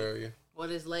sounds familiar. Or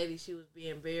this lady, she was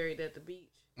being buried at the beach.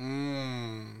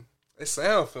 It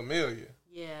sounds familiar.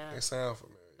 Yeah, it sounds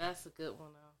familiar. That's a good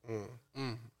one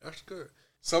though. That's good.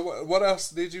 So what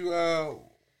else did you?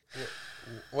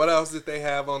 What else did they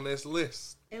have on this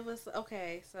list? It was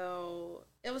okay. So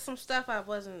it was some stuff I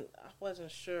wasn't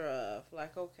sure of.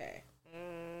 Like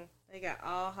they got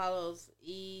All Hallows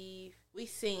Eve. We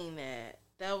seen that.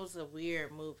 That was a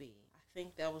weird movie. I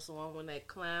think that was the one when that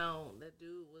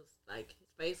dude was like his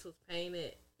face was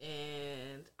painted,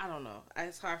 and I don't know.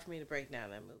 It's hard for me to break down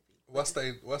that movie. What's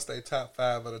they top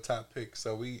 5 of the top picks?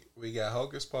 So we got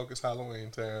Hocus Pocus,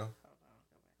 Halloween Town.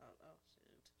 Hold on.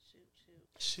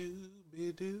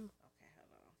 Shoot-be-doo. Okay,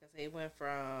 hold on. Because they went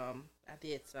from I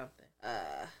did something.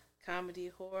 Comedy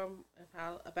horror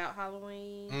about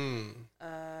Halloween.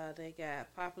 They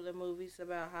got popular movies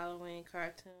about Halloween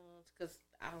cartoons. Because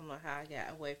I don't know how I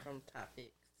got away from top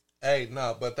picks. Hey,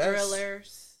 no, but that's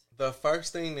thrillers. The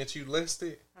first thing that you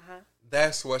listed.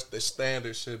 That's what the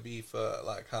standard should be for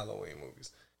like Halloween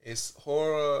movies. It's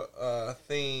horror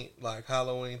theme, like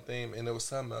Halloween theme, and there was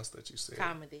something else that you said.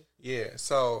 Comedy. Yeah.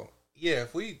 So yeah,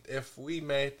 if we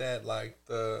made that like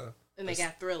and they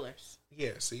got thrillers.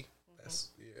 Yeah. See.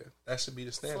 That should be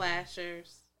the standard.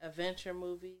 Slashers, adventure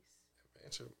movies,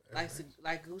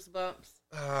 like Goosebumps.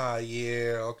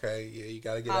 Yeah, okay, yeah. You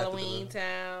gotta get Halloween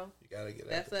Town. You gotta get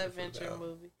that's an adventure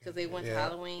movie because they went to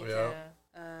Halloween Town.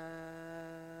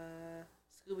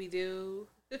 Scooby Doo.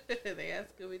 They got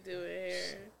Scooby Doo in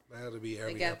here. That'll be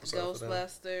every. They got episode the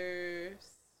Ghostbusters.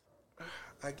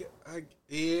 I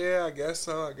guess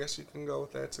so. I guess you can go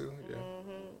with that too. Yeah.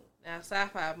 Now,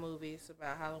 sci-fi movies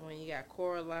about Halloween, you got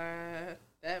Coraline.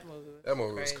 That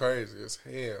movie was crazy as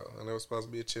hell. And it was supposed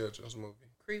to be a children's movie.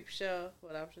 Creep Show,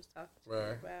 what I was just talking to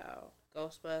you about.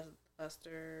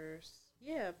 Ghostbusters.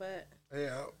 Yeah, but...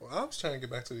 Yeah, I was trying to get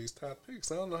back to these top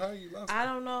picks. I don't know how you lost I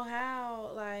don't know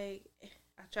how, like...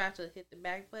 I tried to hit the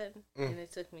back button, and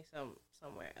it took me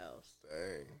somewhere else.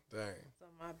 Dang. So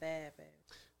my bad, baby.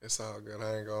 It's all good.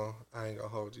 I ain't gonna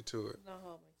hold you to it. Don't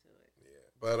hold me to it. Yeah,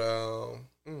 but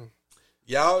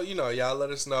y'all let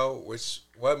us know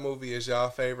what movie is y'all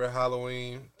favorite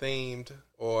Halloween themed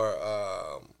or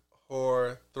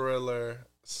horror thriller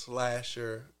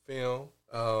slasher film.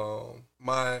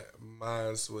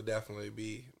 Mine's would definitely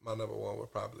be my number one.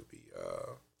 Would probably be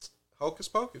Hocus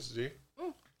Pocus. G.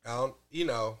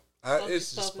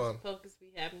 It's just fun. Pocus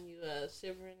be having you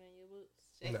shivering in your boots,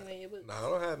 shaking in your boots. No, I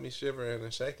don't have me shivering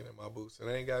and shaking in my boots. It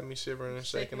ain't got me shivering and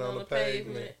shaking on the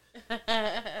pavement.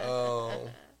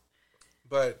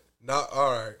 But not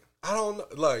all right. I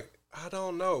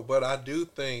don't know, but I do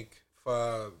think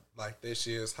for like this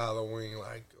year's Halloween,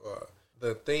 like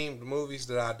the themed movies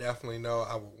that I definitely know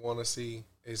I would want to see.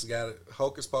 It's got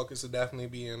Hocus Pocus will definitely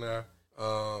be in there.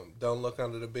 Don't Look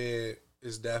Under the Bed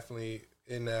is definitely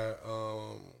in there.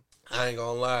 I ain't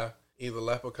gonna lie, either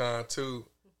Leprechaun 2,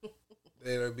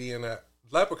 it'll be in there.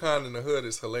 Leprechaun in the Hood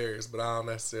is hilarious, but I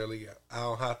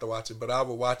don't have to watch it, but I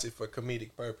would watch it for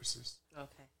comedic purposes.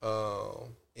 Okay.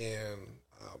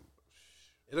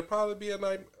 It'll probably be a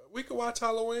night. We could watch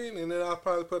Halloween, and then I'll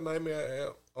probably put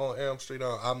Nightmare on Elm Street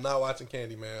on. I'm not watching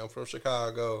Candyman. I'm from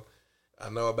Chicago. I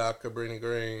know about Cabrini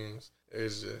Greens.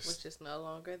 It's just... Which is no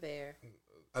longer there.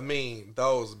 I mean,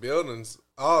 those buildings,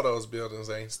 all those buildings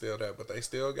ain't still there, but they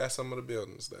still got some of the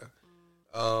buildings there.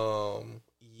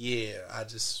 Yeah,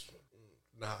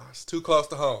 it's too close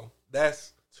to home.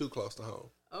 That's too close to home.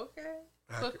 Okay.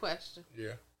 Quick question.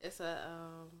 Yeah. It's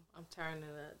I'm turning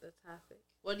the topic.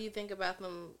 What do you think about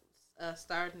them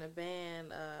starting a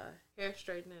band, hair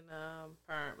straightening,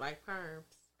 perms?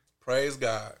 Praise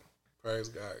God.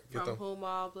 Get From whom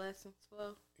all blessings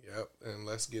flow. Yep, and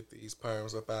let's get these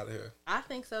perms up out of here. I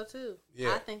think so too.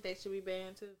 Yeah. I think they should be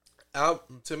banned too.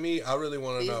 To me, I really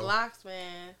want to know. These locks,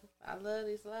 man. I love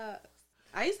these locks.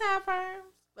 I used to have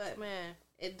perms, but man,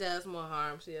 It does more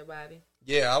harm to your body.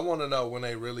 Yeah, I want to know when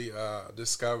they really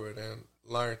discovered and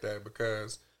learned that,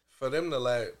 because for them to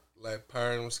let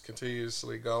perms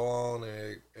continuously go on,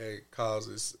 it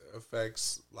causes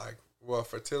effects like, well,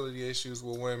 fertility issues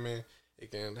with women.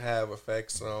 It can have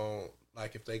effects on,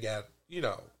 like, if they got,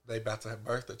 they about to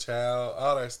birth a child,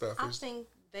 all that stuff. I think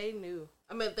they knew.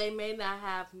 I mean, they may not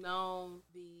have known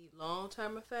the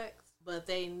long-term effects, but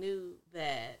they knew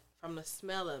that from the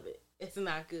smell of it, it's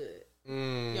not good. You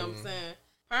know what I'm saying?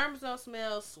 Perms don't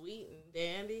smell sweet and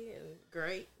dandy and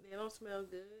great. They don't smell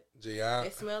good. Gee,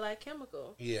 they smell like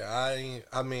chemical. Yeah,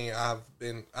 I mean,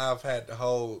 I've had the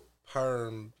whole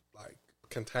perm like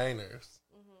containers,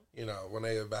 when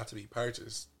they were about to be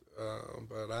purchased.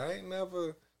 But I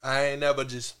ain't never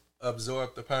just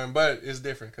absorbed the perm. But it's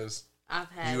different because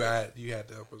you had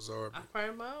to absorb it. I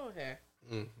perm my own hair.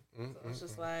 So it's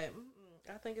just like,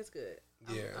 I think it's good.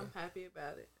 I'm happy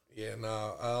about it. Yeah,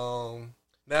 no.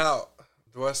 Now,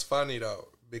 what's funny though,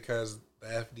 because the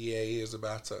FDA is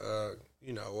about to,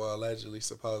 allegedly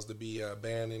supposed to be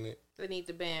banning it. They need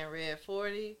to ban Red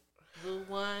 40, Blue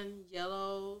 1,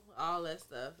 Yellow, all that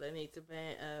stuff. They need to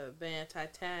ban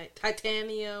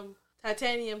titanium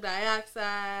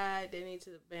dioxide. They need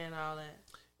to ban all that.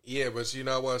 Yeah, but you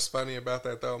know what's funny about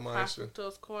that though, Maisha? High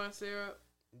fructose corn syrup.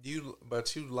 You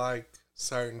like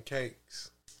certain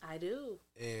cakes. I do.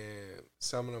 And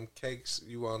some of them cakes,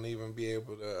 you won't even be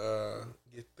able to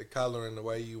get the color in the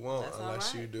way you want. That's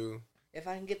unless you do. If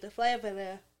I can get the flavor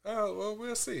there. Oh, well,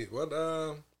 we'll see.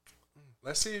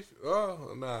 Let's see if,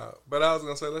 But I was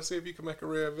going to say, let's see if you can make a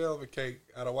red velvet cake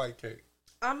out of white cake.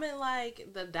 I mean, like,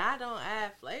 the dye don't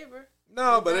add flavor.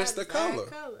 No, but it's the color.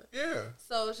 Yeah.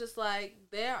 So it's just like,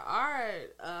 there are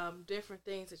different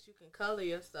things that you can color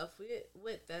your stuff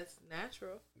with that's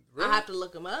natural. Really? I have to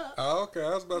look them up. Oh, okay.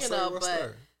 I was about to say, what's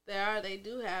that? They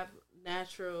do have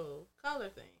natural color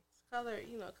things. Color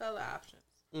options.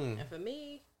 And for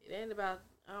me, it ain't about,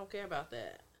 I don't care about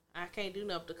that. I can't do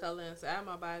nothing to color inside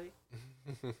my body.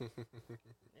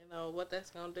 What that's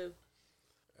going to do.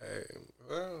 Hey,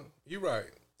 well, you're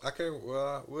right.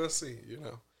 We'll see,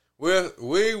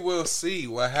 We will see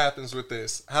what happens with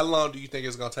this. How long do you think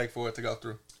it's going to take for it to go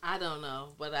through? I don't know,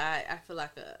 but I feel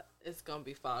like it's going to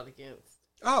be fought against.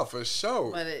 Oh, for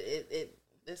sure. But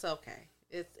it's okay.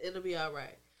 It'll be all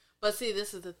right. But see,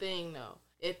 this is the thing, though.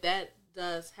 If that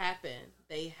does happen,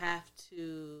 they have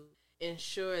to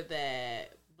ensure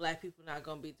that Black people not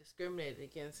going to be discriminated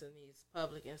against in these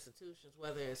public institutions,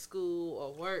 whether it's school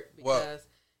or work, because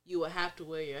you will have to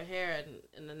wear your hair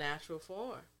in the natural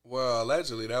form. Well,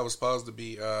 allegedly, that was supposed to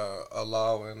be a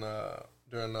law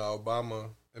during the Obama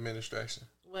administration.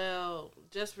 Well,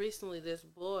 just recently, this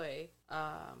boy,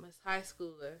 this high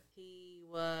schooler, he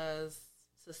was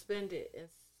suspended and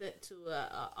sent to an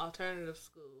alternative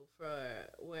school for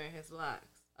wearing his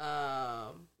locks.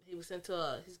 He was sent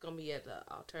to he's going to be at the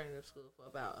alternative school for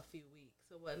about a few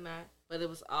weeks or whatnot. But it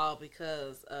was all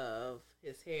because of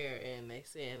his hair, and they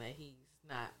saying that he's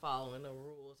not following the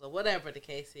rules or whatever the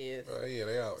case is. Yeah,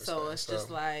 they always. So it's just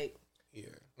like,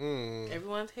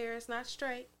 everyone's hair is not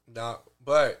straight. No,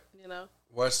 but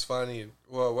what's funny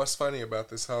about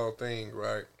this whole thing,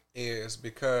 right, is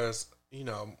because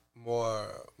more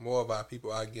of our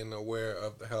people are getting aware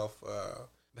of the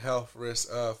health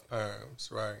risks of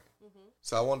perms, right? Mm-hmm.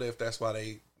 So I wonder if that's why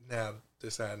they now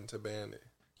deciding to ban it,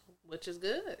 which is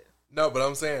good. No, but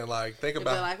I'm saying, like, think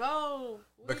about like,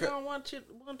 we don't want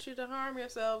you to harm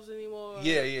yourselves anymore.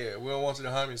 Yeah, we don't want you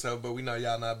to harm yourself, but we know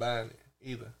y'all not buying it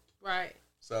either. Right.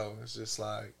 So it's just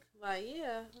like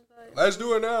let's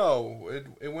do it now.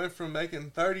 It went from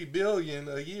making $30 billion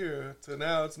a year to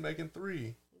now it's making $3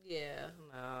 billion. Yeah,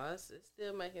 no, it's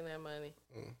still making that money.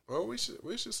 Well, we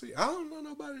should see. I don't know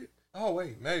nobody. Oh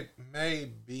wait,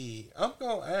 maybe I'm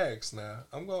gonna ask now.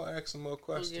 I'm gonna ask some more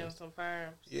questions. Give them some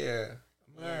perms. Yeah.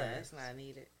 It's not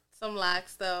needed. Some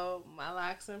locks though. My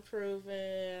locks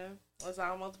improving. It's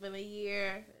almost been a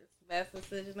year. It's the best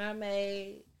decision I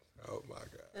made. Oh my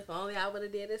God. If only I would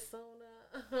have did it sooner.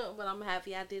 But I'm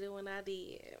happy I did it when I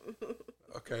did.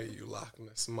 Okay, you Loch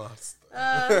Ness monster.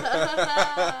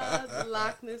 The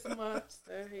Loch Ness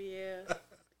monster, yeah.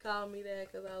 Call me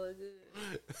that because I look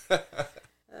good.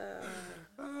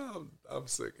 I'm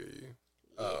sick of you.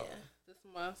 Yeah, this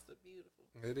monster beautiful.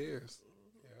 It is.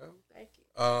 Yeah. Thank you.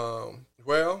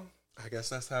 Well, I guess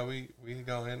that's how we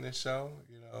gonna end this show.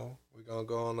 We're gonna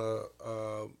go on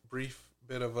a brief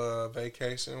bit of a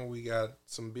vacation. We got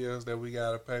some bills that we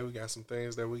gotta pay. We got some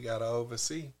things that we gotta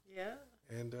oversee. Yeah.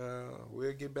 And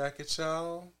we'll get back at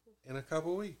y'all in a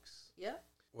couple weeks. Yeah.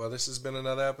 Well, this has been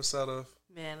another episode of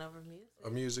Man Over Music. A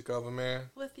Music of a Man.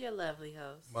 With your lovely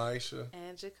host, Maisha.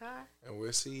 And Jakar. And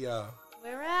we'll see y'all.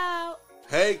 We're out.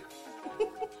 Hey.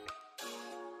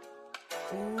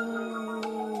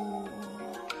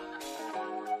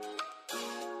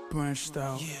 Branched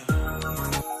out.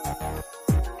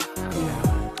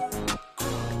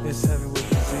 It's heavy with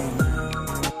the Z,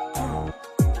 man.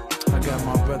 I got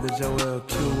my brother Joel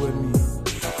Q with me.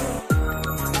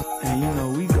 And you know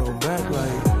we go back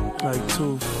like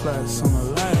two flats on the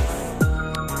light.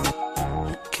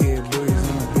 Kid Breeze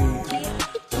on the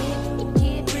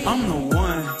beat. I'm the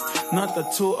one, not the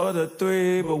two or the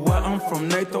three, but where I'm from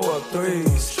they throw up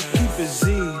threes. Keep it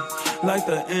Z. Like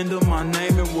the end of my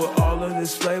name, and with all of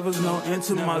this flavors, no end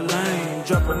to my lane.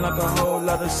 Dropping like a whole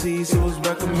lot of seeds, it was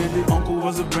recommended. Uncle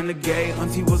was a renegade,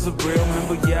 auntie was a real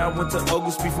member. Yeah, I went to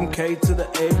Oglesby from K to the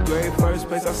 8th grade. First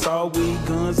place I saw weed,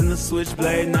 guns, and the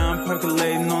switchblade. Now I'm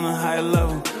percolating on a higher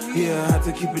level. Yeah, I had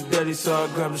to keep it dirty, so I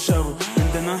grabbed a shovel.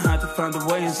 And then I had to find a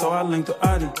way, and so I linked with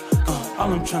Adi.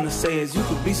 All I'm trying to say is you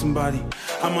could be somebody.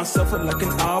 I myself are like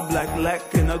an all-black lack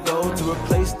in a gold to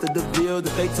replace the DeVille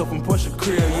that they took from Porsche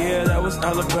Creel. Yeah, that was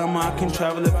Alabama. I can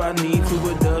travel if I need to.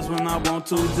 It does when I want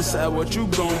to. Decide what you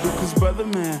gon' do. Cause brother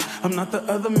man, I'm not the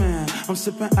other man. I'm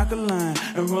sipping alkaline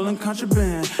and rolling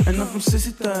contraband. And I'm from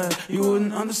 63rd, you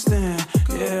wouldn't understand.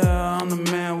 Yeah, I'm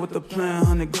the man with the plan,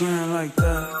 100 grand like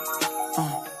that.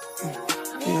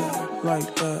 Yeah,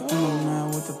 like that. I'm the man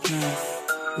with the plan.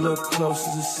 Look close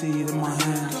as a seed in my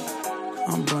hand.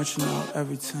 I'm branching out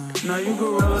every time. Now you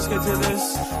gorillas get to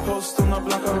this. Post on the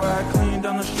block, I ride clean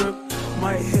down the strip.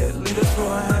 Might hit leaders for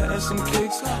a hat and some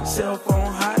kicks. Cell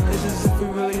phone hot, it's as if we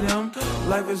really them.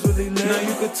 Life is really lit. Now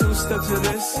you could two-step to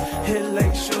this. Hit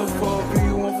Lake Shore for a view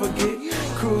you won't forget.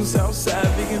 Cruise outside,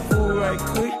 vegan food right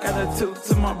quick. Add a tilt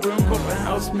to my brim, bumping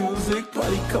house music.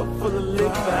 Party cup full of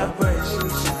lit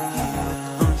vibrations.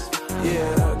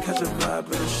 Yeah, catch a vibe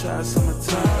in the shot,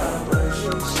 summertime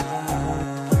vibrations.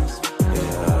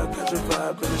 Yeah, catch a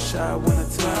vibe in the shot,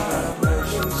 wintertime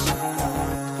vibrations.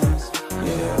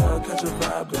 Yeah, catch a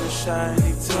vibe in the shot,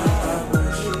 anytime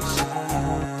vibrations.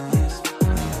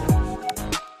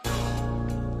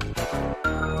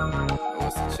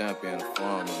 What's the champion of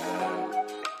farmer, man?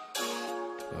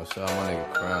 Yo, shout out my nigga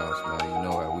Crowns, man. You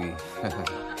know where we.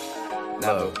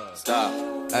 No, stop.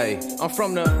 Hey, I'm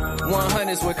from the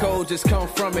 100s where cold just come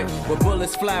from it. Where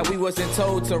bullets fly, we wasn't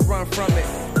told to run from it.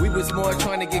 We was more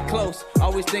trying to get close.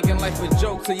 Always thinking life a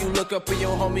joke till you look up and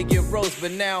your homie get roast.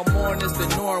 But now mourn is the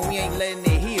norm, we ain't letting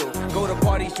it heal. Go to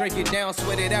parties, drink it down,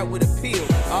 sweat it out with a peel.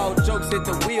 All jokes hit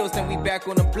the wheels, then we back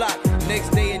on the block. Next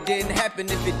day it didn't happen,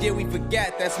 if it did we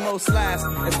forgot. That's most lies,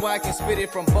 that's why I can spit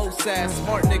it from both sides.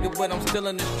 Smart nigga, but I'm still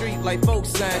in the street like folk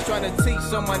signs. Trying to teach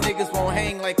so my niggas won't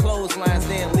hang like clotheslines.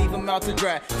 Then leave them out to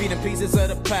dry, feeding pieces of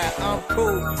the pie. I'm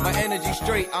cool, my energy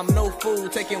straight, I'm no fool.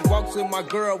 Taking walks with my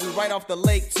girl, we right off the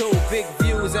lake too. Big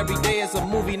views, every day is a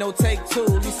movie, no take two.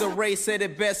 Lisa Ray said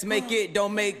it best, make it,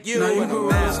 don't make you. Now you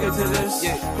gorillas get to this.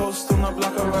 Yeah. Post on the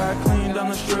block, I ride clean down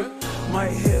the strip.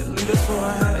 Might hit leaders for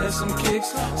a hat and some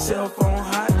kicks. Cell phone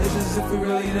hot, it's as if we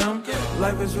really them.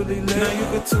 Life is really lit. Now you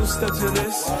could two-step to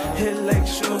this. Hit Lake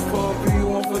Shore for a view you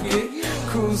won't forget.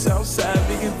 Cruise outside,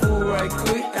 vegan food right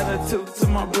quick. Add a tilt to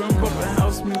my brim, bumping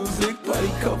house music.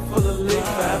 Party cup full of lit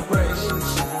vibrations.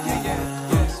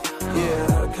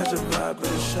 Yeah, catch a vibe in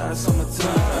the shot,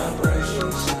 summertime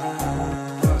vibrations.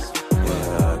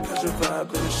 Yeah, catch a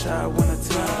vibe in the shot,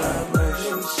 wintertime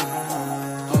vibrations.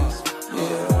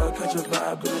 Yeah, catch a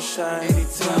vibe in the shot,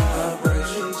 anytime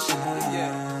vibrations.